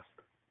left,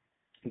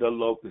 the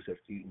locust have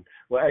eaten.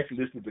 Well, actually,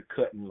 this is the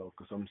cutting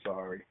locust. I'm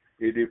sorry.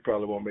 It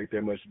probably won't make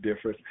that much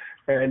difference.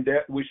 And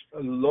that which the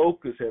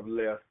locusts have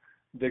left,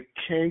 the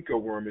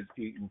cankerworm is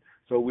eaten.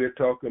 So we're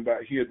talking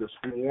about here the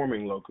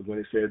swarming locust when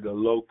it says the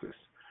locust.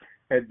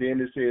 And then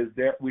it says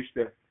that which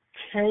the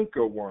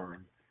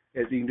cankerworm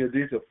has eaten.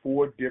 These are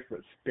 4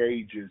 different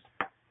stages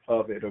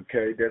of it,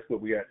 okay? That's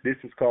what we got. This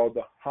is called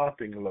the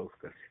hopping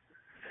locust.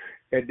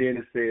 And then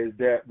it says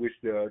that which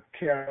the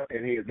cat,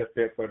 and he is left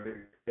there for the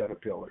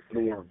caterpillar, the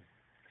worm.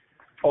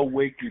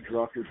 Awake, you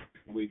drunkards.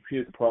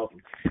 Here's the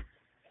problem.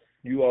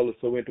 You all are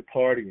so into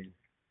partying.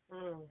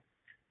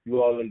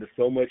 You all into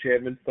so much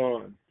having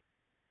fun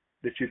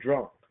that you're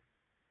drunk.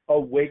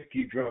 Awake,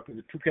 you drunk.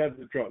 There's 2 kinds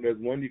of drunk. There's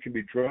one you can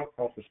be drunk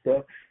off of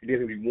stuff, and there's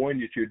going to be one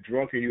that you're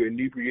drunk and you're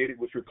inebriated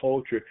with your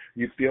culture.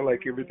 You feel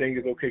like everything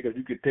is okay because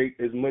you can take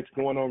as much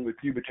going on with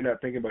you, but you're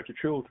not thinking about your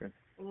children.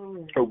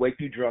 Awake,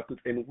 you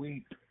drunkards, and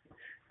weep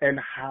and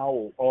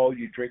howl, all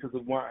you drinkers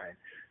of wine,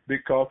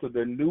 because of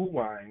the new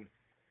wine,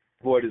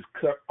 for it is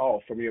cut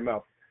off from your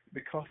mouth.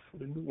 Because of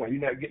the new wine.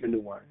 You're not getting the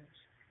new wine.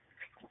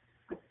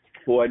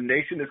 For a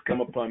nation has come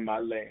upon my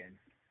land.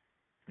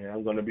 And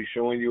I'm going to be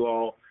showing you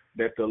all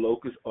that the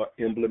locusts are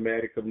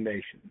emblematic of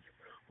nations.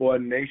 For a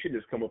nation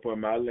has come upon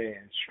my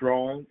land,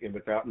 strong and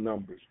without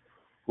numbers,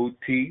 whose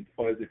teeth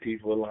are as the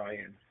teeth of a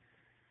lion,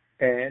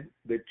 and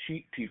the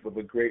cheek teeth of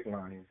a great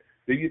lion.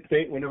 Do you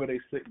think whenever they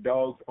sick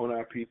dogs on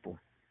our people?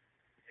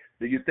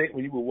 Do you think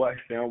when you would wash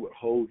down with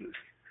hoses?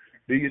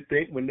 Do you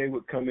think when they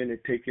would come in and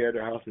take care of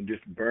the house and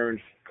just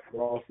burn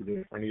crosses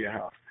in front of your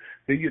house?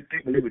 Do you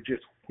think when they would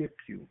just whip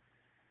you?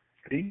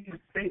 Do you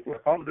think with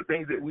all of the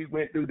things that we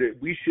went through that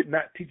we should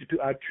not teach it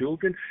to our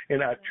children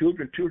and our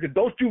children?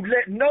 Don't you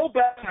let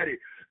nobody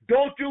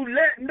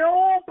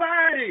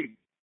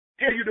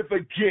tell you to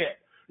forget.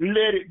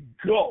 Let it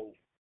go.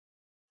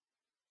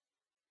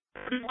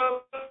 And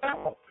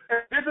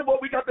this is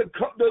what we got to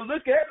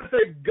look at and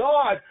say,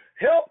 God,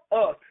 help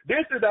us.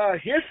 This is our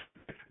history.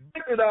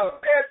 This is our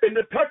past, and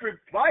the country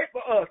fight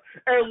for us.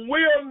 And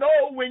we'll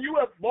know when you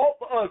have fought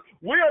for us.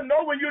 We'll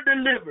know when you're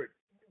delivered.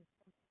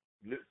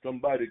 Let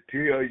somebody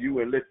tell you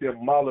and let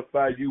them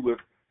mollify you with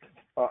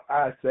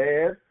eye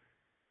salve.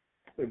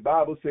 The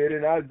Bible said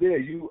in Isaiah,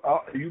 you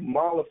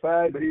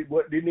mollified, but it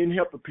didn't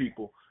help the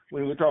people.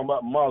 When we're talking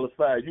about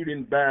mollified, you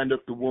didn't bind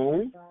up the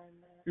wound.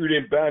 You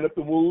didn't bind up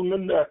the wound or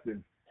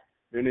nothing.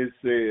 Then it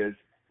says,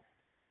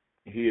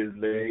 he has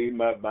laid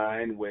my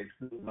vine waste.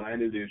 The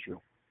vine is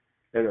Israel.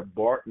 And have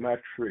barked my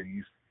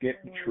tree, skint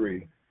the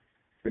tree,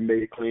 and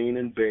made it clean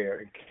and bare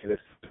and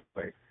cast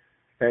away.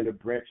 And the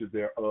branches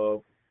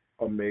thereof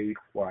are made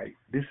white.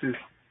 This is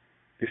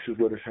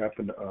what has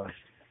happened to us.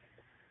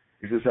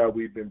 This is how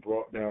we've been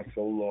brought down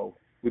so low.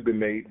 We've been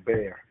made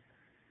bare.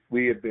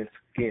 We have been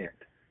skint.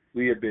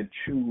 We have been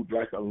chewed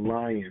like a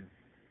lion.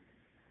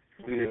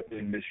 We have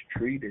been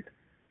mistreated.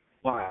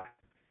 Why?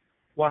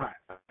 Why?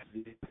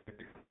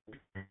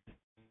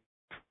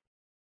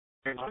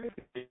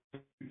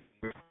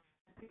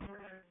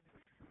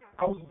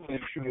 I was going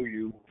to show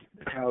you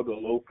how the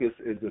locust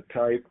is a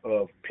type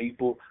of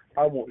people.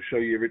 I won't show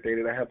you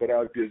everything that I have, but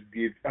I'll just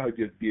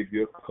give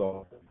you a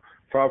call.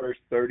 Proverbs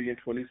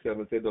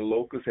 30:27 said the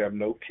locusts have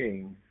no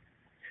king,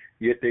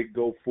 yet they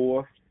go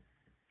forth,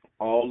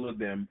 all of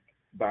them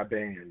by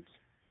bands.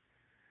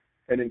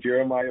 And in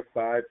Jeremiah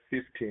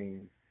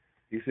 5:15,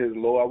 he says,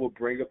 "Lo, I will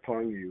bring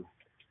upon you."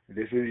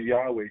 This is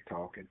Yahweh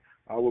talking.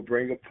 I will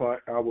bring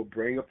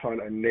upon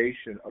a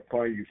nation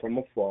upon you from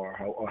afar,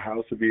 a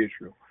house of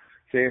Israel.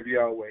 Saith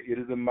Yahweh, it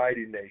is a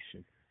mighty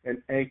nation,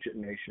 an ancient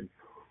nation,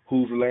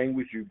 whose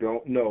language you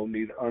don't know,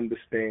 neither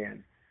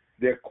understand.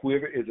 Their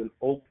quiver is an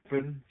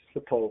open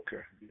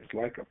sepulchre. It's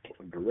like a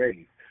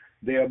grave.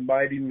 They are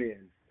mighty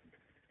men,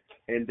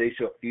 and they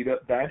shall eat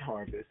up thy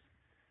harvest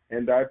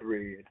and thy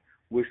bread,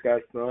 which thy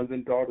sons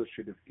and daughters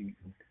should have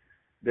eaten.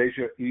 They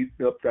shall eat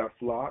up thy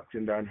flocks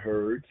and thine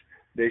herds.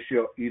 They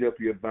shall eat up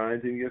your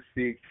vines and your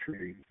fig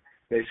trees.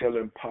 They shall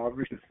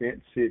impoverish the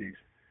fenced cities,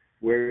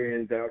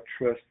 wherein thou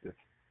trustest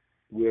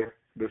with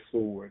the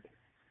sword.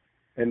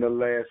 And the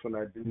last one,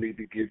 I do need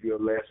to give you a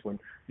last one.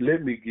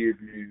 Let me give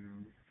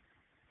you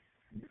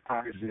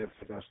Isaiah,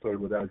 as I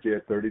started with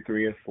Isaiah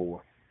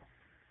 33:4.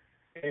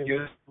 And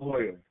your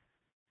spoil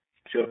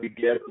shall be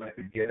gathered like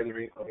the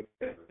gathering of a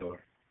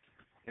caterpillar.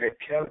 That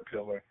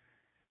caterpillar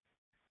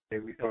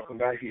that we're talking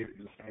about here is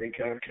the same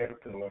kind of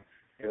caterpillar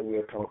that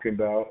we're talking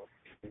about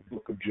in the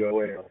book of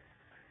Joel.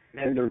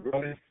 And the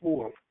running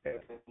forth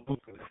as a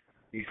locust,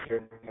 he shall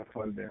run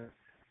upon them.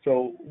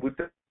 So with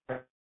that,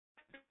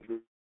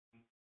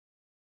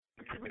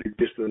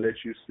 just to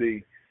let you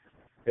see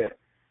that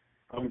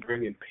I'm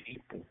bringing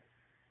people.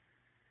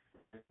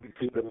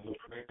 People that was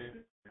afraid.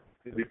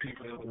 The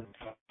people that was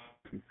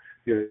talking.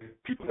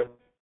 People that,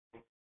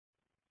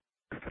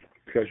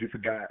 because you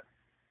forgot.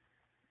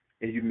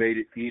 And you made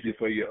it easy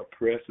for your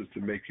oppressors to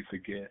make you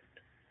forget.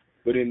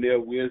 But in their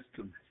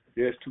wisdom,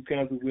 there's two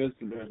kinds of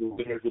wisdom. There's the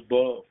wisdom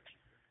above.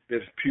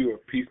 There's pure,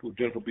 peaceful,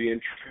 gentle,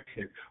 being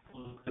intricate,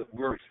 that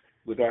works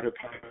without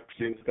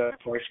hypocrisy, without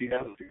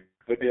partiality.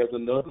 But there's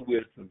another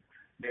wisdom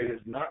that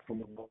is not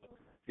from above.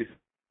 It's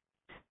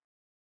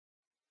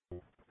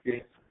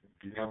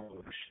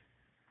devilish.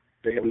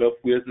 They have enough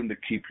wisdom to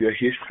keep your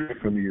history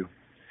from you.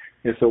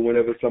 And so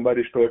whenever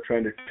somebody starts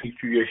trying to teach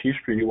you your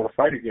history, you want to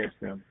fight against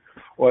them,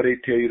 or they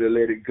tell you to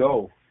let it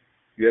go,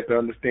 you have to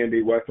understand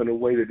they're wiping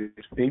away the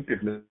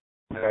distinctiveness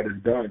that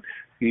is done,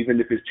 even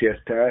if it's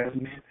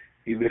chastisement,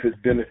 even if it's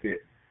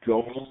benefit.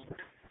 Don't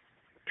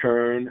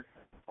turn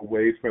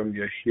away from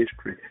your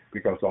history,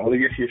 because all of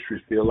your history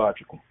is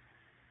theological.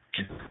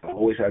 It's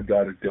always how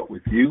God has dealt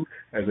with you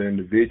as an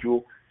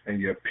individual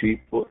and your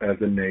people as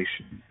a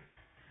nation.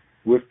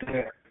 With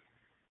that,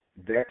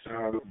 that's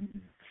our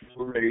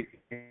foray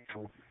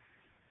into,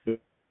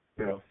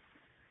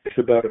 it's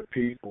about a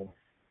people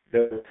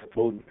that are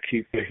supposed to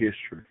keep their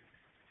history,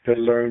 to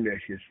learn their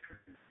history,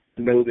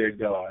 to know their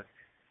God,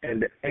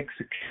 and to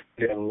execute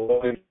their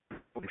loyalty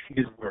with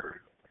His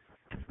word.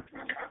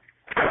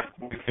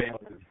 We fail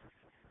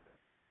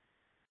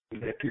to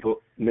let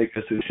people make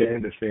us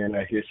ashamed of saying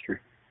our history.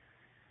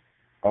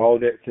 All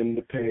that's in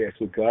the past,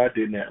 so God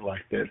did not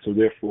like that. So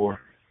therefore,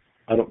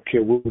 I don't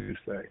care what you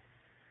say.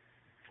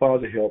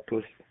 Father, help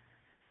us.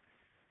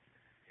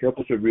 Help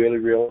us to really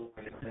realize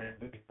that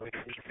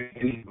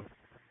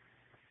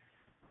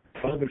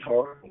some of it's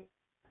hard.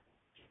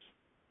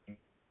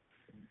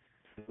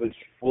 It's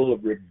full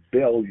of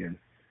rebellion.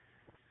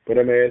 But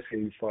I'm asking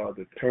you,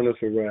 Father, turn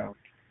us around.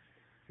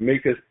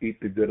 Make us eat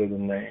the good of the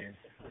land.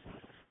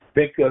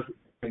 Make us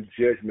in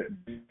judgment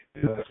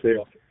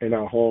ourselves in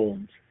our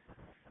homes,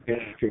 in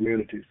our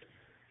communities,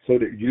 so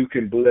that you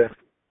can bless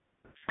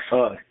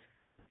us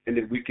and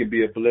that we can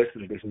be a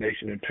blessing to this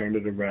nation and turn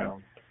it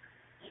around.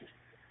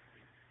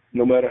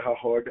 No matter how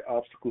hard the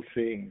obstacles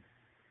seem,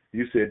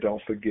 you said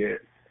don't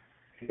forget.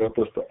 Help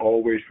us to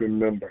always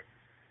remember.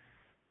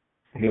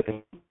 Help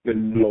us to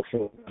know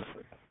so.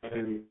 I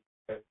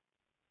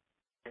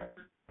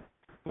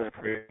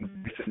pray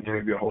in the name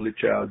of your holy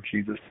child,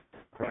 Jesus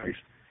Christ,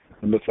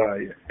 the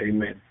Messiah.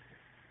 Amen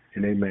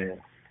and amen.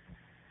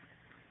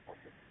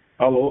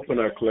 I'll open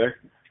our class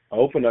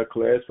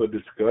for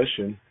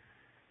discussion.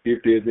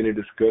 If there's any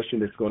discussion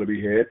that's going to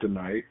be had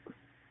tonight.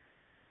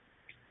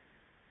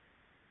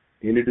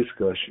 Any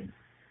discussion.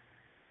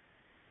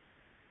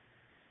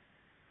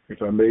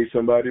 If I made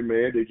somebody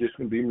mad, they're just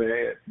going to be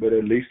mad. But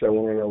at least I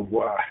want to know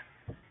why.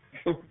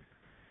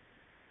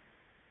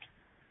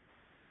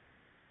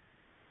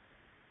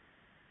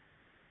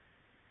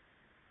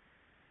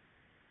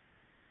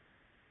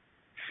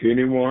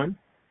 Anyone?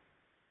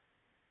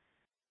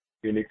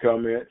 Any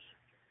comments?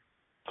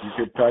 You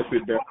can type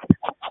it down.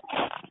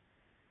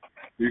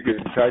 You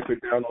can type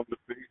it down on the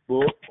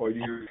Facebook, or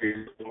you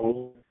can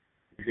call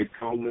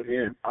it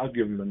in. I'll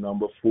give them the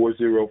number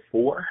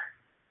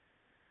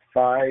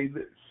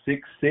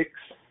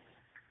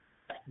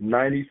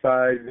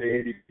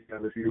 404-566-9580.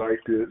 If you'd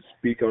like to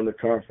speak on the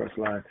conference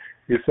line.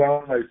 It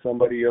sounds like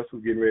somebody else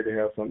was getting ready to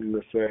have something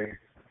to say.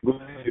 Go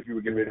ahead if you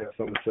were getting ready to have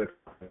something to say.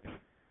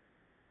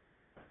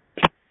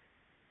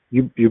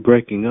 You're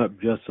breaking up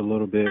just a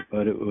little bit,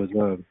 but it was,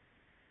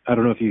 I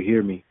don't know if you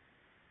hear me.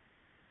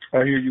 I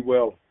hear you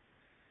well.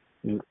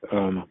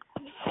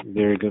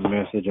 Very good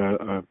message.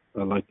 I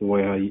like the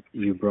way how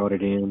you brought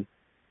it in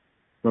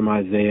from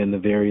Isaiah and the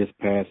various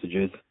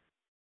passages,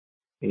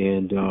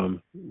 and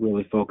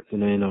really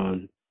focusing in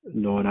on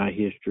knowing our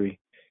history.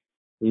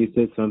 You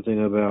said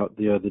something about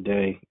the other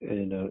day,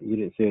 and you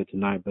didn't say it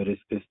tonight, but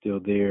it's still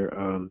there,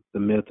 the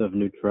myth of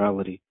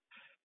neutrality.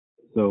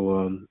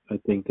 So I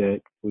think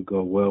that would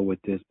go well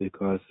with this,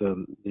 because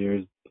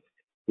there's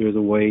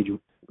a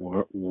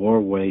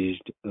war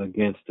waged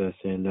against us,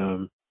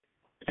 and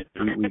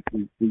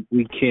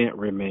we can't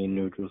remain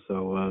neutral.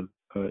 So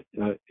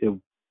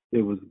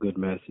it was a good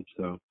message.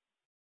 So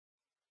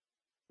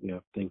yeah,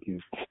 thank you.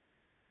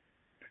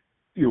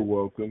 You're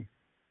welcome.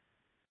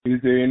 Is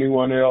there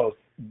anyone else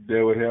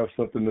that would have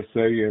something to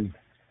say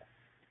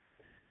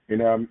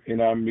in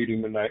our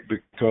meeting tonight,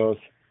 because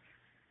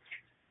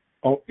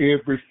on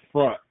every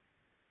front,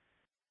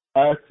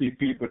 I see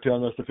people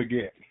telling us to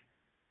forget.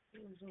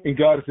 And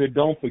God said,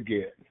 don't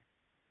forget.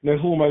 Now,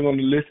 who am I going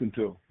to listen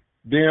to?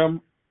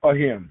 Them or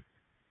him?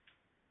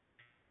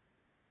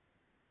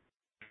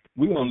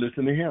 We're going to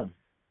listen to him.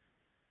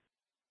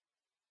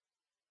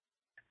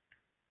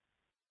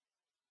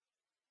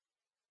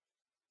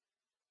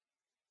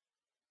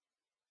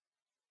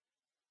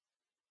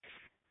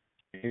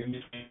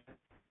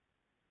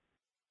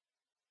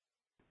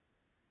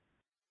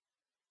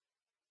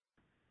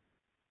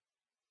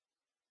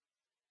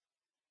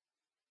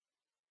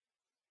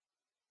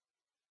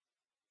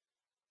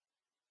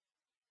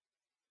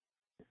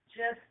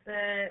 Just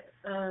that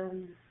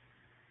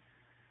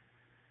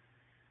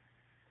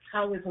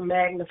how is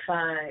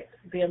magnified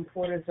the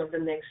importance of the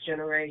next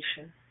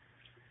generation.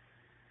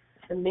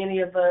 And many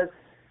of us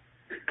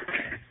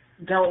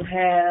don't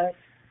have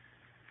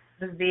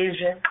the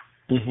vision,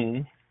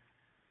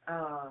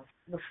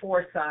 the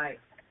foresight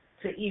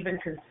to even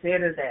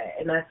consider that.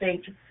 And I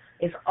think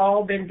it's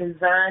all been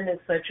designed in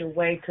such a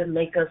way to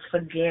make us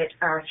forget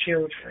our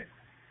children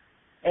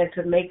and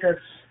to make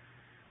us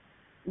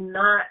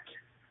not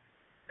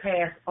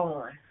pass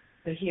on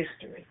the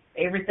history.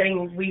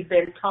 Everything we've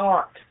been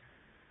taught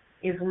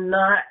is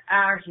not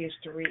our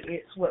history.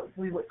 It's what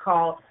we would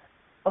call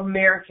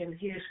American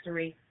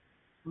history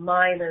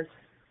minus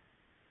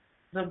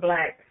the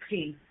black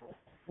people,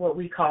 what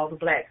we call the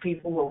black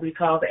people, what we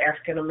call the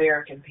African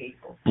American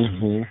people.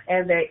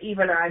 And that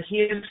even our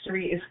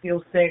history is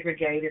still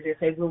segregated. They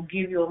say, we'll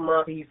give you a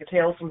month and you can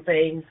tell some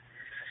things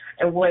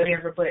and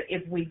whatever, but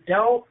if we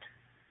don't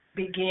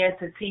begin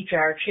to teach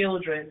our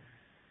children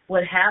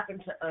what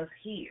happened to us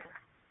here,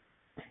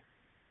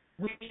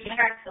 we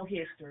have no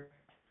history.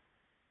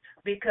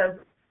 Because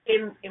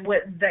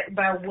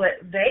by what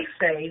they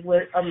say,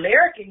 what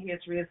American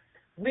history is,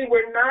 we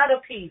were not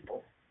a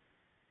people.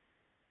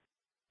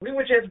 We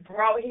were just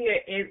brought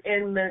here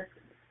in the,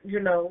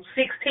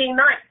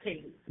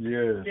 1619.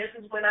 Yes. This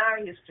is when our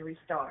history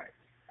starts.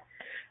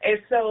 And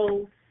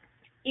so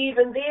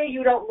even then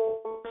you don't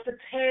want to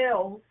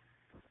tell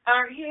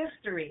our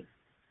history.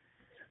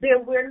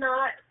 Then we don't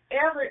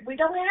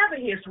have a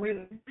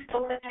history. We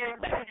don't have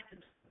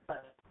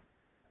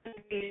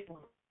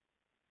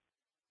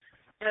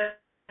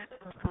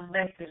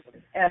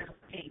collectively as a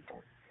people.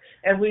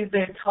 And we've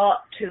been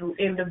taught to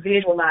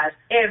individualize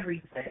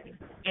everything,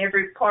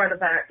 every part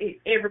of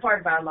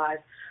our life,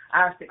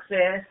 our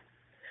success,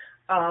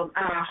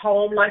 our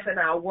home life and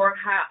our work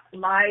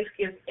life,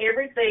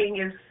 everything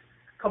is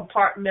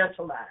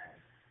compartmentalized.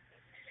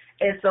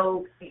 And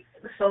so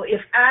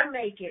if I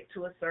make it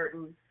to a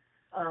certain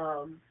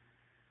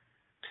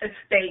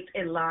state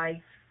in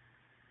life,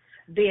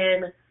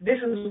 then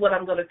this is what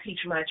I'm going to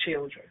teach my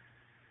children,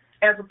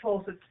 as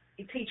opposed to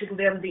teaching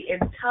them the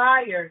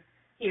entire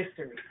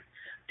history,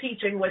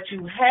 teaching what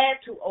you had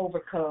to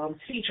overcome,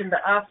 teaching the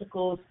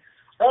obstacles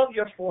of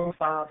your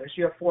forefathers,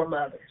 your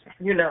foremothers,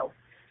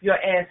 your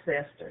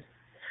ancestors,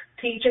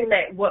 teaching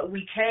that what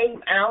we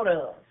came out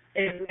of,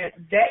 and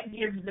that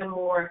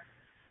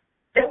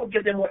would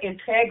give them more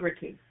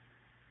integrity,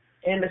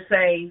 and to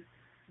say,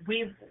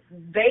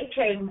 they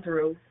came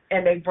through,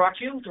 and they brought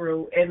you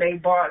through, and they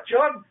brought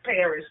your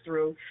parents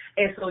through,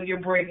 and so you're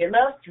bringing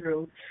us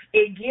through.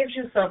 It gives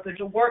you something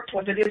to work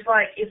towards. And it's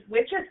like, if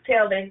we're just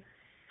telling,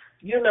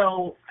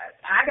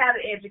 I got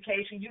an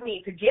education, you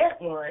need to get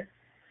one,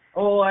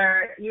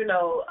 or,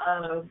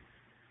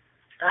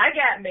 I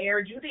got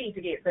married, you need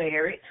to get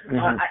married,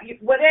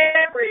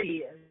 whatever it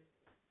is.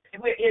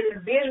 We're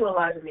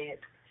individualizing it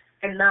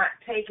and not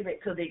taking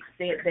it to the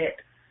extent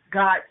that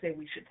God said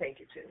we should take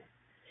it to.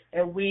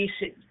 And we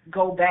should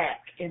go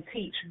back and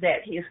teach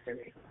that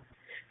history.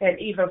 And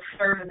even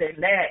further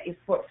than that is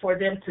for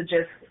them to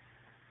just,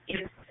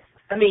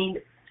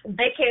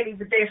 they can't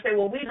even dare say,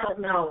 well, we don't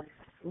know.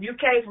 You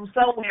came from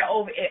somewhere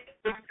over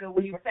at Africa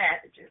where you were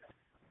savages.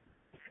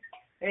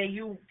 And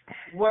you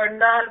were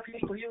not a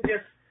people. You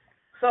just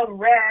some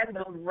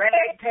random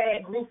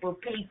ragtag group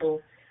of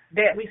people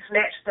that we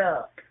snatched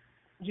up,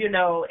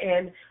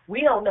 and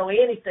we don't know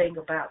anything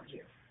about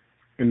you.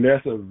 And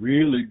that's a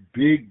really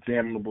big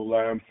damnable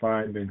lie I'm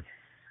finding.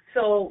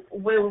 So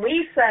when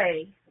we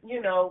say,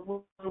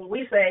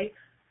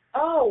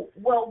 oh,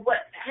 well, what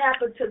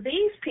happened to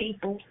these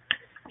people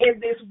in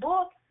this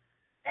book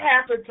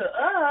happened to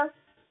us,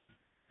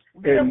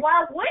 then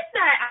why wouldn't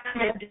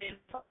I?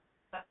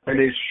 And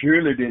it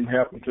surely didn't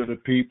happen to the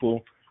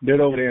people that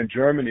over there in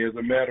Germany. As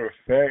a matter of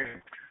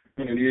fact,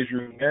 in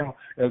Israel now,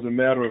 as a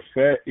matter of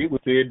fact, it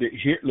was said that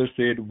Hitler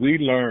said we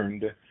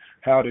learned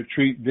how to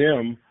treat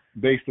them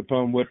based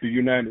upon what the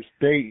United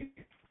States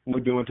were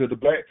doing to the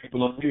black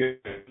people on here.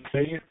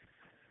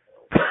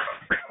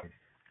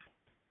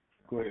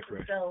 Go ahead,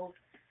 Fred. So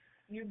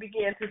you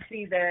begin to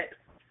see that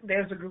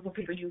there's a group of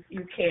people you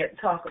can't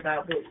talk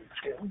about,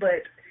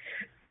 but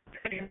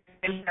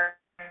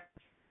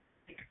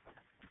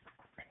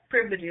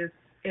privileges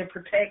and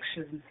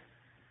protections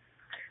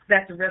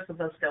that the rest of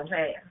us don't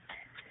have.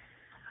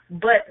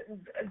 But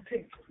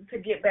to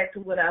get back to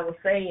what I was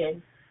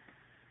saying,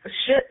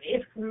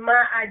 if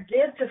my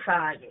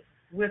identifying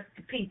with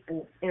the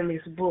people in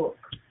this book,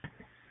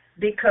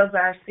 because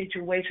our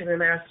situation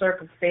and our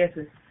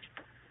circumstances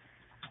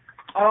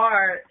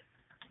are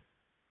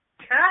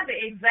kind of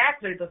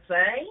exactly the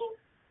same,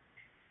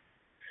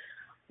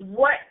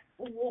 why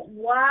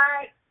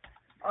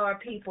are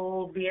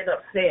people being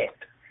upset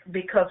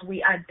because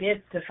we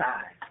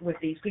identify with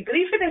these people?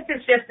 Even if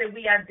it's just that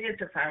we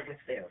identify with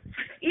them.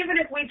 Even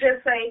if we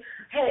just say,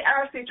 hey,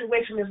 our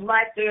situation is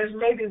like theirs,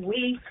 maybe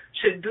we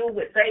should do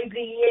what they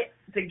did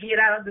to get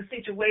out of the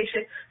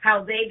situation,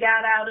 how they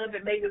got out of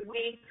it. Maybe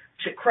we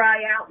should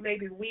cry out.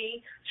 Maybe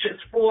we should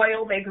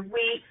spoil. Maybe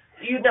we,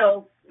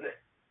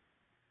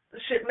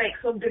 should make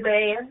some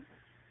demands.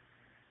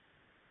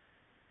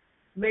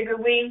 Maybe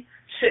we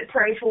should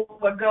pray for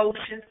a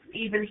Goshen,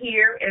 even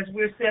here as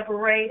we're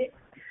separated,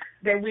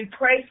 that we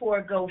pray for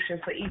a Goshen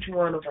for each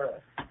one of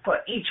us, for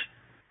each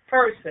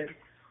person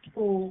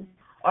who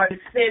are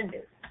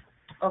descendants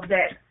of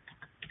that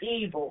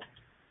evil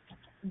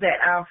that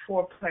our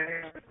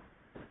foreparents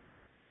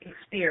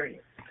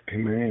experienced.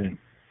 Amen.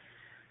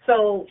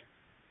 So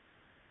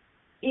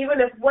even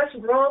if what's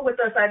wrong with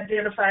us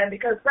identifying,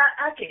 because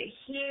I can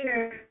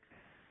hear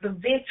the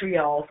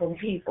vitriol from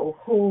people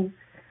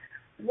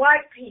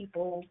white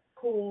people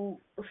who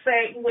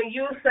say, when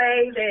you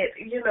say that,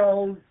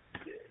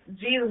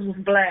 Jesus was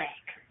black.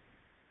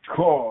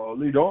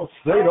 Carly, don't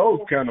say those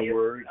kind of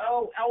words.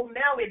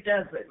 Now it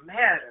doesn't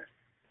matter.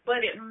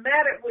 But it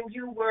mattered when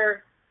you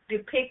were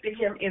depicting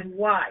him as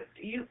white.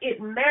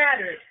 It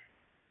mattered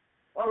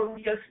on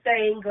your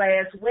stained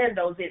glass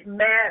windows. It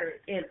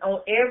mattered. And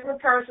on every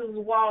person's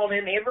wall,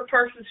 in every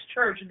person's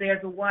church,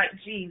 there's a white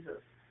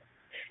Jesus.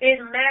 It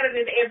mattered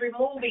in every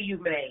movie you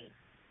made.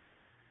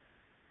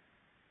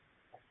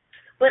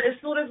 But as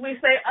soon as we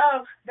say,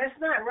 oh, that's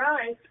not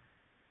right,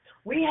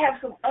 we have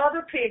some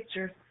other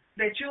pictures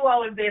that you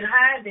all have been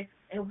hiding,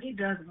 and we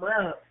dug them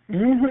up.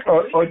 Mm-hmm.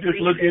 Or just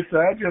look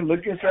inside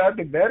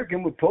the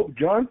Vatican with Pope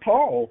John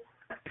Paul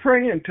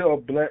praying to a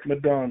black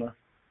Madonna.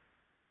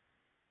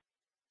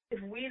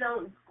 If we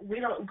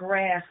don't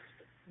grasp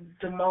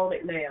the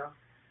moment now,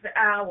 the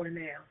hour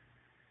now,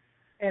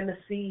 and to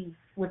see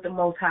what the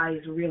Most High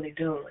is really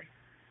doing,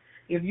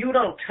 if you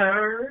don't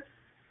turn,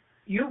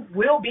 you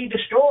will be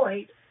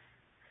destroyed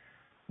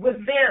with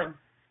them,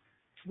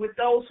 with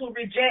those who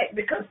reject,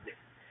 because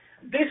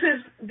this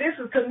is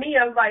to me,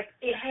 I'm like,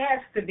 it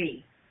has to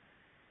be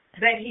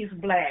that he's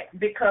black,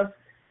 because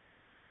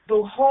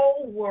the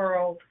whole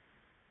world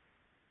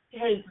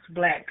hates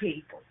black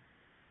people.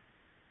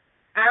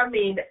 I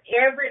mean,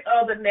 every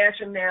other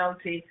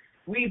nationality,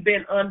 we've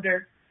been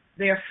under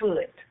their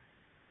foot.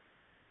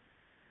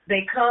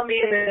 They come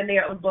in and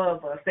they're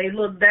above us. They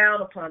look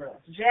down upon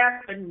us.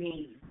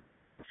 Japanese,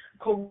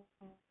 Korean,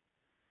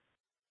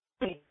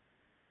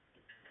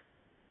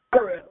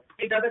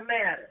 it doesn't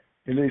matter.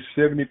 In these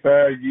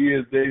 75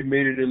 years, they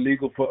made it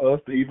illegal for us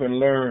to even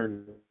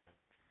learn.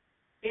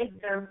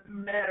 It doesn't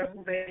matter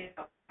who they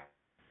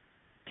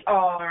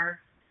are,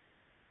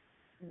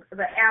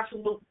 the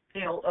absolute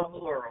hell of the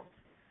world.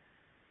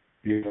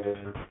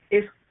 Yeah.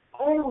 It's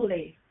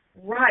only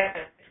right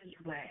to be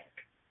black.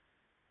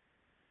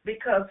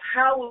 Because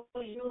how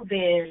will you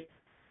then,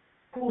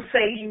 who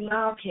say you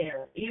love him?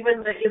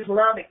 Even the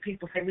Islamic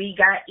people say, we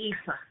got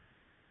Isa.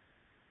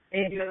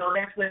 And,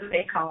 that's what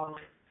they call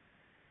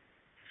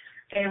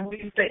it. And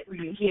we say,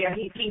 yeah,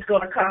 he's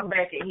going to come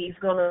back and he's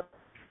going to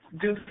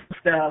do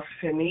stuff.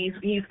 And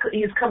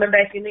he's coming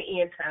back in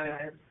the end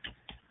time.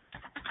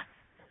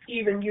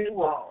 Even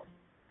you all,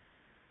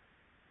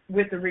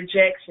 with the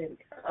rejection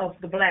of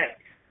the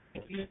blacks.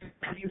 You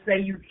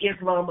say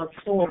Islam is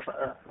sword for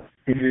us.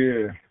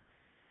 Yeah.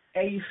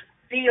 And you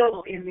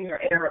still in your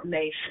Arab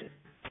nation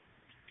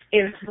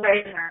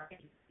enslave our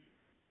people.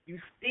 You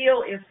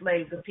still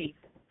enslave the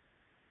people.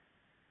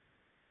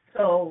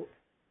 So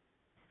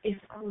it's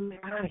only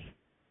right.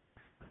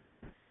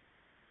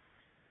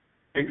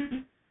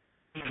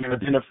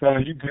 Identify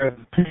you guys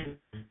as people.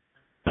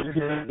 You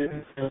can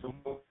identify as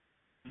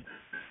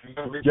a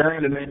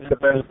vagina name as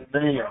a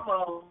name.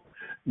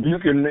 You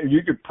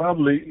could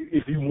probably,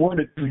 if you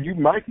wanted to, you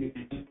might you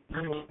can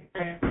go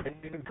ahead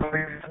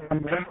and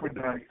come back with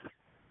that.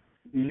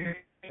 You're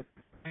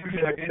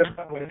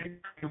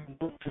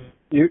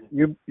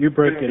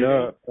breaking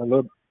up a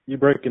little. You're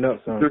breaking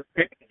up some.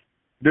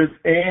 Does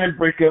Ann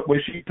break up when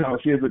she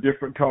talks? She has a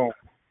different tone.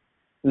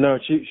 No,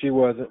 she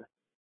wasn't.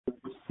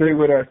 Say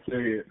what I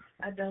said.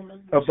 I don't know.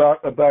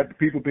 About the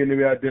people being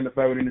able to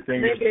identify with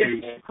anything.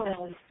 Go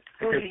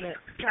ahead.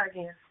 Try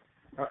again.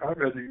 I'd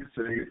rather you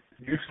say it.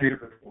 You say it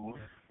before.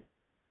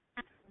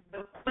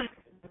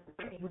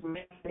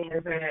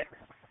 That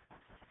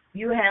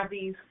you have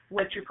these,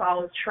 what you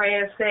call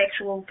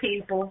transsexual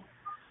people,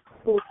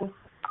 who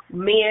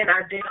men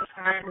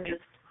identify as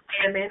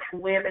women,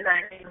 women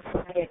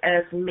identify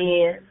as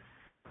men.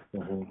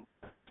 Mm-hmm.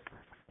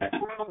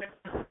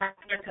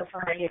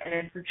 Identifying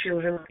as the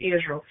children of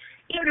Israel.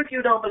 Even if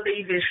you don't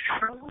believe it's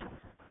true,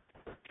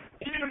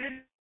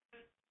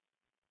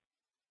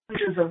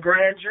 illusions of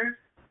grandeur,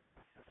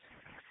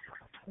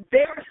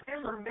 there is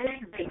still a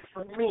mandate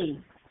for me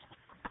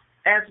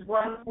as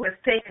one who has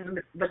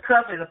taken the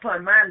covenant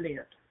upon my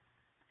lips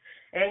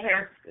and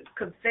has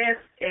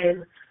confessed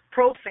and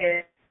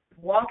professed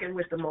walking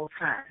with the Most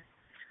High.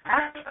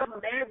 I have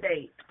a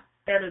mandate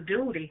and a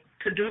duty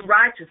to do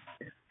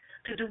righteousness,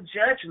 to do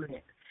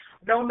judgment,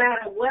 no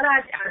matter what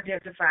I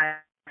identify.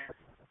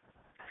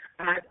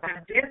 I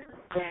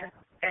identify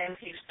as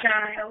his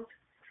child,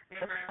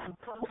 and I'm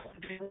supposed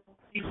to do.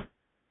 You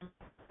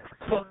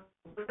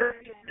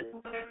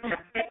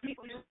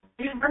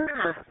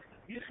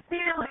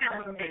still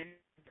have a man.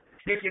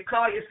 If you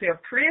call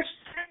yourself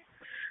Christian,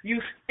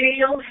 you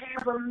still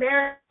have a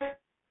man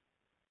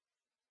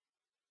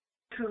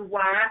to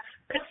why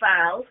the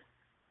files,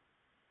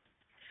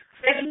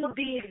 sexual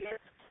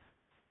obedience,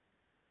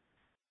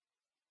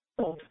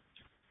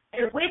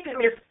 and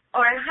wickedness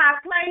are in high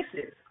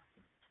places.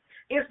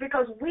 It's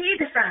because we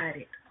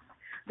decided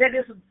that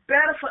it's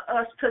better for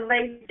us to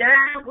lay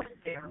down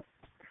with them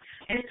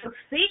and to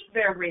seek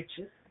their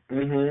riches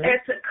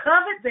and to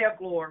covet their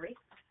glory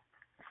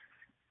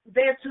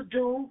than to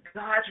do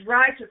God's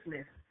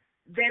righteousness,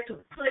 than to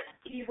put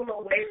evil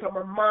away from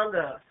among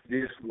us.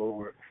 Yes,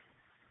 Lord.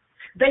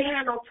 They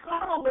had no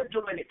problem with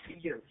doing it to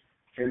you.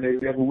 And they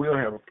never will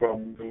have a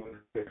problem doing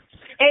it.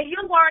 And you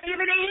weren't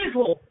even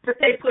evil that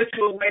they put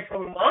you away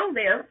from among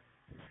them.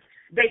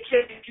 They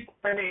kept you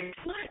in their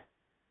place,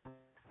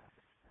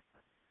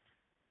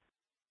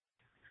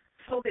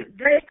 so that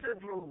they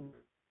could rule,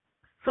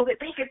 so that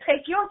they could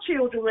take your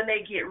children when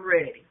they get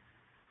ready.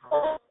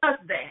 Who does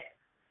that?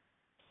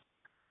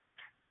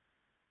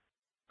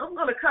 I'm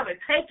going to come and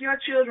take your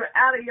children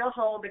out of your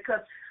home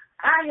because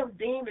I have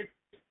deemed it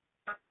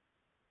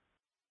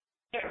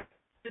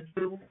to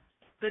do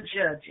the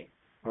judging.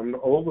 I'm the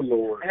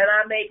overlord. And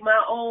I make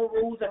my own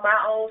rules and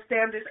my own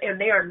standards,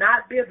 and they are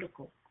not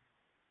biblical.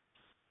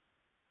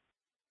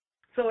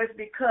 So it's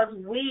because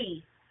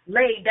we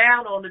lay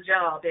down on the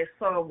job, as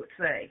some would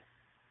say,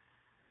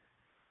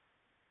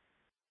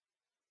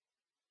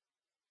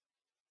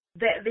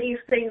 that these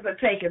things are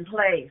taking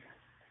place.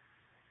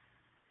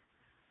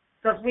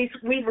 Because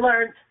we've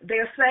learned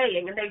their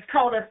saying, and they've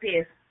taught us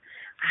this: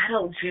 I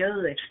don't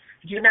judge.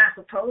 You're not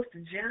supposed to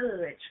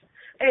judge.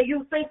 And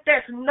you think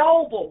that's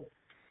noble.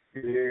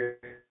 Yeah,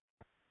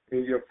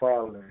 and you're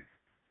following.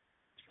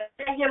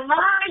 And you're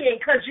lying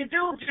because you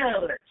do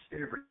judge.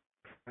 Every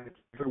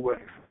way.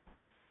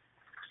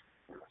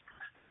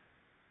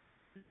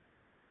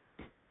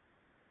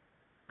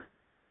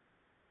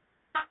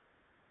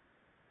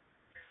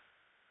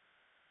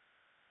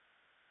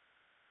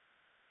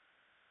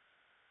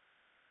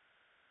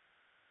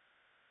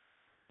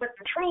 But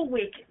the true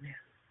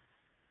wickedness,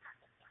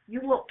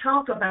 you won't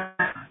talk about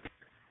it.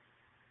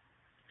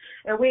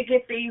 And we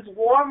get these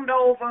warmed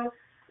over,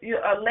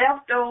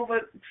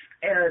 leftover,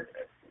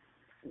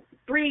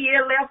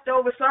 3-year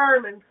leftover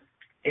sermons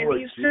in Lord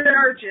these Jesus.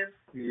 churches.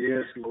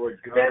 Yes, Lord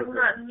God. That's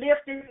not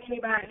lifting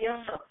anybody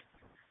up.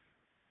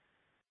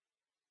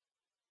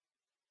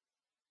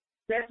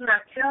 That's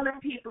not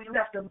telling people you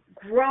have to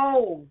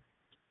grow.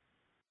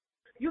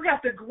 You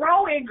have to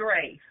grow in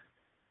grace.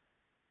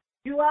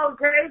 You are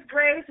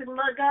grace, and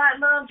God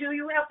loves you.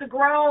 You have to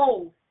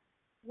grow.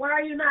 Why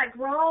are you not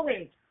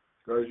growing?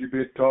 Because you've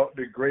been taught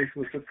that grace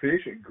was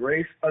sufficient.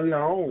 Grace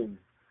alone.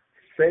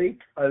 Faith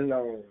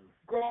alone.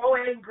 Grow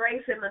in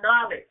grace and the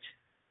knowledge.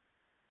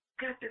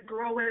 Got to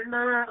grow in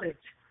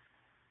knowledge.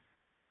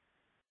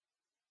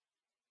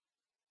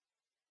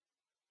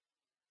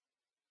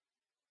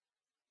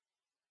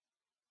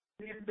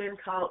 We've been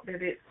taught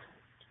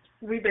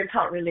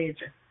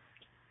religion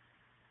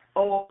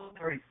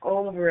over and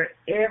over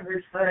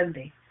every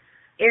Sunday,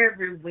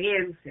 every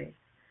Wednesday.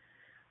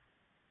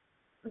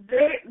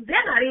 They're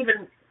not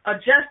even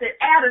adjusted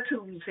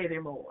attitudes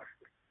anymore.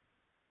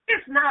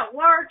 It's not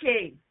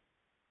working.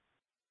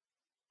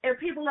 And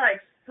people are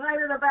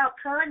excited about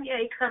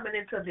Kanye coming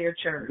into their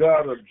church.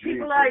 God of Jesus.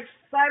 People are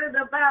excited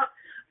about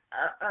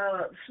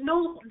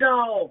Snoop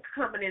Dogg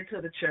coming into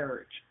the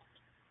church.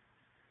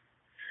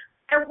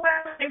 And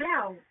where's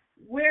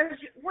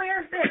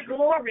that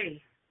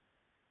glory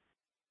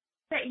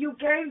that you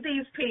gave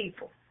these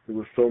people? It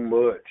was so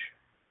much.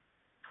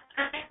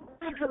 I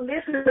want to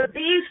listen to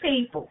these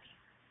people.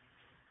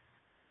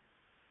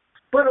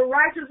 But a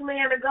righteous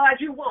man of God,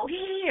 you won't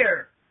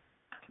hear.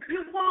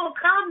 You won't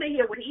come to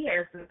hear what he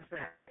has to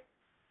say.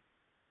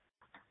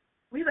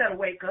 We better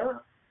wake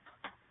up.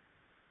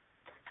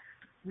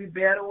 We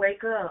better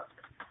wake up.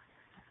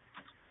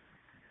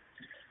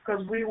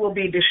 Because we will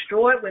be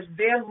destroyed with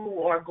them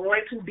who are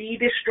going to be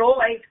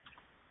destroyed.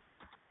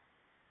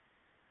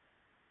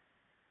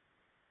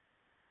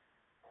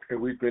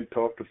 And we've been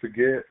taught to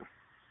forget.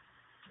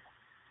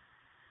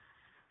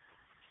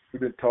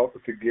 We've been taught to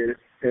forget,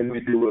 and we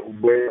do it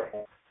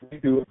well. We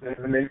do it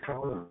better than they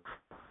taught us.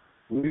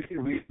 We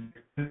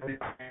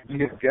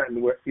have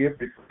gotten where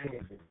everything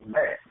is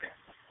lacked.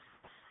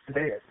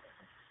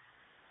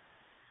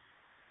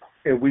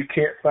 And we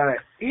can't find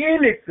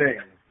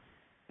anything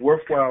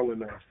worthwhile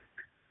enough.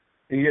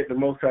 And yet the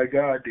Most High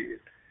God did.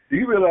 Do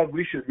you realize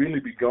we should really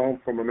be gone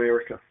from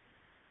America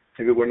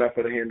if it were not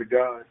for the hand of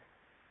God?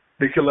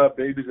 They kill our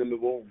babies in the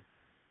womb.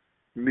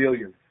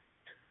 Millions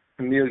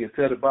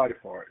set of body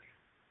parts.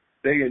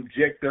 They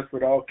inject us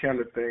with all kind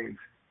of things,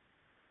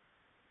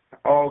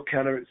 all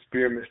kind of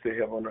experiments they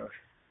have on us.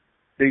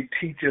 They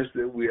teach us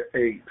that we're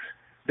apes.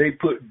 They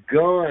put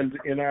guns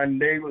in our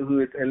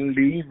neighborhoods and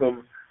leave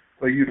them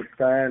for you to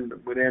find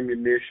them with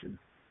ammunition.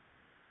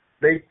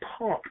 They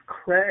pump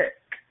crack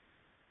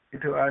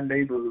into our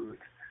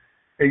neighborhoods.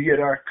 And yet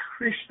our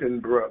Christian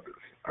brothers,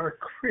 our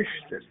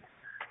Christians,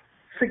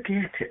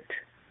 forget it.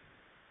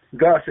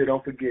 God said,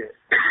 don't forget.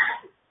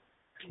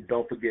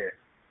 Don't forget.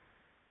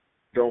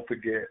 Don't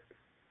forget.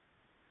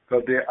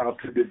 Because they're out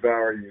to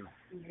devour you.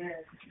 Yes.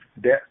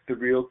 That's the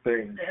real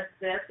thing.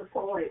 That's the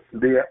point.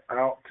 They're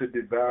out to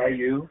devour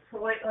you. That's the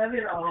point of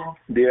it all.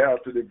 They're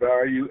out to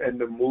devour you and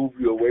to move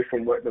you away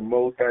from what the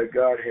Most High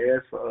God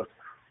has for us.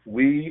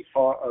 We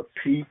are a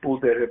people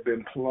that have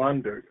been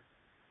plundered.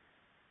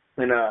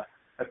 And I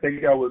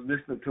think I was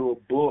listening to a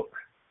book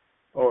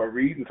or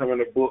reading some of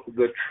the book,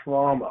 The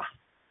Trauma.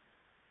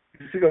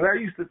 You see, because I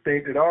used to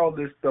think that all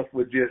this stuff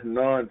was just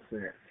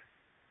nonsense.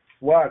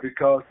 Why?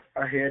 Because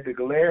I had the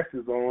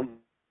glasses on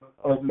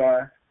of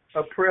my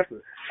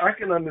oppressor. I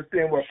can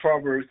understand why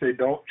Proverbs say,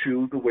 don't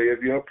choose the way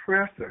of your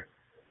oppressor.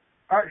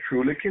 I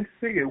truly can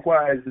see it.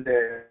 Why is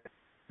that?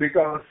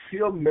 Because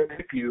he'll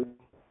make you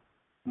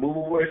move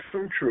away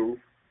from truth.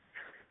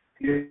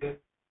 He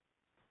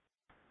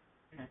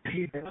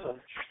does.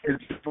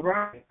 It's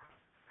right.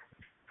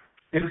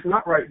 It's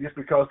not right just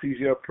because he's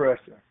your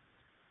oppressor.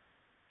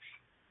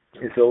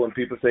 And so when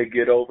people say,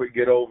 get over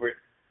it,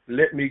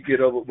 let me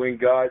get over it when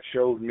God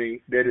shows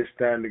me that it's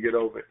time to get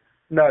over it.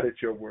 Not at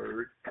your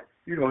word.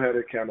 You don't have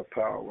that kind of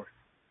power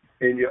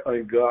in your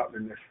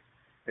ungodliness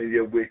and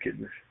your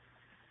wickedness.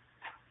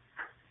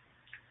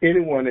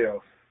 Anyone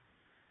else?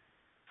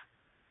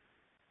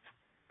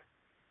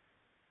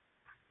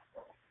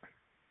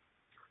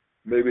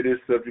 Maybe this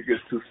subject is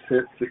too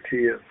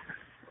sensitive,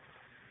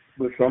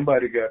 but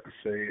somebody got to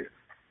say it.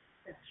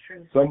 That's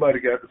true. Somebody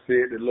got to say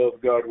it that loves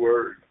God's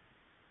word.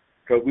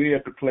 Because we're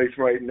at the place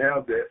right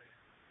now that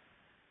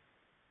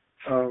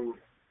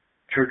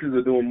churches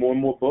are doing more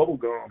and more bubble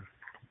gum.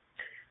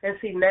 And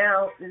see,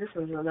 now, this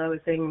is another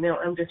thing. Now,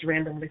 I'm just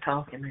randomly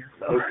talking now.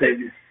 So.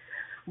 Okay.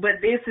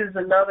 But this is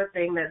another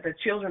thing that the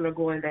children are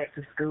going back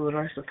to school or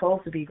are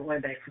supposed to be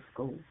going back to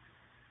school.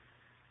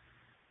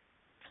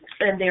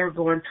 And they're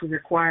going to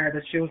require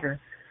the children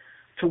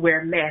to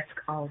wear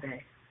masks all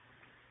day.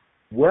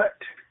 What?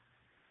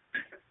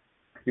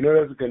 You know,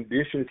 there's a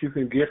condition that you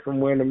can get from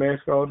wearing a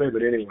mask all day,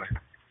 but anyway.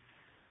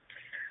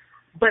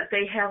 But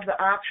they have the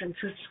option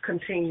to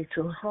continue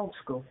to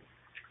homeschool.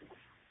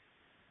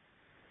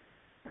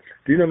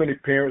 Do you know how many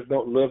parents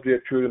don't love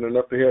their children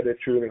enough to have their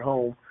children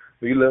home?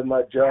 We love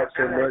my job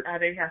so much.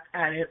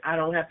 I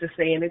don't have to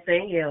say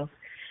anything else.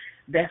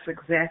 That's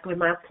exactly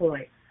my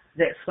point.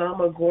 That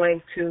some are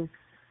going to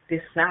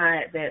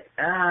decide that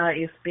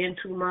it's been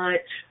too much.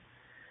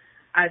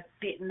 I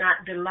did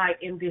not delight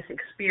in this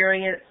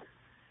experience.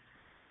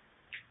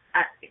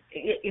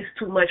 It's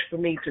too much for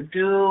me to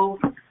do.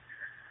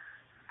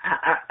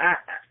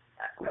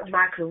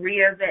 My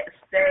career's at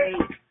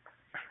stake.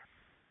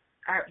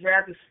 I'd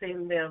rather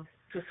send them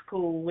to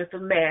school with a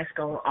mask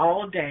on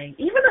all day.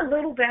 Even the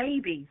little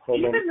babies, the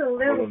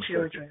little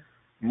children.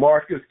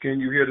 Marcus, can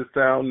you hear the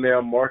sound now?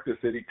 Marcus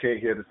said he can't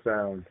hear the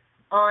sound.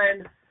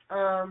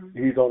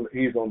 He's on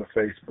the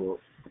Facebook.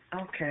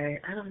 Okay,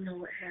 I don't know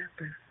what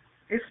happened.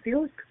 It's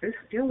still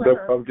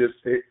I'm just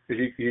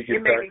he can.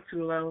 It may be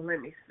too low. Let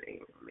me see.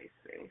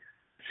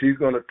 She's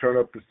gonna turn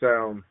up the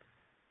sound.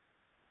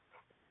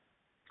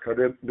 Cause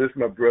this is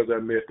my brother I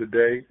met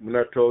today. When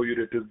I told you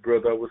that this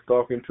brother I was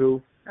talking to.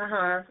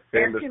 Ask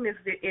him if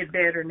it's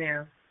better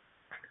now.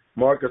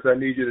 Marcus, I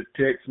need you to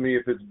text me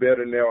if it's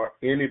better now, or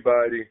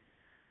anybody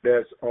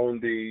that's on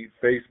the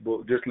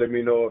Facebook. Just let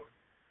me know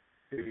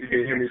if you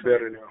can hear me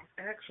better now.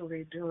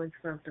 Actually doing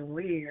something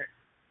weird.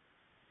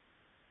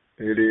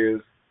 It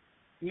is.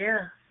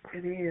 Yeah,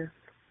 it is.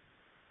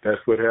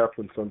 That's what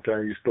happens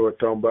sometimes. You start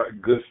talking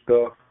about good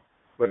stuff.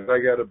 But I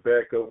got a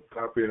backup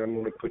copy, and I'm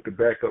going to put the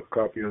backup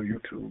copy on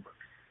YouTube.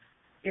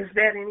 Is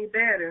that any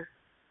better?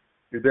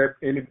 Is that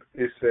any?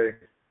 It's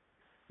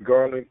a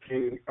Garland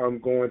King. I'm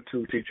going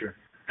to teacher.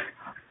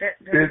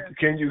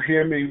 Can you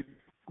hear me?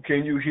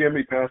 Can you hear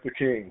me, Pastor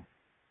King?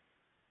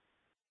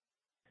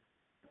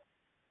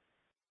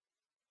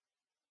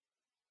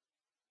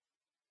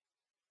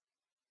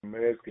 I'm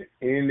asking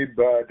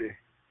anybody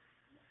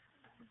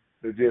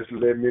to just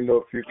let me know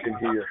if you can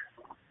hear.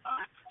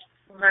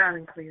 Loud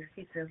and clear.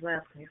 He says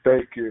loud and clear.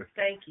 Thank you.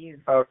 Thank you.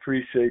 I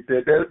appreciate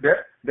that.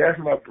 That's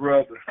my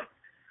brother.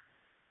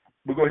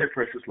 But go ahead,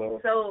 precious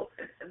love. So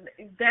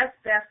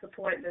that's the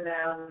point that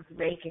I was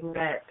making,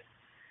 that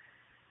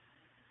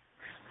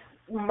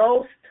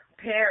most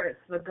parents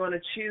are going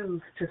to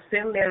choose to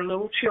send their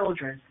little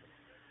children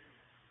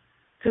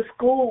to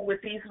school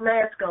with these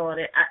masks on.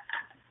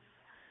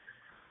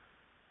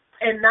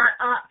 and not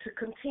opt to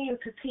continue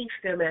to teach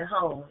them at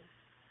home.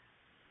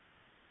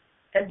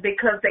 And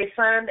because they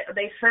found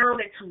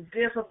it too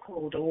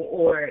difficult,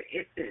 or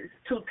it's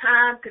too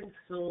time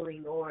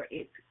consuming, or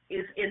it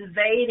is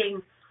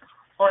invading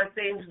on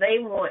things they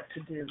want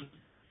to do,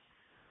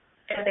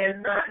 and they're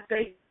not.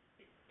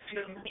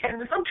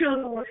 And some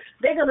children,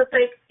 they're gonna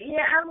think,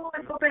 yeah, I don't want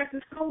to go back to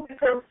school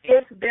because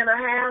it's been a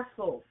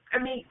hassle. I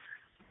mean,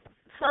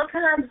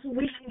 sometimes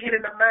we can get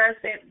in a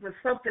mindset with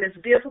something that's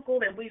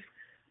difficult, and we've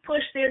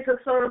pushed into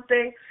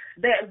something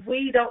that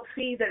we don't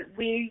see that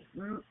we're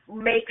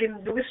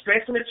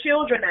stressing the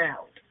children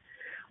out.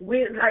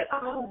 We're like,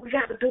 oh, we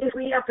got to do this,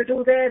 we have to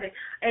do that,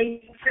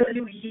 and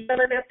you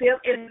yelling at them,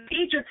 and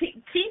the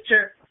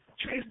teacher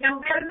treats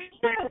them better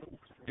than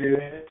you.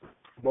 Yeah,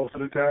 most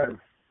of the time.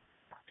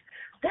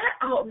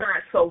 That ought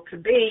not so to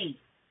be.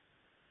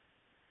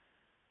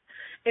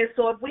 And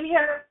so if we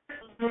have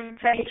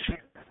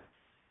patience,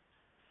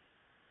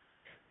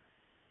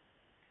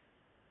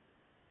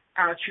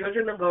 our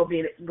children are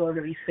going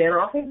to be sent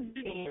off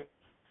again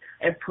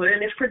and put in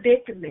this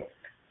predicament.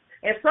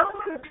 And some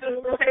of the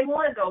children, they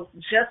want to go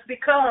just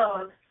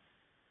because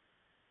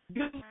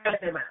you let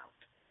them out.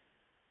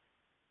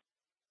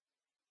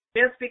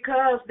 Just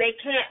because they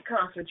can't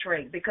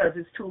concentrate because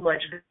it's too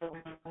much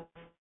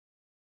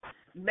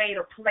made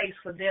a place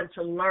for them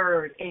to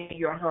learn in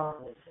your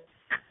home.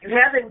 You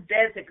haven't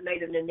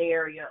designated an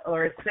area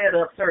or set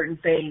up certain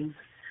things,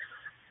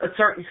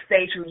 certain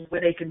stations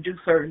where they can do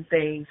certain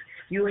things.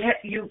 You had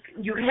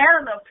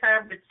enough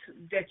time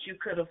that you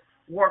could have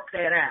worked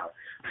that out.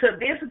 To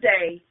this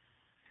day,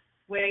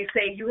 where they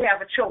say you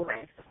have a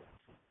choice.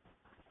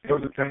 There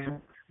was a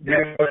time they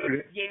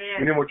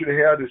didn't want you to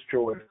have this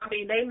choice. I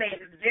mean, they made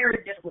it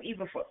very difficult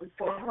even for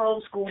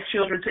homeschool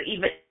children to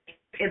even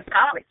in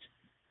college.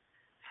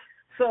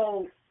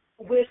 So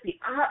with the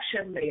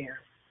option there,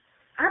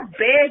 I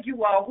beg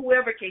you all,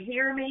 whoever can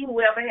hear me,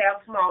 whoever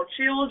has small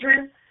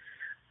children,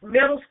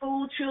 middle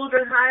school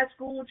children, high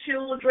school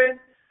children,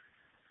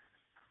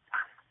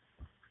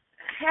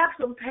 have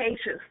some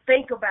patience.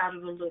 Think about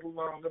it a little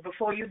longer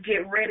before you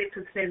get ready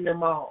to send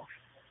them off.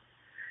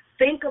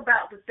 Think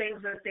about the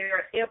things that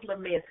they're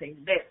implementing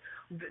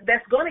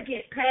that's going to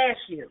get past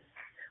you,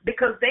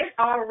 because they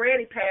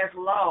already passed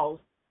laws.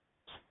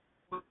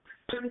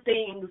 Certain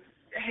things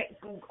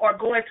are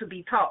going to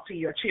be taught to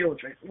your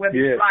children, whether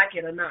you like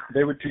it or not.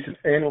 They were teaching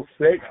anal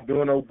sex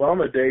during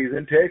Obama days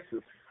in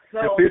Texas.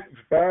 So, the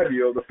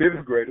 5-year-olds, the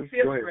fifth graders.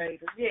 Fifth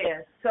graders,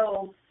 yes.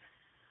 So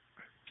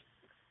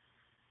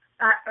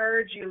I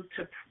urge you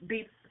to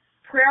be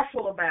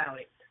prayerful about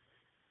it,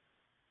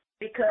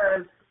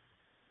 because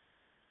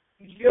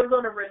you're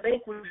going to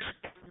relinquish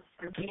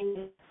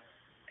again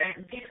at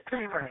this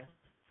time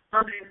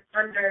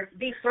under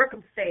these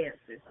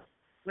circumstances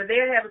where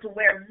they're having to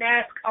wear a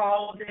mask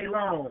all day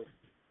long.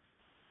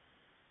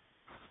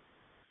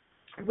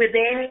 Where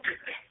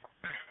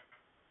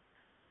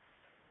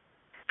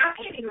I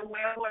can't even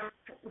wear one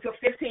for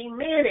 15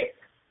 minutes.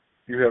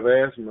 You have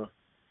asthma.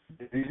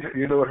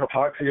 You know what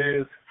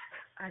hypoxia is?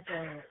 I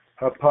don't.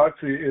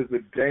 Hypoxia is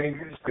a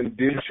dangerous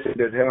condition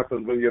that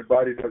happens when your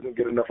body doesn't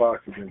get enough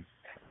oxygen.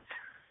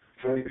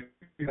 So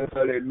you know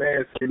that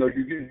mask, you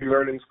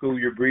learn in school,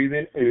 you're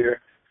breathing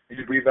air,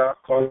 you breathe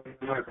out carbon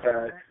dioxide.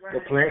 Right. The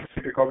plants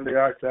take the carbon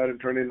dioxide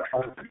and turn it into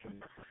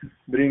oxygen.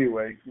 But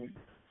anyway,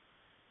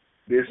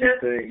 this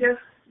thing.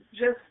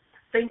 Just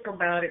think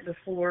about it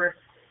before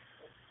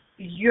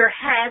you're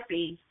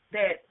happy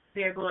that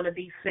they're going to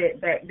be set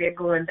back. They're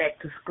going back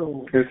to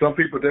school. And some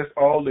people, that's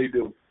all they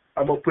do.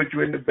 I'm going to put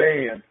you in the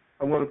band.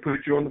 I'm going to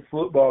put you on the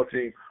football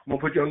team. I'm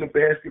going to put you on the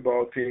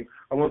basketball team.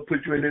 I'm going to put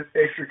you in this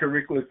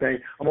extracurricular thing.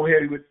 I'm going to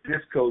have you with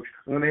this coach.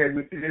 I'm going to have you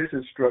with this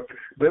instructor.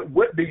 But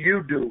what do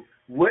you do?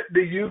 What do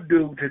you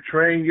do to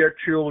train your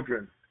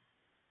children?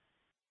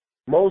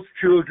 Most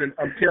children,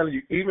 I'm telling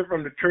you, even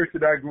from the church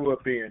that I grew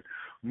up in,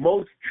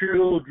 most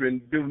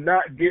children do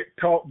not get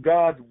taught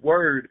God's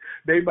word.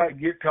 They might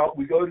get taught,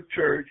 we go to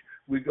church,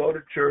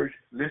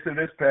 listen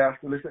to this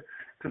pastor, listen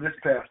to this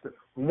pastor.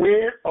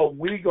 When are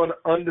we going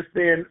to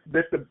understand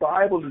that the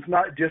Bible is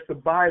not just the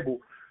Bible?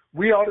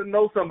 We ought to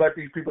know something about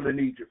these people in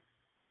Egypt.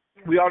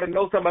 We ought to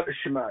know something about the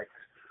Shemites.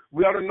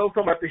 We ought to know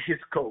something about the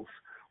Hyksos.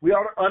 We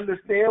ought to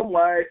understand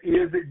why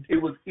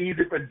it was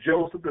easy for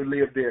Joseph to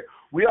live there.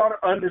 We ought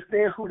to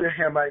understand who the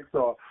Hamites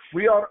are.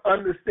 We ought to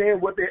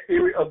understand what their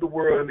area of the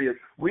world is.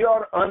 We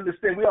ought to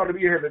understand, we ought to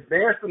be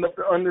advanced enough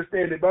to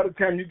understand that by the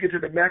time you get to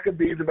the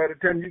Maccabees and by the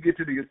time you get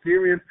to the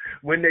Assyrians,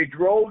 when they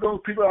drove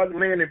those people out of the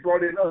land and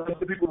brought in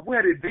other people,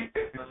 where did they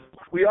go?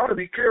 We ought to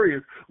be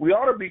curious. We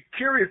ought to be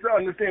curious to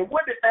understand,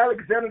 what did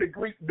Alexander the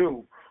Greek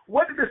do?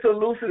 What did the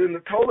Seleucids and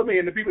the Ptolemy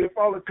and the people that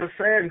followed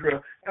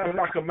Cassandra and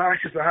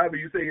Nicomachus, or however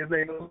you say his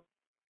name,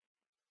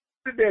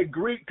 that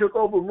Greek took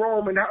over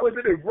Rome, and how is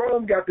it that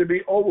Rome got to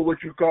be over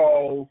what you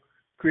call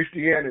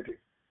Christianity?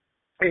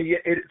 And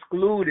yet it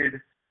excluded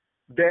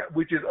that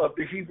which is of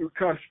the Hebrew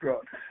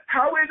construct.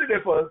 How is it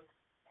that for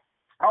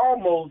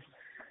almost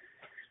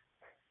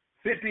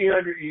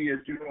 1,500 years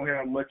you don't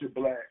have much of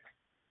black?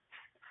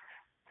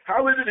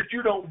 How is it that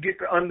you don't get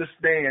to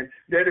understand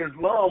that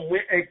Islam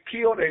went and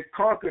killed and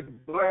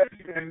conquered black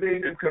people and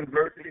made them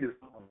convert to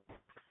Islam?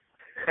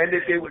 And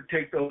that they would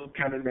take those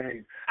kind of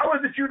names. How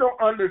is it you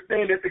don't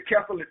understand that the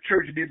Catholic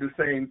Church did the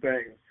same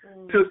thing?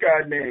 Took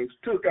our names,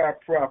 took our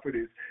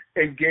properties,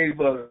 and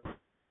gave us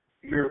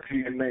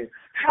European names.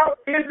 How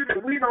is it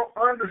that we don't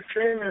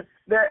understand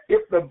that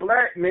if the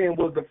black man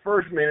was the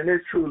first man, and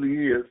it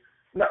truly is,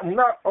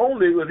 not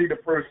only was he the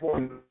first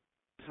one,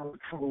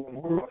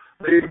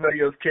 but everybody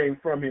else came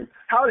from him.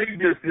 How did he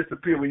just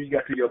disappear when you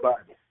got to your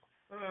Bible?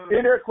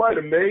 Isn't that quite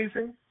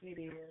amazing? It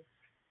is.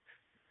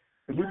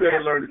 We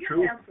better learn the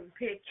truth. You have some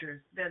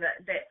pictures that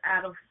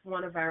out of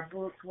one of our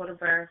books, one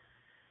of our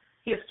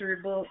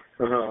history books,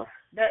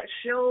 that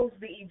shows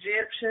the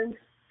Egyptians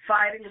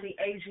fighting the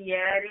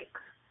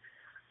Asiatics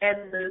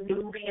and the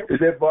Nubians. Is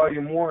that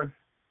volume 1?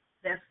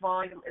 That's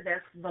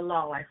the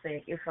law, I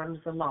think. It's under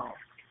the law.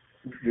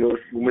 You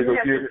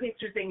have the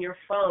pictures in your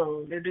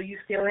phone. Do you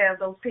still have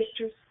those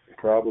pictures?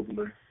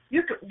 Probably.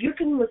 You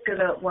can look it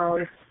up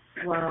because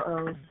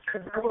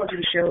I want you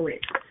to show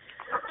it.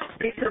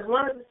 Because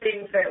one of the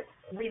things that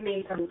we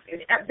need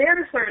there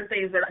are certain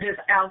things that are just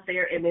out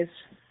there and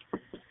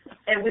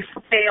we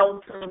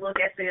fail to look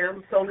at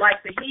them. So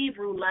like the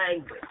Hebrew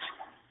language.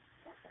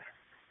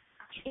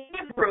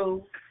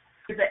 Hebrew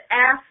is an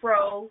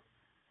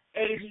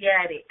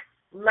Afro-Asiatic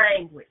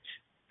language,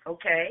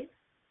 okay?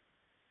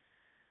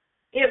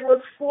 It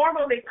was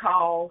formerly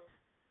called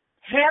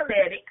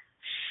Hamitic,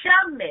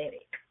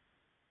 Shemitic.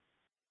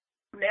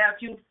 Now,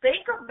 if you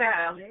think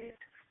about it,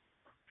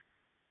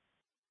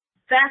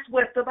 that's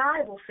what the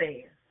Bible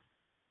says.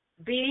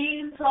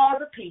 These are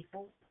the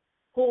people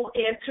who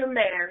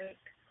intermarried,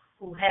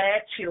 who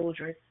had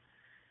children.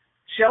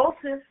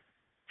 Joseph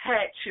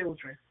had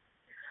children.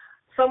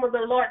 Some of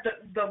the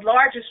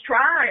largest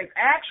tribes,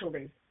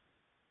 actually,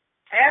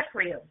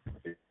 Ephraim.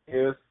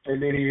 Yes,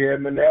 and then he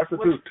had Manasseh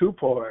too, 2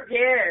 parts.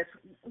 Yes,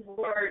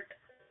 were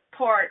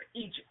part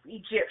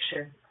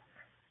Egyptian,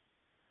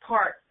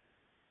 part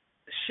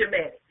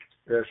Shemitic.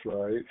 That's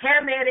right.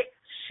 Hamitic,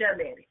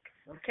 Shemitic.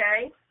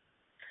 Okay?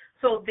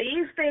 So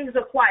these things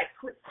are quite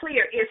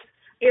clear.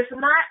 It's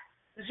not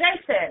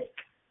Japhetic.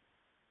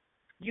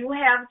 You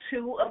have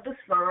 2 of the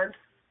sons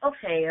of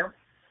Ham,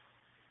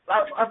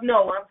 of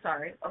Noah,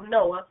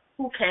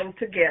 who came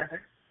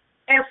together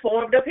and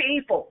formed a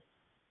people.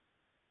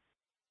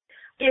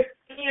 It's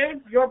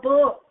in your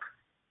book.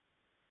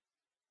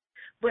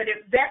 But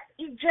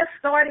just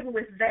starting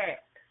with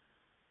that.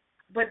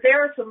 But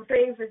there are some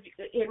things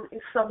in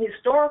some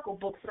historical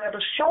books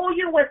that'll show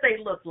you what they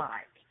look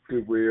like.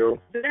 It will.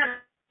 Now,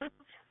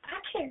 I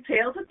can't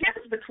tell the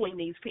difference between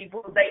these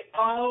people. They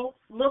all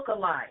look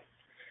alike.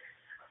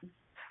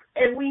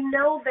 And we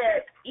know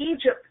that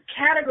Egypt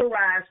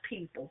categorized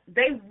people.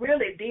 They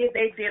really did.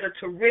 They did a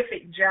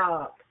terrific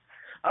job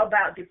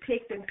about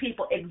depicting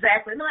people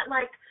exactly, not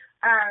like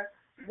our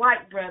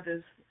white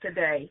brothers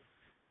today.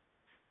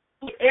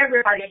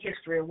 Everybody in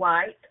history is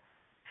white.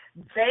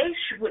 They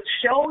would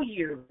show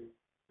you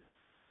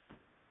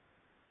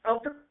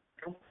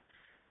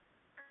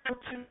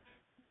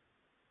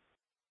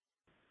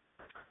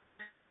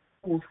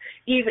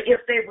even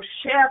if they were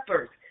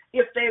shepherds,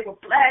 if they were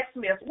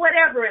blacksmiths,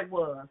 whatever it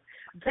was,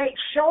 they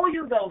show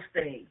you those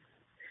things.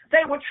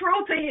 They were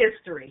true to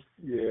history.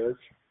 Yes.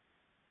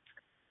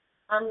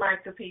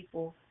 Unlike the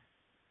people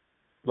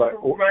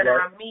who run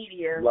our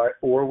media. Like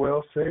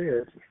Orwell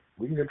said,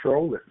 we can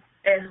control it.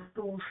 And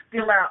who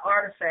steal our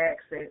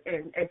artifacts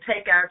and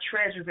take our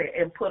treasures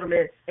and put them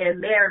in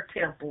their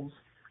temples,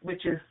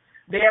 which is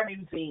their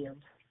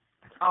museums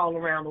all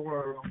around the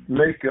world.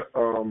 Make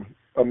a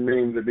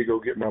meme that they go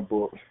get my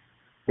books.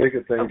 Make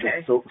a thing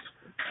so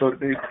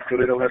they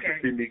don't have to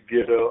see me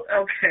get up.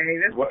 Okay,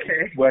 that's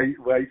okay. Why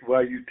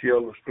you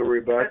tell the story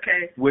about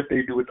what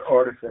they do with the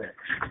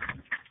artifacts.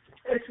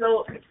 And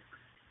so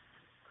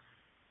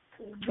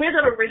we're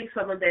going to read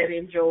some of that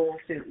in Joel,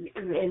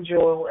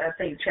 I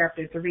think,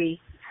 chapter 3,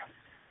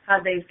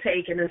 how they've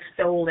taken and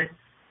stolen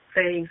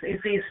things.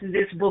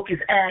 This book is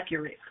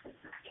accurate.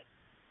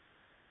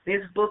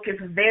 This book is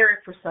very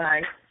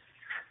precise.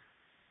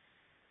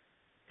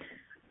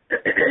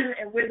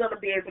 And we're going to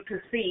be able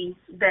to see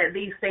that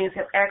these things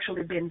have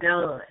actually been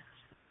done.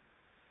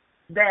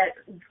 That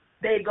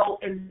they go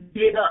and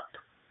dig up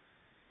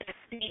and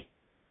see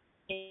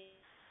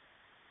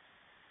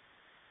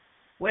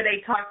where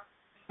they talk.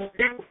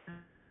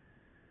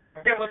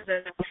 There was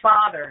a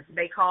father,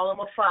 they call him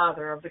a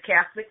father of the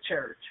Catholic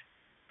Church,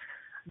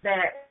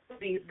 that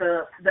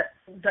the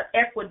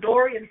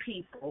Ecuadorian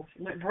people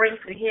would bring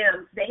to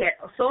him. They had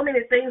so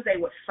many things they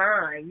would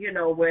find,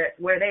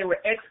 where they were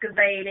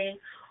excavating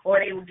or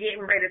they were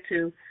getting ready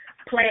to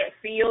plant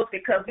fields,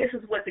 because this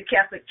is what the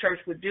Catholic Church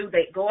would do.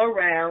 They'd go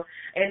around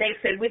and they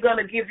said, we're going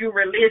to give you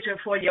religion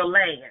for your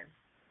land.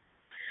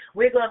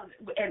 We're going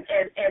to, and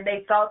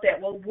they thought that,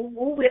 well,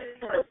 we're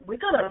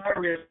going to learn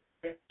religion.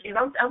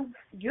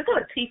 You're going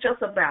to teach us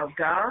about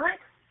God?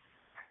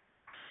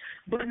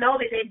 But no,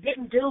 that they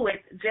didn't do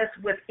it just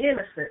with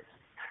innocence.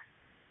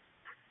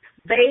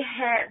 They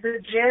had the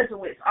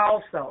Jesuits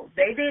also.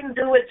 They didn't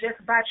do it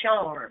just by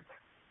charm.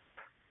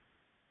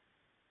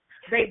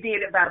 They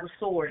did it by the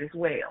sword as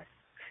well.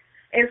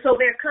 And so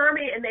they're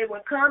coming, and they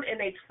would come and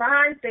they'd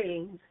find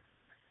things,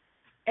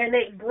 and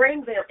they'd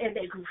bring them, and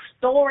they'd be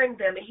storing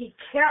them, and he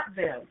kept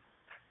them.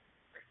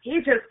 He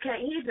just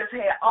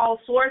had all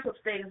sorts of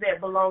things that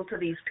belonged to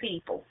these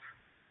people.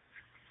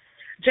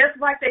 Just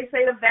like they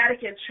say the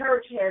Vatican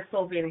Church has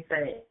so many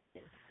things,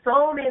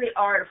 so many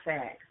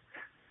artifacts,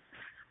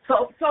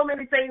 so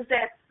many things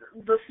that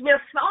the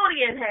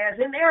Smithsonian has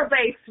in their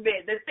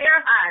basement that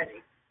they're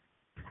hiding.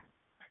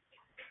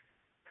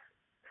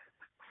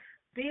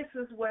 This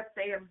is what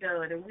they have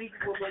done, and when we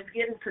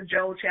get into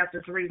Joel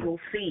chapter 3, we'll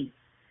see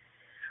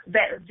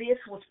that this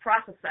was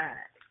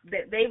prophesied,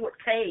 that they would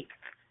take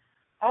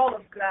all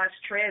of God's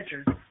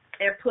treasures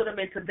and put them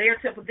into their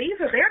temple. These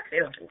are their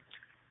temples.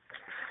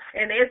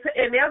 And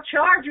they'll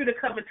charge you to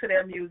come into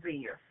their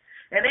museum.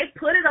 And they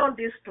put it on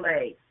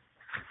display.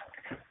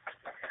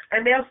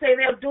 And they'll say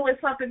they're doing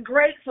something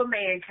great for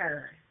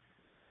mankind.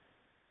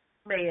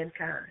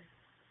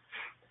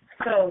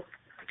 So,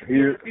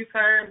 you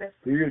find that?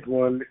 Here's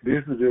one.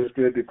 This is just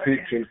a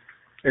depiction.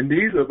 Okay. And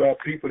these are about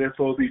people that's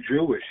supposed to be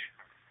Jewish.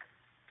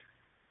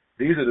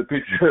 These are the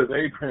pictures of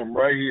Abraham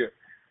right here.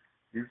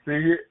 You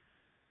see it?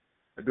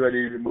 Or do I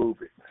need to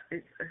move it?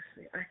 Let's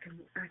see.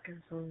 I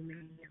can zoom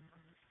in.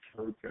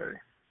 Okay.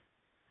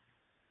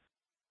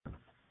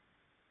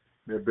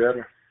 They're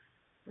better?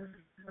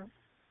 Mm-hmm.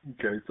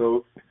 Okay,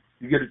 so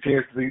you get a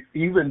chance to see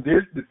even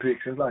this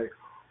depiction. Like,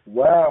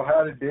 wow,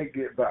 how did that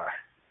get by?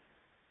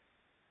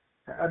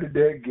 How did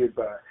that get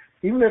by?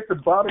 Even at the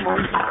bottom of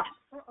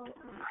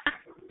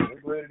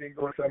I'm glad it didn't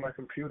go inside my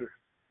computer.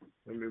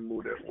 Let me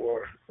move that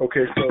water.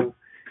 Okay, so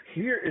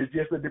here is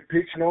just a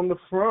depiction on the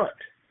front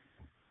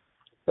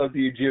of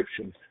the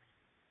Egyptians.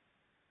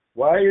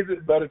 Why is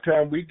it by the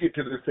time we get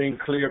to the thing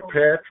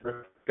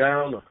Cleopatra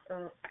down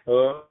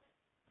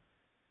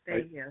there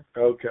you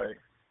go. Okay.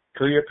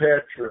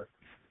 Cleopatra.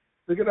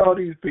 Look at all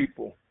these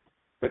people.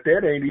 But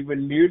that ain't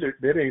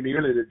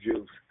nearly the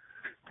juice.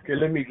 Okay,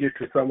 let me get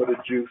to some of the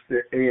juice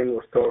that Ann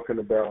was talking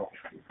about.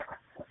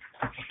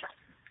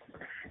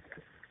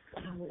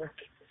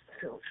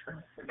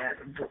 That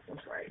book was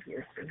right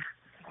here. See?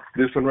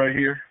 This one right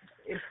here?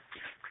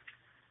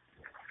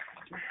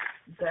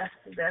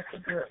 That's a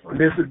good one.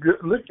 This is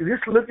good.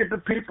 Look at the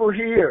people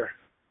here.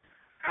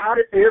 How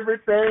did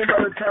everything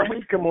by the time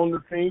we come on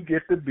the scene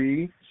get to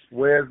be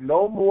where there's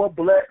no more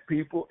black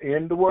people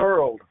in the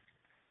world?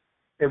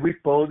 And we're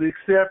supposed to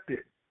accept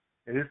it.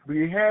 And just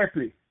be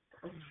happy.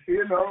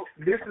 You know,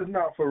 this is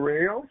not for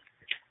real.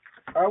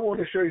 I want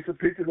to show you some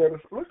pictures of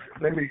us. Look,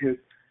 let me just.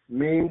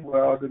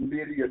 Meanwhile, the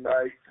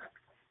Midianites.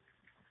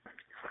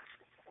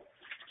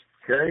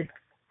 Okay.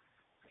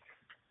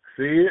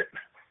 See it?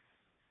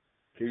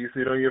 Can you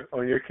see it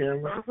on your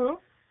camera? Mm-hmm.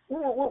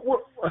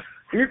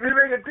 You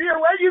make a deal.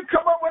 Why you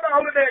come up with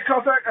all of that?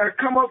 Cause I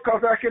come up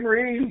because I can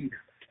read.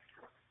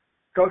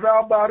 Cause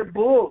I'll buy the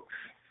books.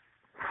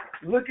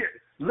 Look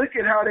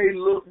at how they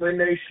look when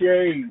they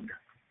shave.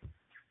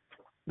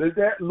 Does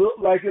that look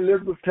like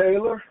Elizabeth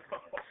Taylor?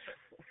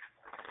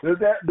 Does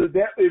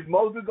that is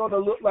Moses gonna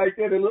look like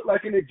that? It look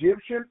like an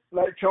Egyptian,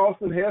 like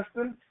Charleston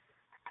Heston?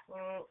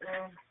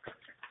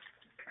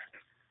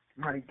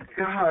 My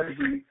God,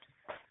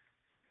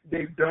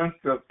 they've done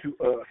stuff to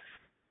us,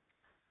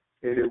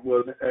 and it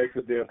wasn't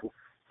accidental.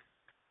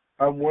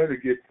 I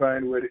wanted to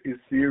find where the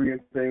Assyrian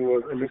thing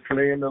was, and they're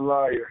playing the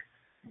liar,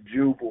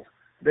 Jubal.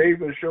 They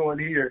even showing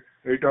here,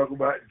 they talk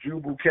about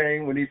Jubal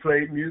Cain when he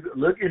played music.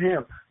 Look at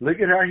him. Look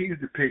at how he's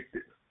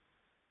depicted.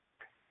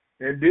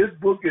 And this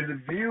book is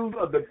the views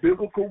of the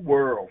biblical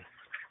world.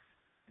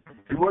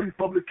 Jordan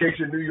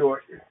Publication, New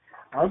York.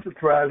 I'm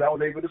surprised I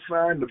was able to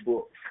find the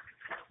book.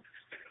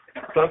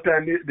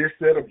 Sometimes this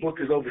set of book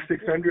is over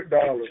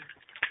 $600.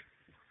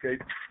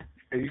 Okay,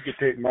 and you can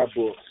take my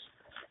books.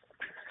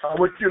 I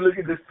want you to look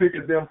at this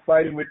picture of them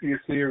fighting with the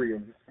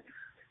Assyrians.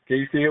 Can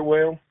you see it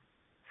well?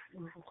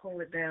 We'll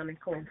pull it down and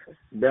closer.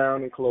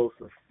 Down and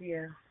closer.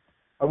 Yeah.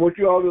 I want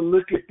you all to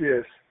look at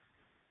this.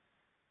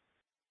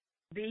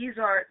 These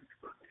are.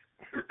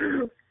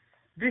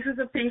 This is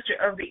a picture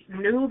of the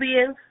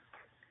Nubians,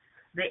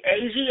 the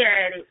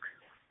Asiatics,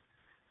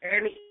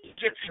 and the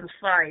Egyptians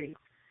fighting.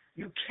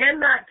 You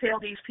cannot tell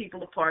these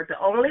people apart. The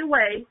only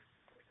way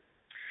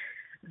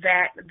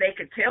that they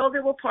could tell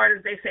them apart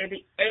is they say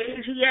the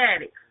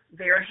Asiatics,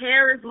 their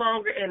hair is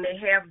longer and they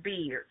have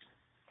beards.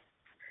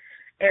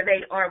 And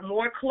they are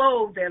more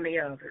clothed than the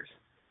others.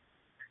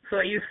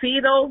 So you see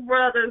those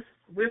brothers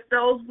with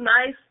those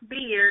nice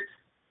beards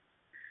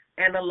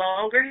and the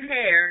longer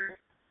hair.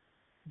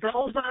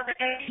 Those are the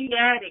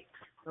Asiatics,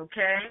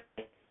 okay?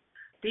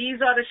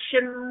 These are the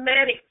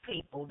Shemitic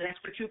people. That's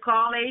what you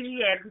call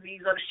Asiatics.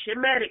 These are the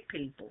Shemitic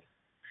people.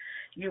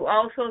 You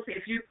also,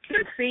 if you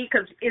can see,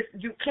 because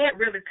you can't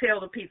really tell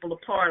the people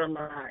apart a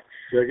lot.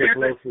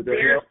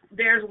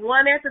 There's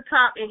one at the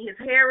top, and his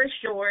hair is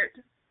short.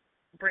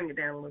 Bring it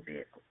down a little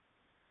bit.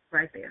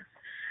 Right there.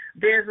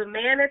 There's a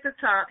man at the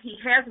top. He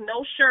has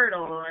no shirt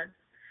on.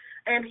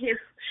 and his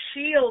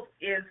shield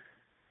is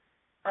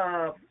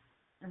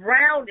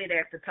rounded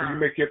at the top. Can you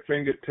make your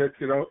finger touch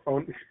it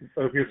on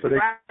here so they...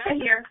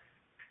 Right here,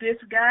 this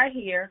guy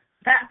here,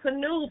 that's a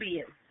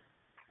Nubian.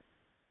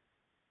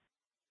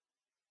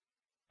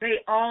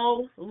 They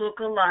all look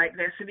alike.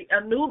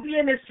 A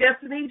Nubian is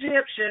just an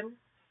Egyptian.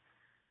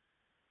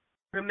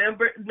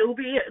 Remember,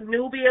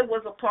 Nubia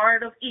was a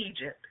part of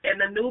Egypt, and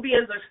the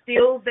Nubians are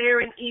still there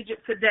in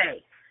Egypt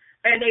today,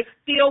 and they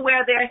still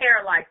wear their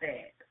hair like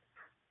that.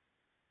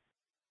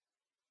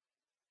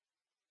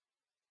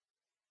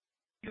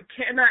 You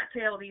cannot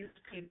tell these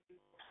people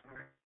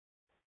apart.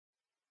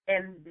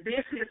 And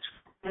this is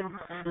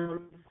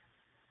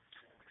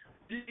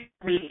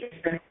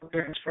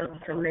from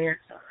their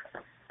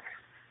side.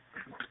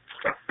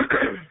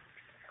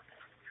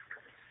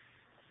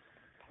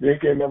 They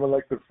can never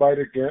like to fight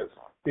against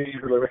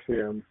Israel.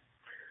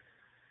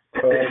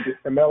 The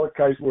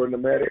Amalekites were a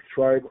nomadic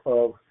tribe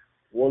of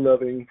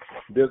war-loving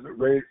desert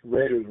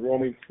raiders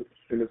roaming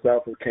in the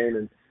south of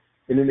Canaan,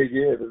 and in the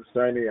years of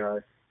Sinai,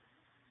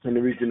 in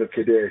the region of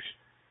Kadesh,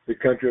 the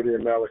country of the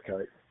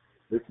Amalekites.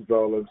 This is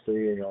all I'm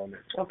seeing on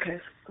it.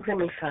 Okay, let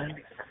me find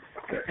it.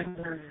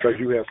 Because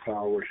you have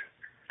powers.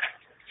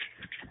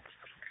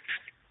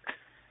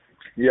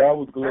 Yeah, I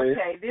was glad.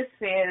 Okay, this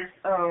says,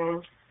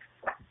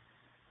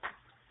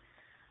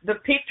 the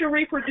picture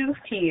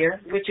reproduced here,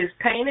 which is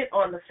painted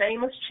on the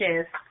famous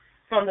chest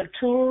from the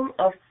tomb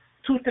of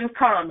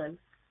Tutankhamun,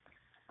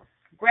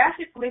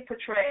 graphically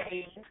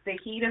portrays the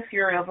heat and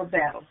fury of a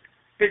battle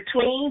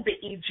between the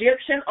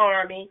Egyptian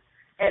army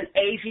and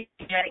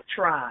Asiatic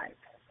tribes,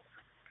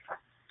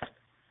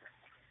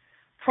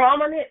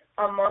 prominent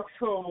amongst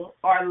whom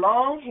are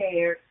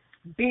long-haired,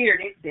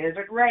 bearded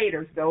desert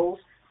raiders. Those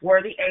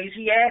were the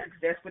Asiatics.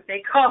 That's what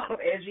they call them,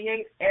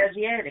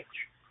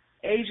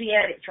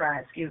 Asiatic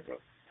tribes, excuse me.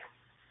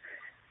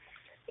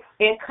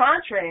 In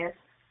contrast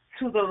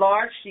to the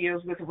large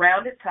shields with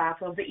rounded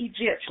tops of the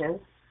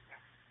Egyptians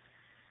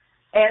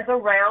and the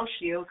round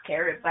shields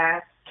carried by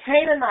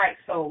Canaanite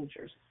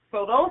soldiers.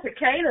 So those are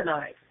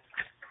Canaanites,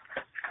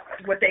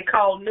 what they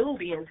call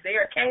Nubians. They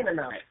are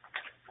Canaanites.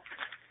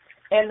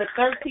 In the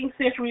 13th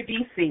century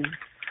BC,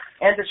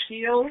 and the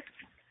shields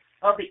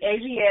of the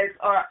Asiatics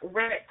are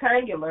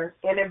rectangular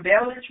and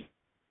embellished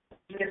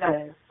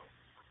designs.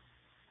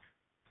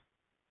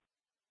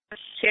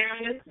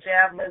 Chariots,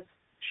 javelins,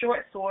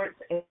 short swords.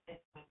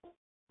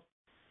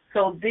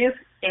 So this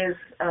is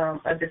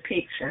a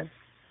depiction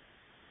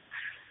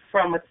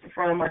from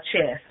a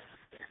chest.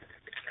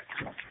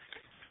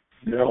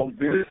 No,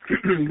 this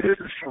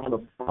is showing a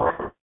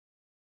bird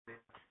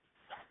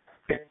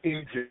in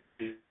Egypt.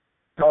 It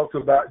talks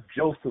about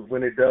Joseph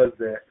when it does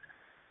that.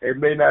 It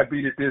may not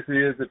be that this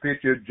is a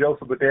picture of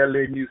Joseph, but they're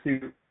letting you see,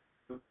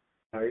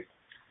 right?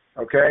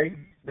 Okay?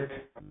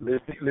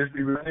 Let's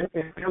be really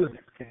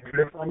intelligent. Can you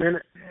hear for a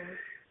minute?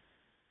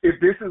 If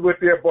this is what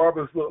their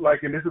barbers look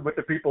like and this is what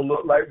the people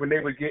look like when they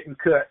were getting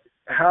cut,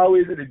 how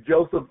is it that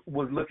Joseph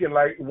was looking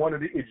like one of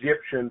the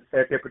Egyptians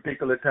at that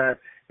particular time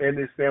and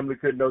his family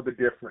could know the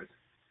difference?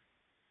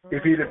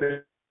 If he'd have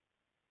been...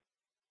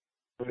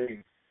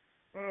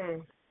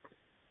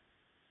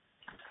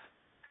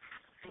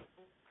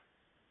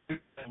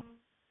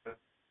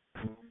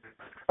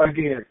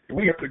 Again,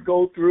 we have to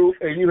go through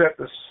and you have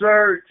to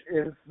search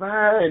and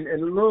find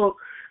and look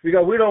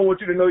because we don't want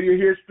you to know your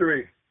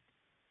history.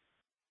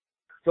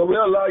 So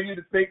we'll allow you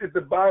to think that the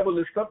Bible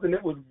is something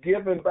that was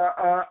given by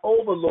our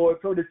overlord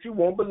so that you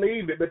won't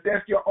believe it. But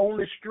that's your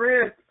only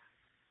strength.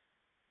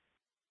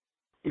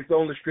 It's the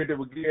only strength that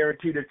will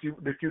guarantee that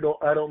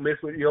I don't mess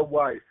with your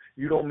wife.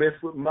 You don't mess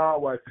with my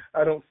wife.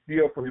 I don't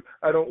steal from you.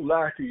 I don't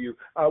lie to you.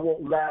 I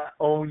won't lie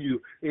on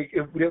you.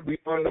 If we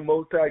honor the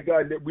Most High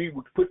God, that we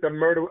would put the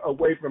murder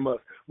away from us.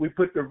 We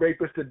put the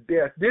rapist to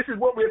death. This is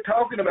what we're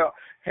talking about,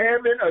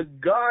 having a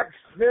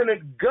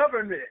God-centered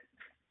government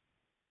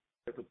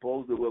as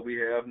opposed to what we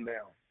have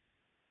now.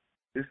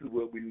 This is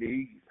what we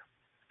need.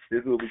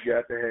 This is what we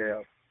got to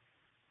have.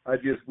 I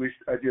just wish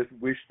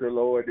the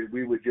Lord that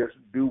we would just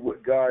do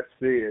what God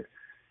said.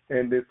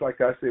 And it's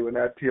like I say, when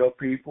I tell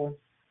people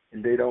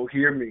and they don't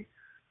hear me,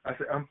 I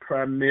say I'm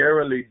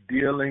primarily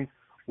dealing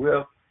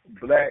with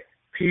black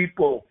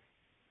people,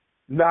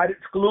 not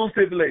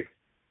exclusively.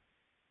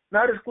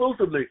 Not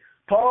exclusively.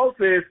 Paul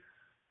says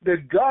the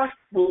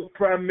gospel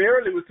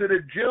primarily was to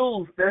the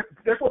Jews.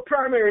 That's what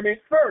primary means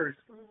first.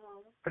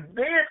 And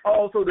then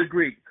also the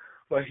Greek.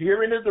 For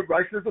hearing is the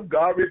righteousness of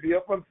God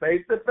revealed from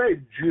faith to faith.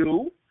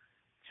 Jew,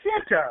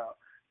 Gentile,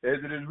 as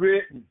it is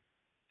written,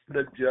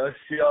 the just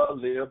shall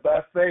live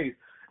by faith.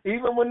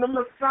 Even when the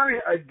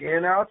Messiah,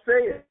 again I'll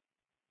say it,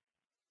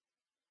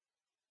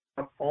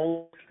 I'm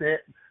only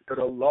sent to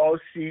the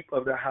lost sheep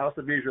of the house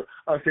of Israel.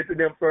 I'm sent to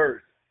them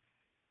first.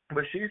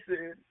 But she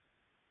said,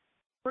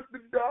 but the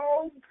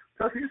dogs,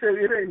 because he said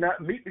it ain't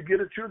not meat to get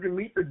the children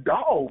meat, the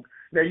dog.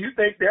 Now you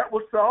think that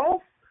was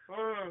soft?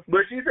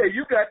 But she said,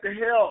 you got the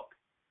help.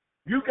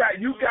 You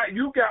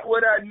got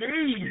what I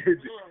need.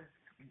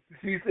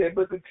 She said,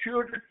 but the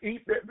children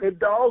eat, the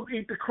dogs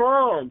eat the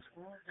crumbs.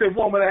 Said,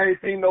 woman, I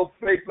ain't seen no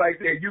faith like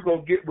that. You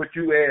going to get what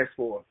you asked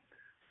for.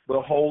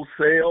 But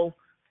wholesale,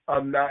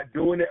 I'm not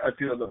doing it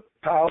until the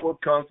power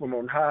comes from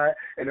on high,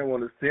 and I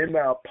want to send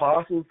my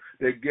apostles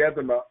that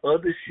gather my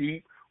other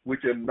sheep,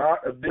 which are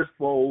not of this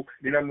fold,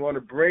 then I'm going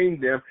to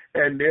bring them,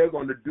 and they're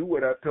going to do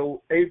what I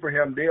told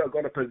Abraham. They are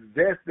going to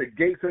possess the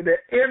gates of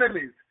their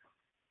enemies.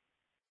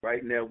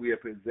 Right now we are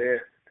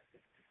possessed,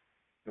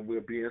 and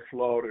we're being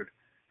slaughtered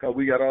because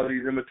we got all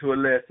these immature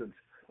lessons.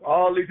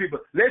 All these people,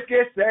 let's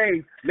get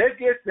saved, let's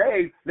get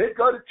saved, let's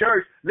go to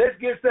church, let's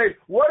get saved.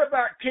 What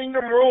about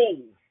kingdom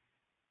rule?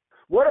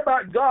 What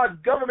about God's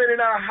government in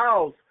our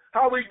house?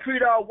 How we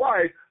treat our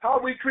wife, how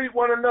we treat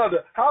one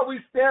another, how we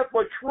stand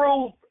for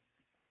truth.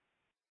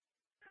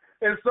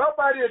 And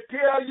somebody will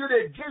tell you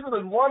that Jesus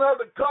is one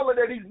other color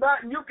that he's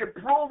not, and you can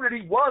prove that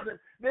he wasn't,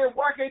 then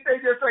why can't they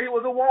just say he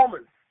was a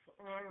woman?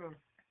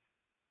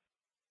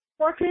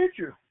 Why can't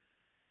you?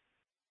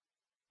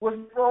 What's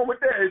wrong with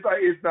that? It's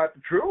like, it's not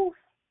the truth.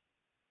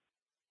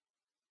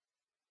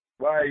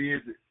 Why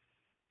is it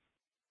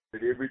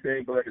that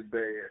everything black is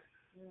bad?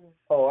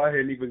 Oh, I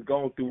hadn't even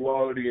gone through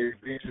all of the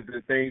inventions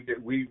and things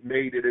that we've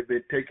made that have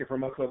been taken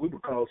from us. We were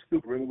called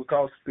stupid. We were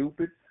called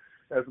stupid.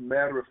 As a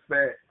matter of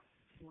fact,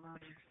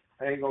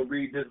 I ain't going to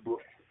read this book.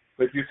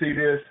 But you see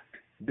this?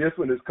 This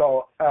one is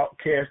called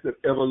Outcast of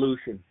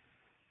Evolution.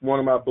 One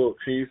of my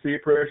books. Can you see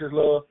it, Precious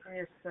Love?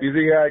 Yes, you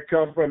see how it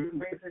comes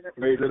from?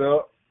 Raise it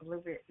up. A little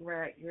bit,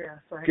 right, yeah.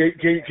 So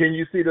can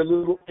you see the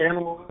little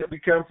animals that we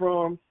come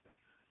from?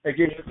 And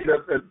can you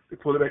see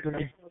pull it back to me?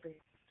 Just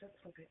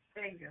a little bit.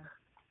 There you go.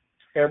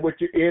 And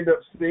what you end up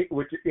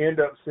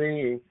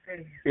seeing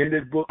in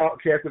this book,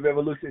 Outcast of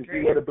Evolution,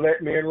 see where the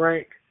black men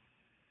rank?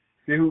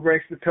 See who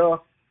ranks the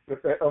top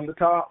on the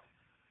top?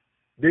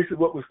 This is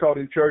what was taught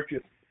in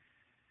churches.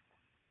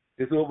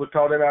 This is what was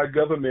taught in our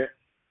government.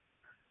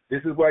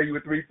 This is why you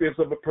were 3/5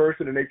 of a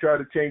person, and they tried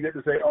to change it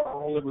to say,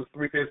 oh, only was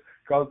 3/5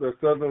 because the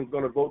Southern was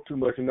going to vote too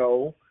much.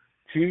 No.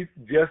 Chief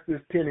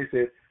Justice Tenney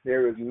said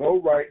there is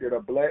no right that a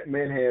black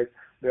man has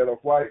that a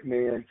white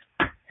man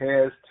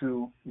has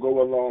to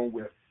go along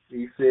with.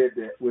 He said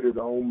that with his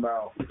own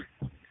mouth.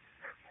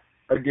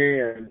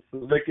 Again,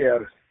 look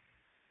at us.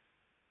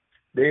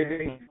 They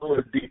didn't go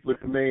as deep with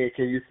the man.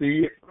 Can you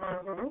see it?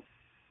 Mm-hmm.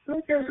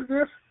 Look at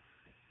this.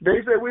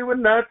 They said we were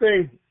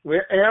nothing.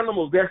 We're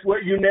animals. That's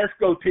what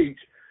UNESCO teach.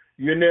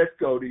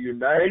 UNESCO, the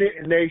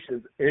United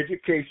Nations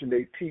Education,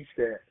 they teach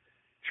that.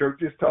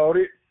 Churches taught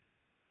it.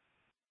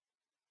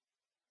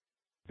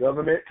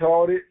 Government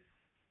taught it.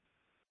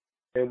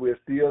 And we're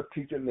still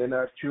teaching, and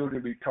our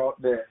children be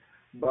taught that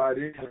by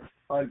this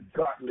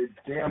ungodly,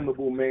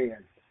 damnable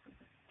man,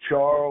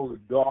 Charles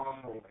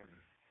Darwin.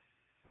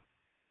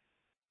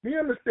 Do you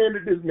understand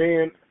that this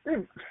man,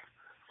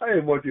 I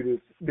didn't want you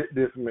to,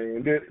 this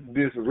man,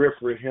 this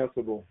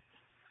reprehensible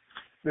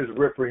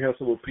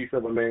piece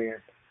of a man,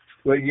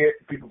 but yet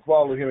people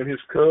follow him, and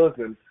his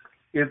cousin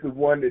is the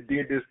one that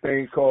did this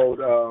thing called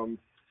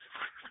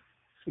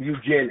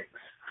eugenics.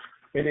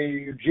 And in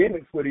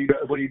eugenics, what he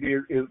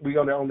did is we're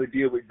going to only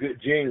deal with good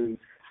genes.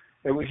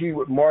 And when he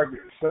with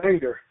Margaret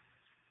Sanger,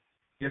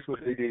 guess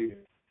what they did?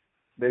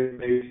 They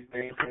made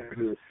things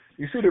good.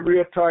 You see the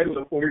real title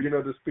of Origin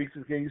of the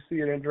Species? Can you see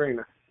it,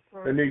 Andrina?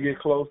 Mm-hmm. And then get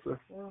closer.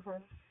 Mm-hmm.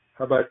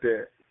 How about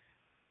that?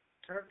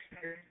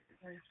 Okay.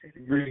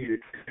 Read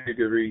it. You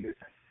can read it.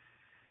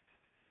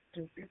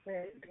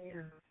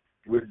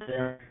 With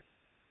them.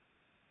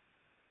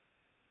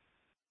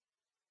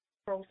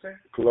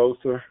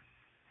 Closer.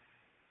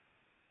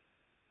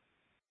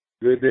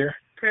 Good there?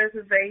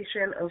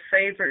 Preservation of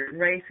favored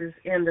races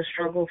in the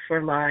struggle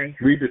for life.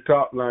 Read the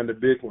top line, the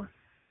big one.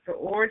 The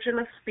origin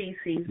of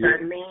species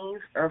by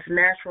means of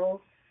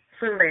natural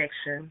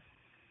selection.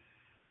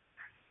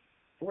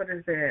 What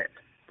is that?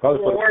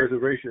 Probably for the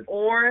preservation.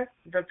 Or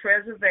the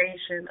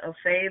preservation of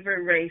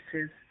favored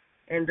races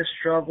in the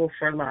struggle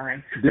for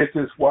life. This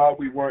is why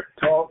we weren't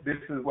taught.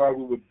 This is why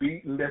we were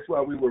beaten. That's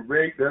why we were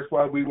raped. That's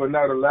why we were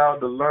not allowed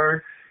to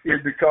learn. Is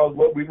because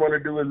what we want to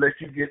do is let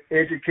you get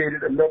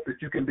educated enough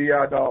that you can be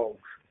our dogs.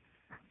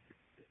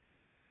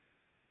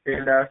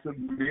 And I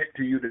submit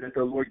to you that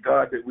the Lord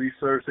God that we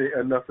serve say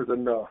enough is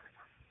enough.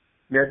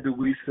 Now do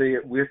we say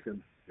it with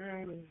him?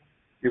 Mm.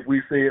 If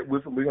we say it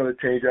with him, we're going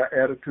to change our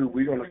attitude.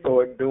 We're going to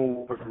start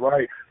doing what's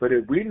right. But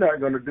if we're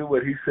not going to do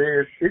what he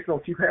says, it's going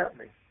to keep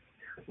happening.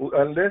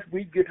 Unless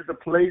we get to the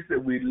place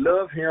that we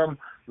love him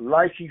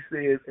like he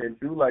says and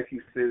do like he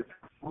says,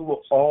 we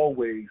will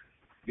always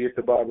be at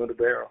the bottom of the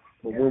barrel.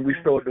 But when we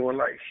start doing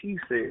like he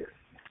says,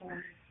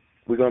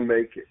 we're going to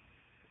make it.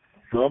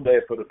 So I'm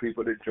glad for the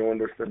people that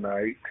joined us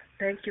tonight.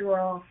 Thank you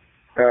all.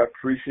 I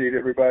appreciate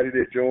everybody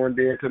that joined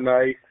in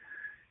tonight.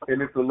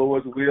 And if the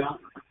Lord's will,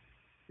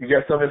 you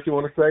got something else you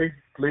want to say?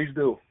 Please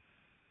do.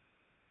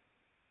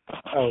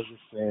 I was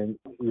just saying,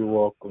 you're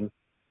welcome.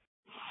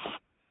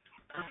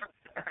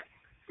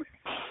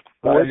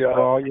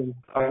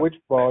 Which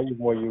volume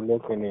were you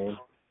looking in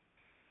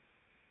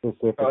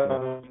specifically?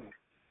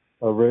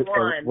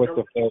 What's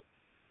the first?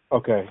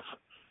 Okay.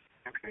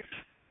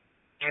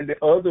 And the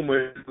other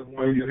one is the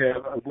one you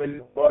have.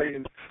 When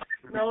volume.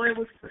 No, it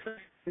was the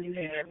first one you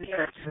had. We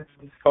got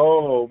two.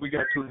 Oh, we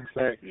got two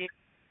things. Yeah.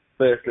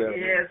 Last album.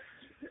 Yes.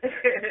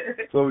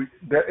 So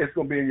that it's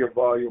gonna be in your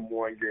volume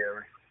 1,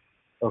 Gary.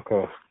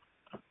 Okay.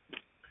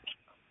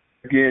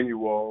 Again,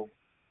 you all,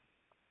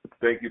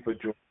 thank you for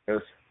joining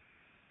us.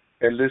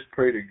 And let's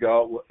pray that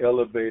God will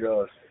elevate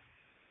us.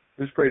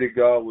 Let's pray that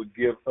God will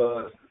give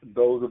us,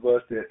 those of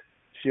us that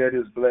shed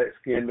his black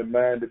skin, the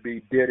mind to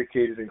be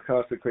dedicated and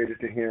consecrated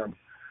to him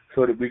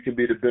so that we can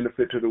be the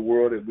benefit to the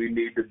world that we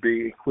need to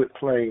be and quit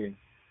playing.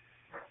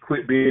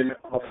 Quit being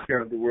the officer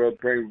of the world,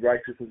 bring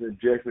righteousness and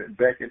judgment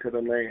back into the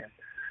land.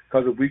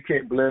 Because if we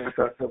can't bless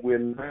ourselves, we're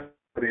not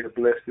able to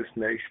bless this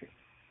nation.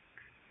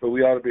 But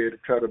we ought to be able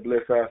to try to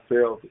bless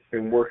ourselves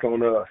and work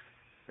on us.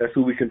 That's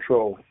who we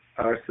control,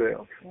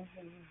 ourselves.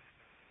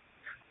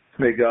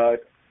 May God,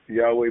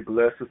 Yahweh,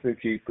 bless us and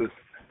keep us.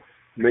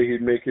 May he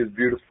make his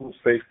beautiful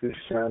face to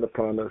shine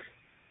upon us,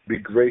 be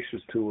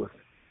gracious to us,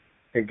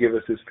 and give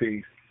us his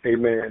peace.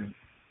 Amen.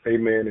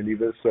 Amen. And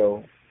even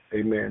so,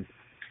 amen.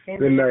 Amen.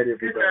 Good night,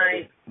 everybody. Good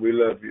night. We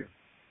love you.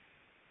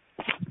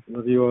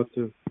 Love you all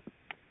too.